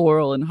like the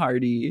Laurel and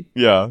Hardy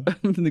of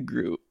the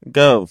group.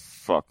 Go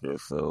fuck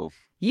yourself.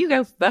 You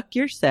go fuck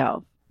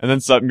yourself. And then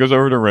Sutton goes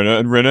over to Rinna,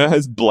 and Rinna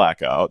has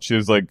blackout. She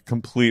has like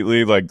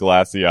completely like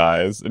glassy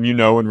eyes. And you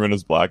know when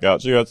Rinna's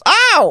blackout, she goes,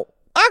 "Oh,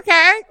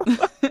 okay."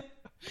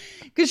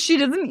 Because she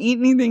doesn't eat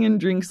anything and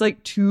drinks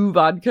like 2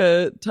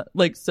 vodka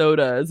like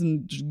sodas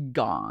and just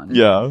gone.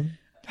 Yeah.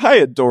 I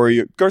adore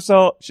you.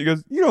 Garcelle, she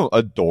goes, "You don't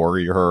adore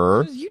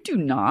her." You do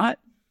not.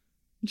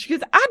 She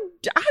goes, I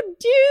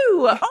do.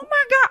 Oh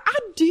my God, I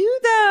do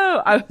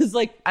though. I was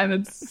like, I'm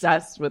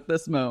obsessed with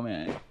this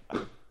moment.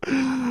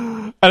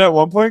 And at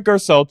one point,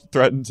 Garcelle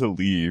threatened to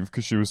leave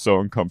because she was so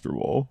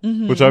uncomfortable.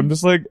 Mm-hmm. Which I'm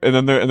just like,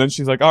 and then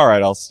she's like, "All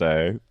right, I'll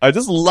stay." I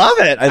just love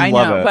it. I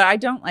love know, it. But I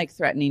don't like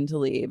threatening to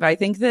leave. I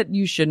think that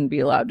you shouldn't be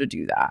allowed to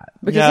do that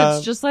because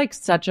it's just like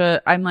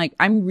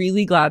I'm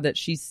really glad that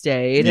she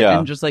stayed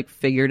and just like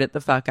figured it the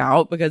fuck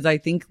out, because I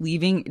think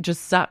leaving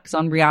just sucks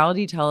on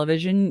reality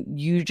television.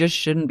 You just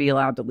shouldn't be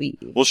allowed to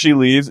leave. Well, she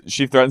leaves.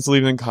 She threatens to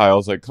leave, and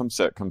Kyle's like, come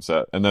sit.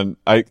 And then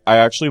I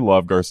actually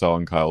love Garcelle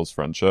and Kyle's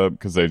friendship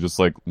because they just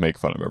like make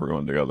fun of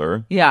everyone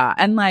together. Yeah,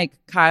 and like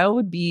Kyle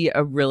would be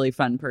a really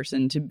fun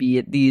person to be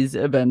at these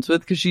events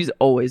with because she's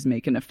always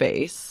making a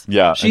face.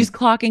 Yeah. She's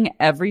clocking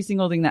every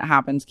single thing that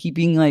happens,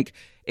 keeping like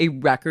a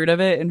record of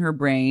it in her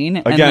brain,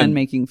 and then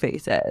making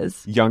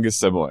faces. Youngest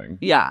sibling.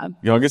 Yeah.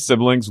 Youngest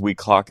siblings, we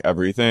clock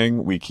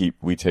everything. We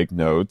take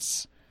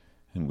notes,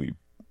 and we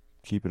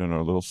keep it in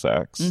our little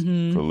sacks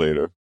for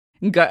later.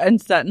 And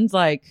Sutton's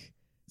like,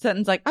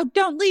 "Oh,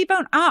 don't leave.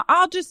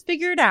 I'll just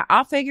figure it out.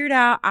 I'll figure it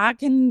out.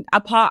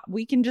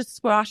 We can just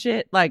squash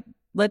it. Like,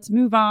 let's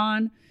move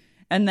on."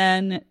 And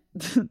then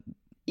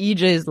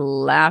EJ's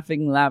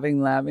laughing.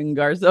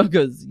 Garcelle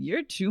goes,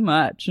 "You're too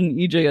much." And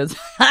EJ goes,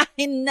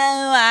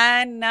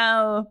 I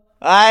know.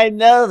 I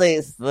know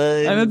these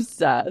things. I'm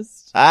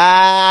obsessed.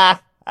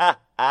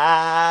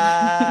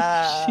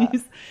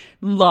 She's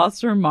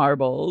lost her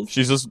marbles.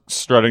 She's just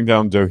strutting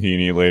down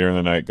Doheny later in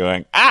the night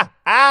going,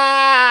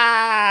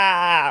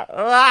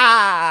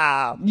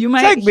 You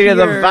might take me to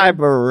the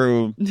Viper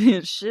room.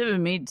 Shiver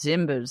me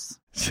timbers.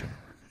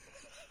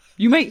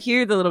 You might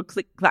hear the little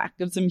click clack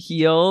of some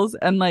heels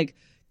and like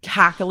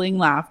cackling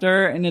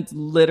laughter, and it's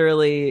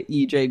literally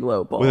EJ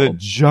Global with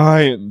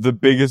the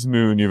biggest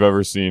moon you've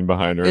ever seen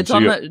behind her. It's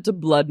it's a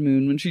blood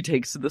moon when she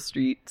takes to the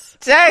streets.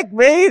 Take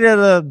me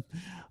to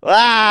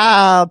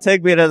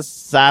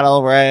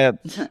Saddle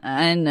Ranch.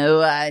 I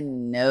know.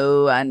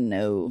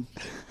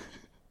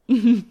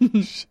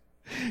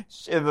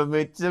 Shiver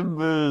me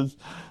timbers.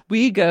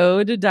 We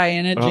go to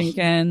Diana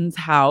Jenkins'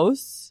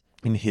 house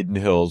in Hidden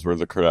Hills where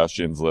the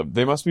Kardashians live.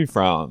 They must be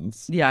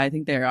frowns. Yeah, I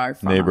think they are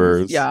frowns.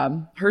 Neighbors.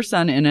 Yeah, her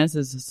son Innes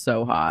is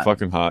so hot.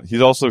 Fucking hot.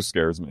 He also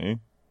scares me.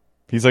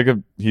 He's like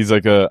a.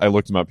 I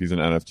looked him up. He's an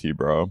NFT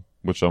bro,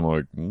 which I'm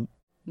like.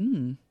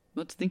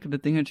 Let's think of a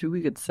thing or two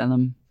we could sell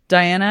him.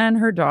 Diana and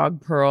her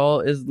dog Pearl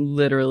is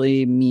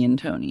literally me and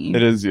Tony.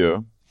 It is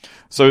you.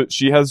 So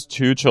she has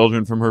 2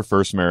 children from her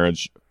first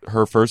marriage.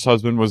 Her first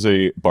husband was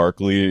a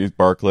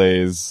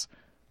Barclays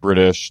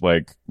British,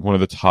 like one of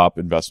the top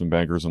investment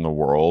bankers in the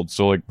world.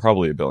 So like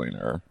probably a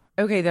billionaire.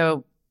 Okay,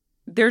 though,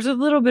 there's a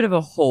little bit of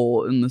a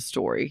hole in the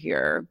story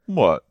here.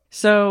 What?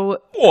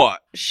 So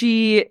what?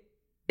 She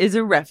is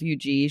a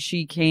refugee.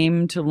 She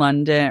came to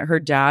London.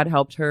 Her dad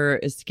helped her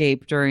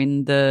escape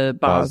during the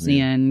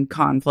Bosnian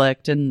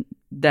conflict, and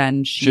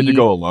then she had to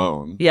go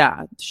alone.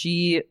 Yeah,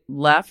 she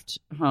left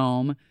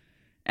home,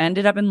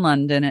 ended up in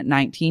London at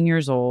 19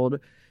 years old.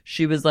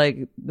 She was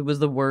like, it was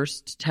the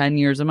worst 10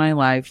 years of my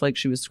life. Like,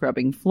 she was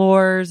scrubbing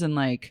floors and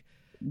like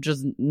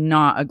just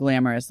not a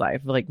glamorous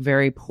life, like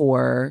very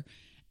poor.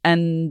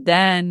 And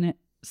then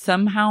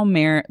somehow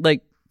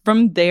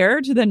from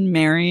there to then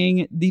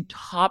marrying the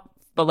top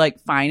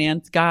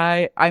finance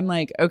guy. I'm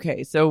like,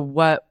 okay, so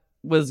what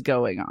was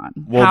going on?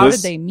 Well, how did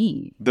they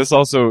meet? This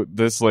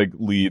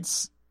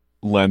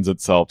lends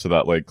itself to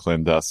that like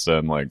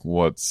clandestine, like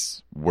where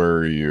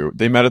are you?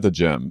 They met at the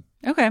gym.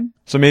 Okay.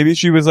 So maybe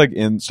she was like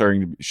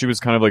she was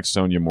kind of like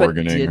Sonia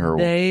Morganing her.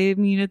 Did they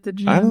meet at the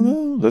gym? I don't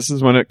know. This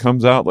is when it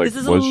comes out. Like, this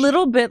is a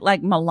little bit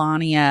like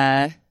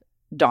Melania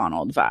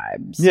Donald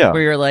vibes. Yeah.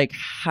 Where you're like,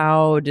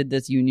 how did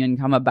this union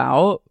come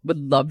about? Would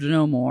love to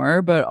know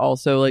more, but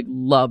also like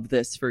love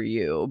this for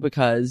you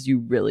because you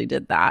really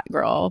did that,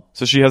 girl.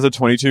 So she has a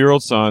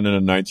 22-year-old son and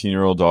a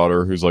 19-year-old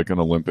daughter who's like an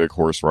Olympic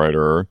horse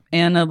rider.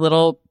 And a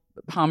little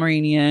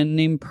Pomeranian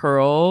named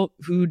Pearl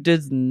who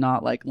does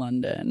not like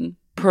London.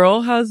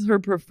 Pearl has her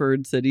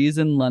preferred cities,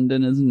 and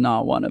London is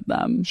not one of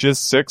them. She has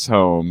 6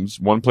 homes.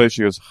 One place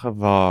she goes,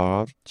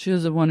 Harvard. She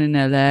has one in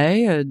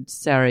LA,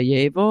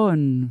 Sarajevo,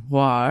 and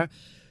War.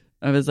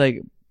 I was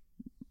like...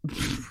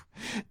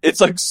 It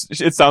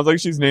sounds like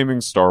she's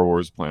naming Star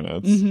Wars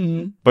planets.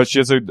 Mm-hmm. But she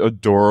has an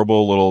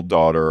adorable little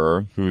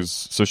daughter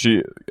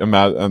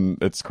and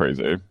it's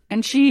crazy.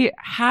 And she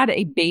had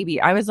a baby.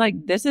 I was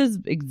like, this is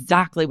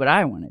exactly what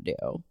I want to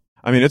do.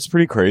 I mean, it's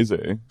pretty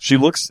crazy. She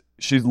looks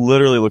She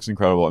literally looks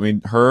incredible. I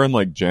mean, her and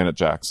like Janet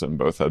Jackson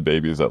both had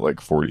babies at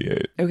like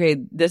 48. Okay,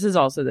 this is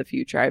also the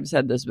future. I've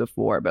said this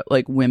before, but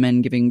like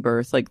women giving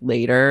birth like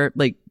later,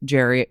 like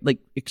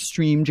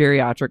extreme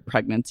geriatric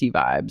pregnancy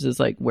vibes is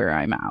like where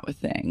I'm at with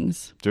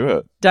things. Do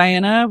it.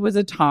 Diana was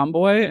a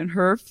tomboy, and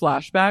her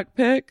flashback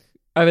pic,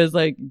 I was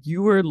like,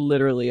 you were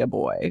literally a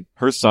boy.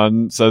 Her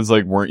son says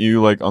like, weren't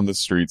you like on the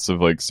streets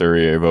of like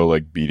Sarajevo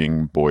like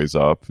beating boys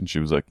up? And she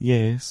was like,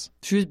 yes.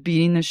 She was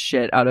beating the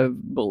shit out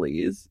of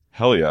bullies.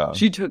 Hell yeah.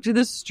 She took to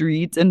the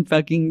streets and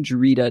fucking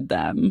dreeted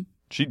them.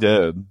 She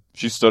did.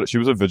 She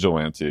was a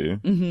vigilante.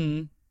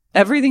 Mm-hmm.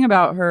 Everything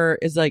about her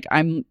is like,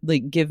 I'm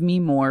like, give me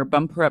more,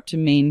 bump her up to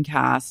main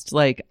cast.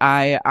 Like,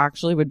 I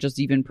actually would just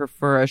even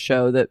prefer a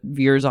show that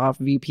veers off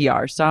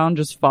VPR style and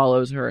just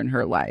follows her in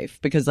her life,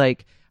 because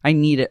like, I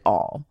need it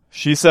all.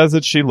 She says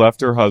that she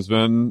left her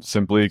husband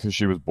simply because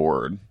she was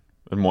bored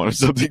and wanted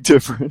something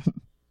different.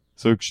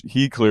 So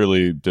he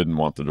clearly didn't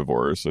want the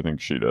divorce. I think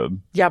she did.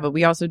 Yeah, but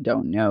we also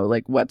don't know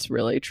like what's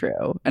really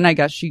true. And I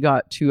guess she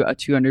got to a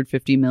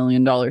 $250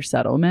 million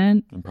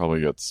settlement. And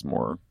probably gets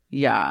more.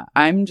 Yeah,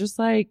 I'm just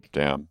like,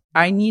 damn.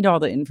 I need all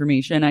the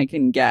information I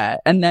can get.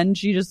 And then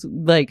she just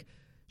like,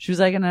 she was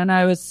like, and then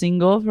I was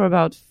single for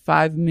about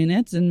 5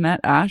 minutes and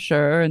met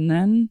Asher. And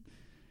then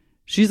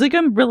she's like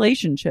a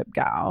relationship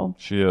gal.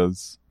 She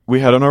is. We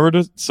head on over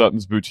to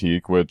Sutton's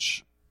boutique,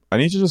 which I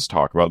need to just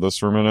talk about this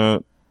for a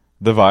minute.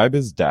 The vibe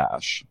is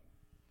dash.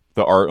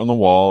 The art on the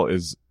wall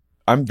is...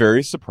 I'm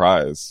very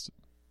surprised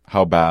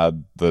how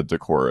bad the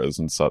decor is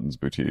in Sutton's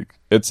boutique.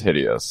 It's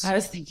hideous. I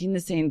was thinking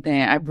the same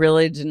thing. I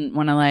really didn't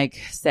want to like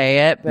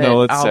say it, but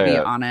I'll be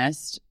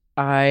honest.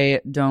 I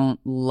don't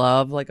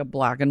love like a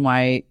black and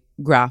white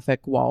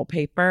graphic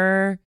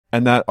wallpaper.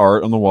 And that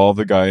art on the wall of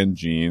the guy in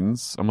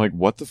jeans. I'm like,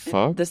 what the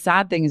fuck? The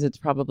sad thing is it's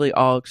probably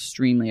all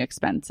extremely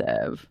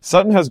expensive.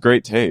 Sutton has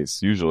great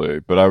taste, usually.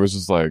 But I was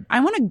just like...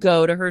 I want to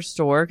go to her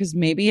store because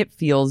maybe it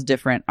feels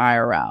different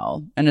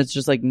IRL. And it's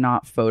just like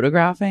not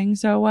photographing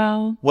so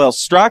well. Well,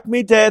 strike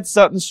me dead,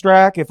 Sutton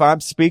Strike, if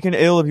I'm speaking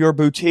ill of your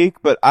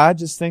boutique. But I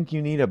just think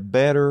you need a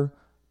better...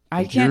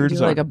 I can't do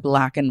like a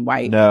black and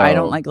white. No. I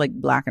don't like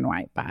black and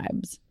white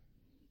vibes.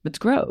 It's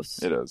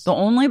gross. It is. The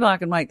only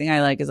black and white thing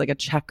I like is like a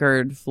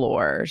checkered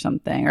floor or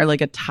something, or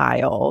like a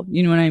tile.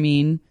 You know what I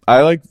mean?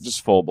 I like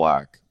just full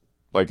black,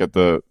 like at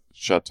the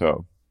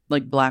chateau.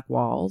 Like black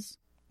walls?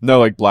 No,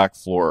 like black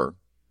floor.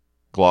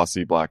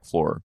 Glossy black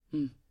floor.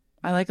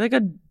 I like a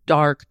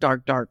dark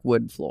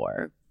wood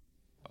floor.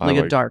 Like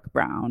a dark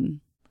brown.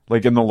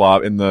 Like in the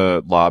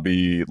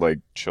lobby,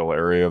 like chill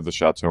area of the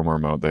Chateau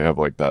Marmont, they have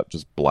like that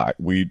just black.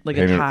 Like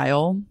a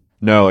tile?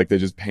 No, like they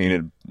just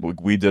painted.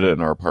 We did it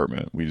in our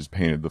apartment. We just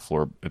painted the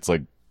floor. It's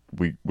like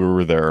we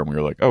were there and we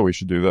were like, oh, we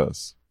should do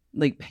this.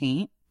 Like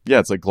paint? Yeah,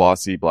 it's like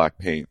glossy black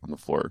paint on the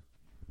floor,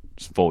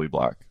 just fully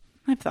black.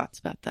 I have thoughts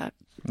about that.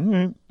 All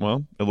right.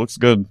 Well, it looks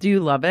good. Do you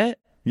love it?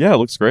 Yeah, it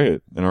looks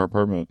great in our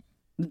apartment.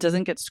 It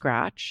doesn't get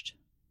scratched.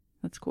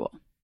 That's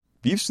cool.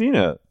 You've seen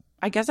it.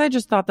 I guess I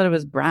just thought that it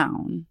was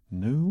brown.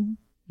 No.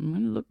 I'm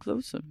going to look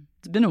closer.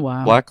 It's been a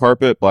while. Black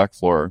carpet, black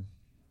floor.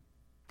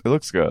 It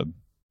looks good.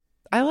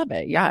 I love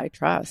it. Yeah, I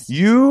trust.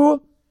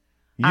 You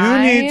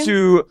need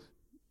to...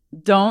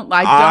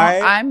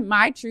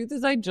 My truth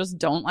is I just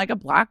don't like a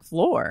black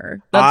floor.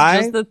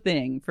 That's just the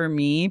thing. For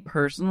me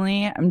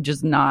personally, I'm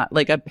just not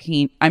like a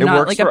paint. I'm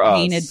not like a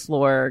painted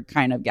floor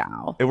kind of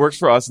gal. It works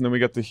for us, and then we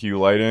get the hue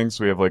lighting,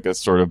 so we have like a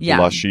sort of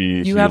blushy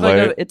you hue have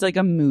light. it's like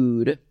a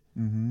mood.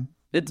 Mm-hmm.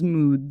 It's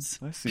moods.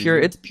 I see.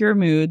 It's pure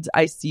moods.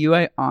 I see you.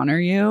 I honor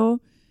you.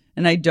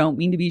 And I don't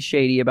mean to be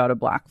shady about a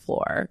black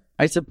floor.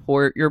 I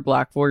support your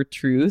black floor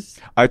truth.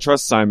 I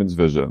trust Simon's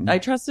vision. I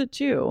trust it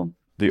too.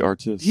 The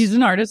artist. He's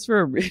an artist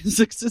for a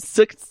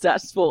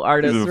successful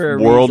artist He's for a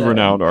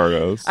world-renowned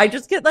artist. I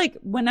just get like,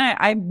 when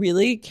I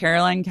really,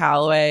 Caroline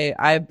Calloway,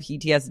 I have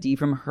PTSD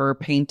from her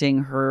painting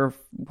her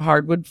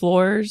hardwood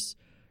floors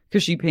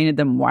because she painted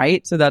them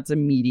white. So that's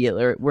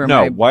immediately where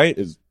white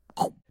is...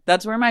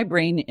 That's where my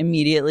brain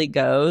immediately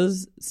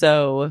goes.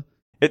 So...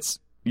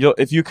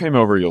 If you came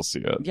over, you'll see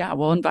it. Yeah,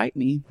 well, invite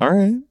me. All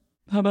right.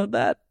 How about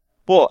that?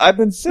 Well, I've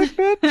been sick,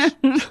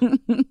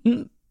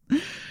 bitch.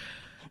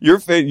 Your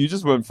face, you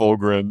just went full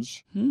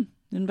Grinch.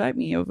 Invite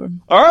me over.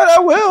 All right,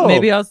 I will.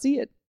 Maybe I'll see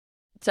it.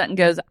 Sutton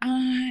goes,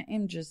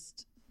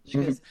 she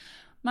goes,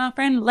 my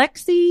friend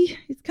Lexi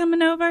is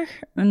coming over,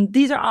 and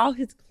these are all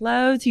his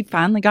clothes. He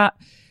finally got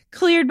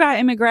cleared by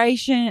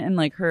immigration, and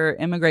like her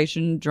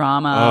immigration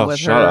drama with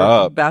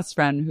her best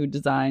friend who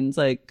designs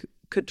like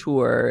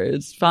couture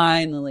is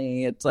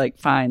finally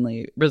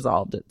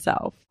resolved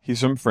itself.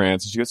 He's from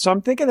France. And she goes, So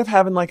I'm thinking of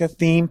having like a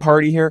theme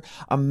party here,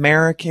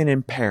 American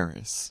in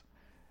Paris.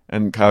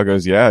 and Kyle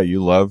goes, yeah,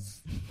 you love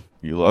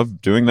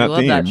doing that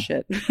theme. That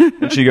shit.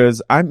 And she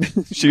goes,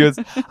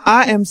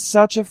 I am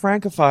such a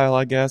Francophile,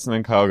 I guess. And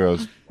then Kyle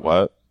goes,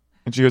 what?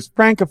 And she goes,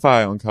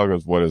 Francophile. And Kyle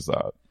goes, what is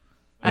that?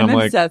 And I'm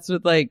obsessed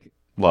with like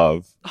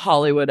love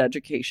Hollywood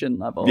education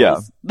levels. Yeah.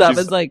 That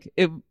was like,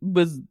 it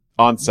was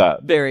on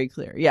set. Very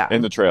clear. Yeah.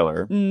 In the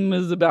trailer. It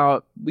was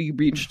about, we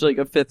reached like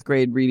a 5th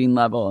grade reading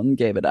level and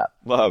gave it up.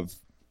 Love.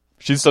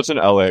 She's such an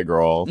LA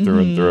girl through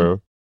and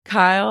through.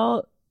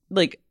 Kyle,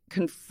 like,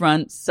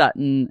 confronts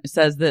Sutton,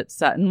 says that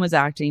Sutton was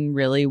acting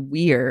really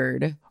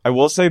weird. I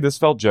will say this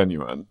felt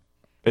genuine.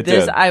 It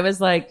did. I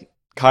was like,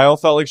 Kyle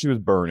felt like she was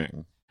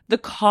burning. the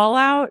call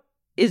out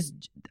is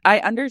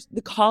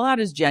the call out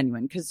is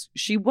genuine because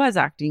she was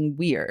acting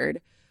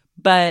weird,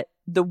 but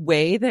the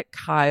way that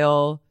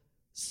Kyle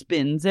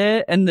spins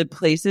it and the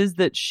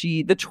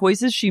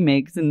choices she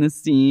makes in the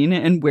scene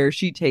and where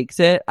she takes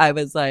it, I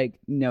was like,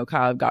 no,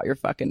 Kyle, I've got your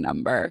fucking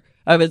number.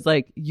 I was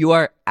like, you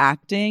are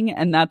acting,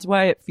 and that's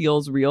why it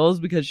feels real,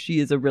 is because she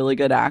is a really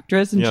good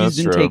actress and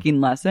she's been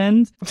taking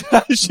lessons.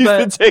 She's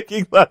been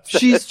taking lessons.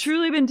 She's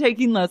truly been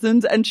taking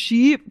lessons, and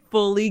she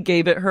fully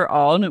gave it her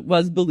all, and it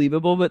was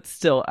believable, but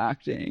still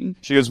acting.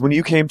 She goes, when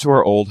you came to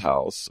our old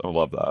house, I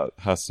love that.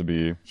 Has to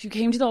be. You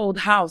came to the old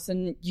house,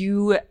 and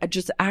you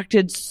just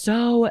acted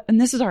so, and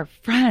this is our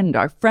friend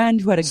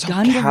who had a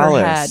gun to her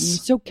head, and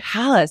so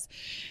callous.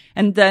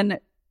 And then,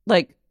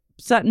 like,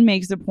 Sutton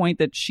makes a point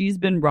that she's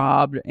been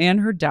robbed and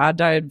her dad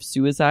died of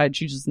suicide.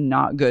 She's just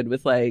not good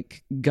with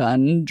like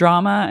gun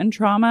drama and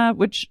trauma,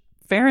 which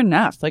fair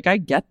enough. Like, I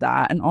get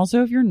that. And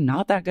also, if you're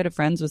not that good of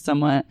friends with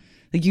someone,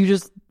 like, you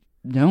just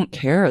don't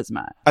care as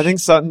much. I think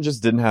Sutton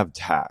just didn't have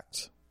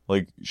tact.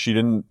 Like, she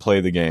didn't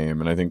play the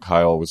game. And I think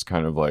Kyle was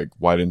kind of like,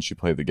 why didn't she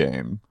play the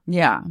game?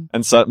 Yeah.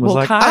 And Sutton was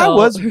like, Kyle, I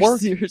was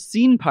her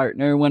scene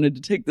partner wanted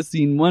to take the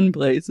scene one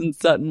place and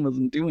Sutton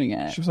wasn't doing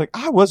it. She was like,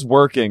 I was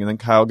working. And then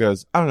Kyle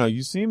goes, I don't know,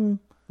 you seem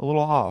a little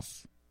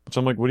off. Which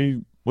I'm like, what are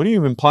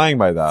you implying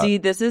by that? See,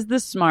 this is the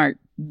smart.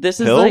 This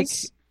Pills?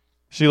 is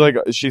like,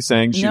 she's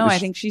saying she. No, I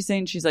think she's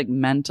saying she's like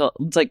mental.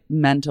 It's like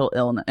mental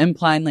illness,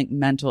 implying like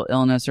mental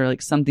illness or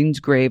like something's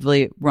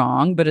gravely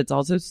wrong. But it's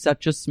also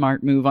such a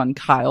smart move on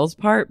Kyle's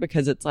part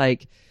because it's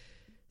like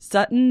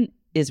Sutton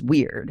is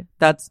weird.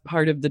 That's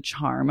part of the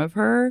charm of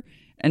her.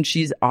 And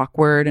she's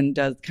awkward and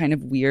does kind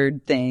of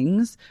weird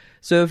things.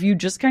 So if you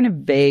just kind of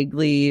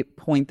vaguely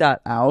point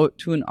that out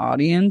to an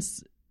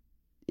audience,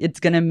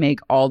 it's going to make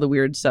all the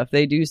weird stuff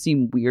they do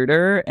seem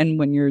weirder. And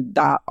when you're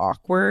that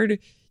awkward,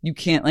 you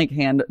can't like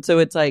handle. So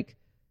it's like,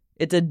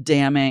 it's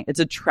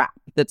a trap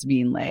that's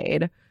being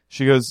laid.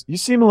 She goes, you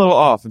seem a little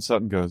off. And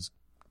Sutton goes,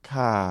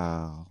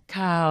 Kyle.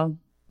 And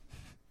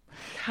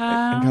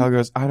Kyle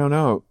goes, I don't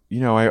know. You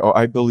know,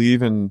 I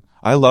believe in,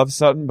 I love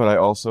Sutton, but I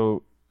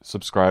also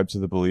subscribe to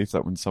the belief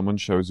that when someone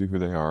shows you who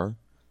they are,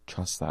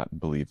 trust that and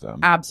believe them.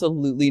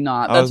 Absolutely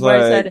not. That's why I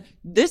said,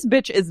 this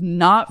bitch is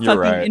not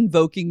fucking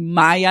invoking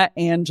Maya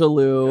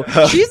Angelou.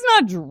 She's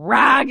not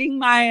dragging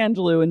Maya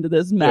Angelou into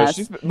this mess.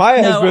 Yeah,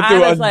 Maya has been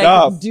through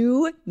enough. Like,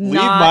 do not leave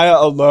Maya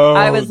alone.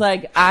 I was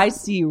like, I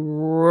see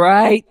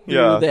right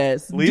through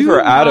this. Leave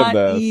her out of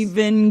this.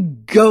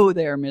 Even go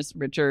there, Miss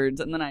Richards.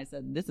 And then I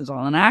said, this is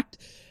all an act.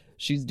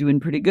 She's doing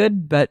pretty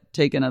good, but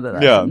take another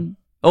lesson.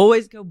 Yeah.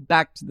 Always go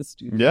back to the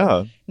studio.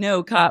 Yeah.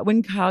 No,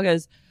 when Kyle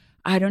goes,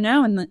 I don't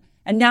know,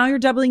 and now you're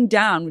doubling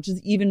down, which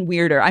is even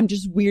weirder. I'm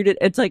just weirded.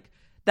 It's like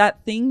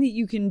that thing that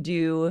you can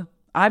do.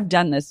 I've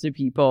done this to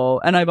people,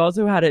 and I've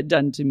also had it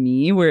done to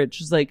me, where it's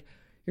just like,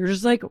 you're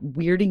just like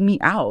weirding me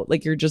out.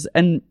 Like, you're just,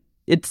 and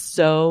it's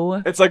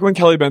so. It's like when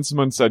Kelly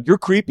Bensimon said, you're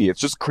creepy.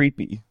 It's just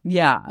creepy.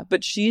 Yeah,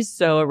 but she's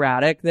so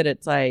erratic that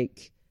it's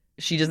like,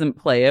 she doesn't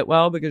play it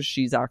well because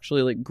she's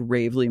actually like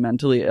gravely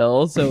mentally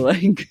ill. So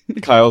like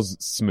Kyle's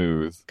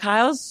smooth,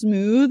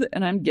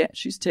 and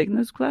she's taking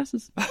those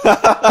classes.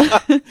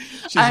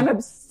 I'm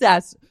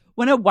obsessed.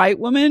 When a white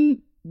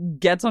woman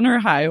gets on her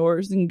high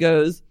horse and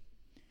goes,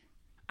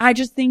 I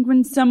just think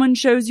when someone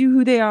shows you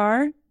who they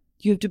are,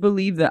 you have to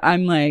believe that.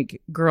 I'm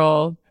like,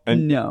 girl,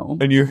 no.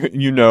 And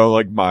you know,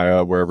 like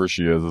Maya, wherever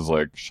she is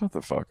like, shut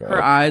the fuck up.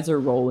 Her eyes are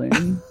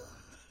rolling.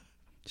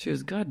 She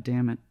goes, God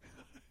damn it.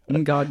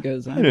 And God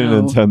goes, I didn't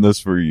intend this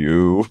for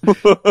you.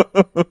 Get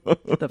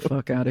the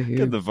fuck out of here.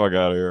 Get the fuck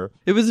out of here.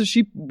 It was as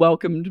she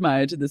welcomed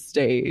Maya to the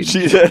stage.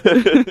 She did.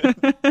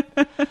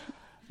 It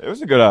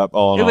was a good app,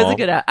 all in all. It was a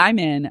good app. I'm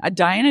in.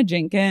 Diana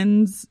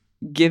Jenkins,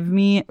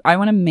 I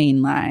want a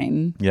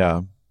mainline.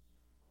 Yeah.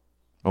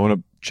 I want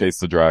to chase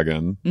the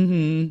dragon.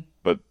 Mm-hmm.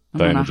 But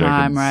Diana Jenkins.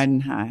 I'm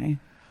riding high.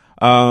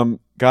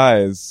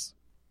 Guys,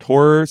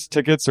 tour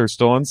tickets are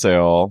still on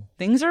sale.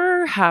 Things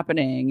are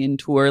happening in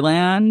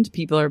Tourland.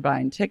 People are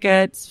buying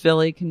tickets.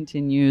 Philly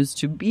continues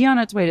to be on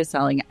its way to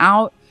selling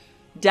out.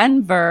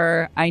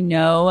 Denver, I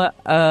know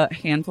a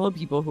handful of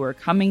people who are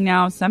coming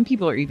now. Some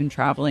people are even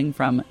traveling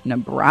from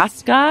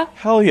Nebraska.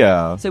 Hell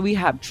yeah. So we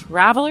have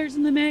travelers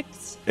in the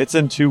mix. It's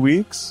in 2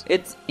 weeks?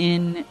 It's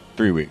in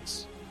 3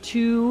 weeks.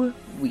 2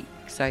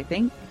 weeks, I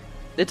think.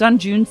 It's on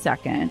June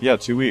 2nd. Yeah,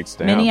 2 weeks.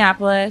 Damn.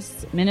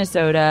 Minneapolis,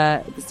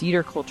 Minnesota, the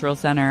Cedar Cultural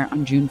Center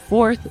on June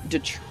 4th.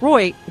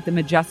 Detroit at the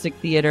Majestic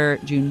Theater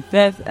June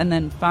 5th. And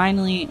then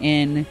finally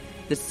in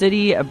the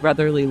City of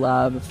Brotherly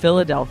Love,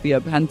 Philadelphia,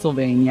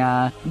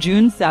 Pennsylvania,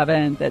 June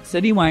 7th at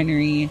City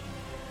Winery.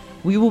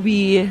 We will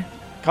be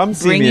come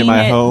see me in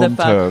my home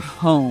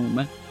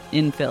home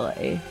in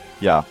Philly.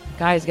 Yeah.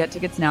 Guys, get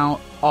tickets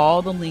now.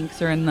 All the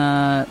links are in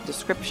the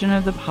description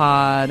of the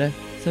pod.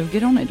 So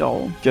get on it,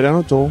 doll. Get on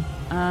it, doll.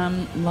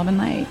 Love and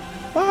light.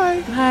 Bye.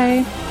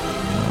 Bye.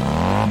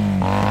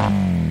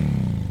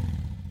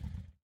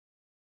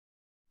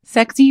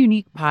 Sexy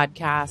Unique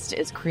Podcast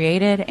is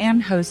created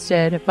and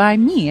hosted by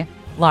me,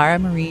 Lara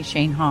Marie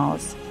Shane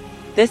Halls.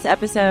 This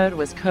episode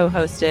was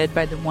co-hosted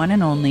by the one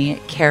and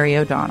only Carrie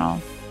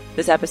O'Donnell.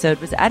 This episode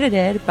was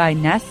edited by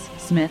Ness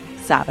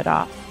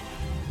Smith-Savadoff.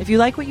 If you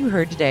like what you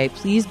heard today,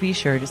 please be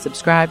sure to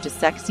subscribe to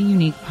Sexy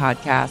Unique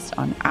Podcast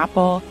on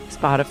Apple,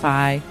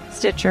 Spotify,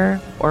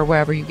 Stitcher, or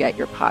wherever you get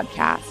your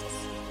podcasts.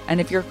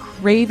 And if you're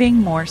craving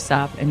more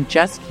sup and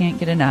just can't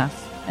get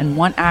enough and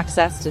want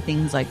access to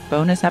things like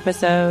bonus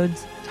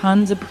episodes,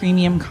 tons of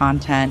premium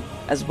content,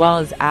 as well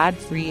as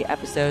ad-free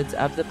episodes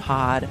of the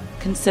pod,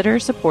 consider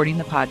supporting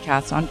the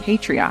podcast on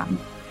Patreon.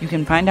 You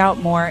can find out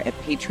more at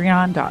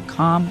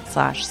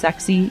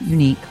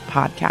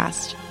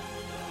patreon.com/sexyuniquepodcast.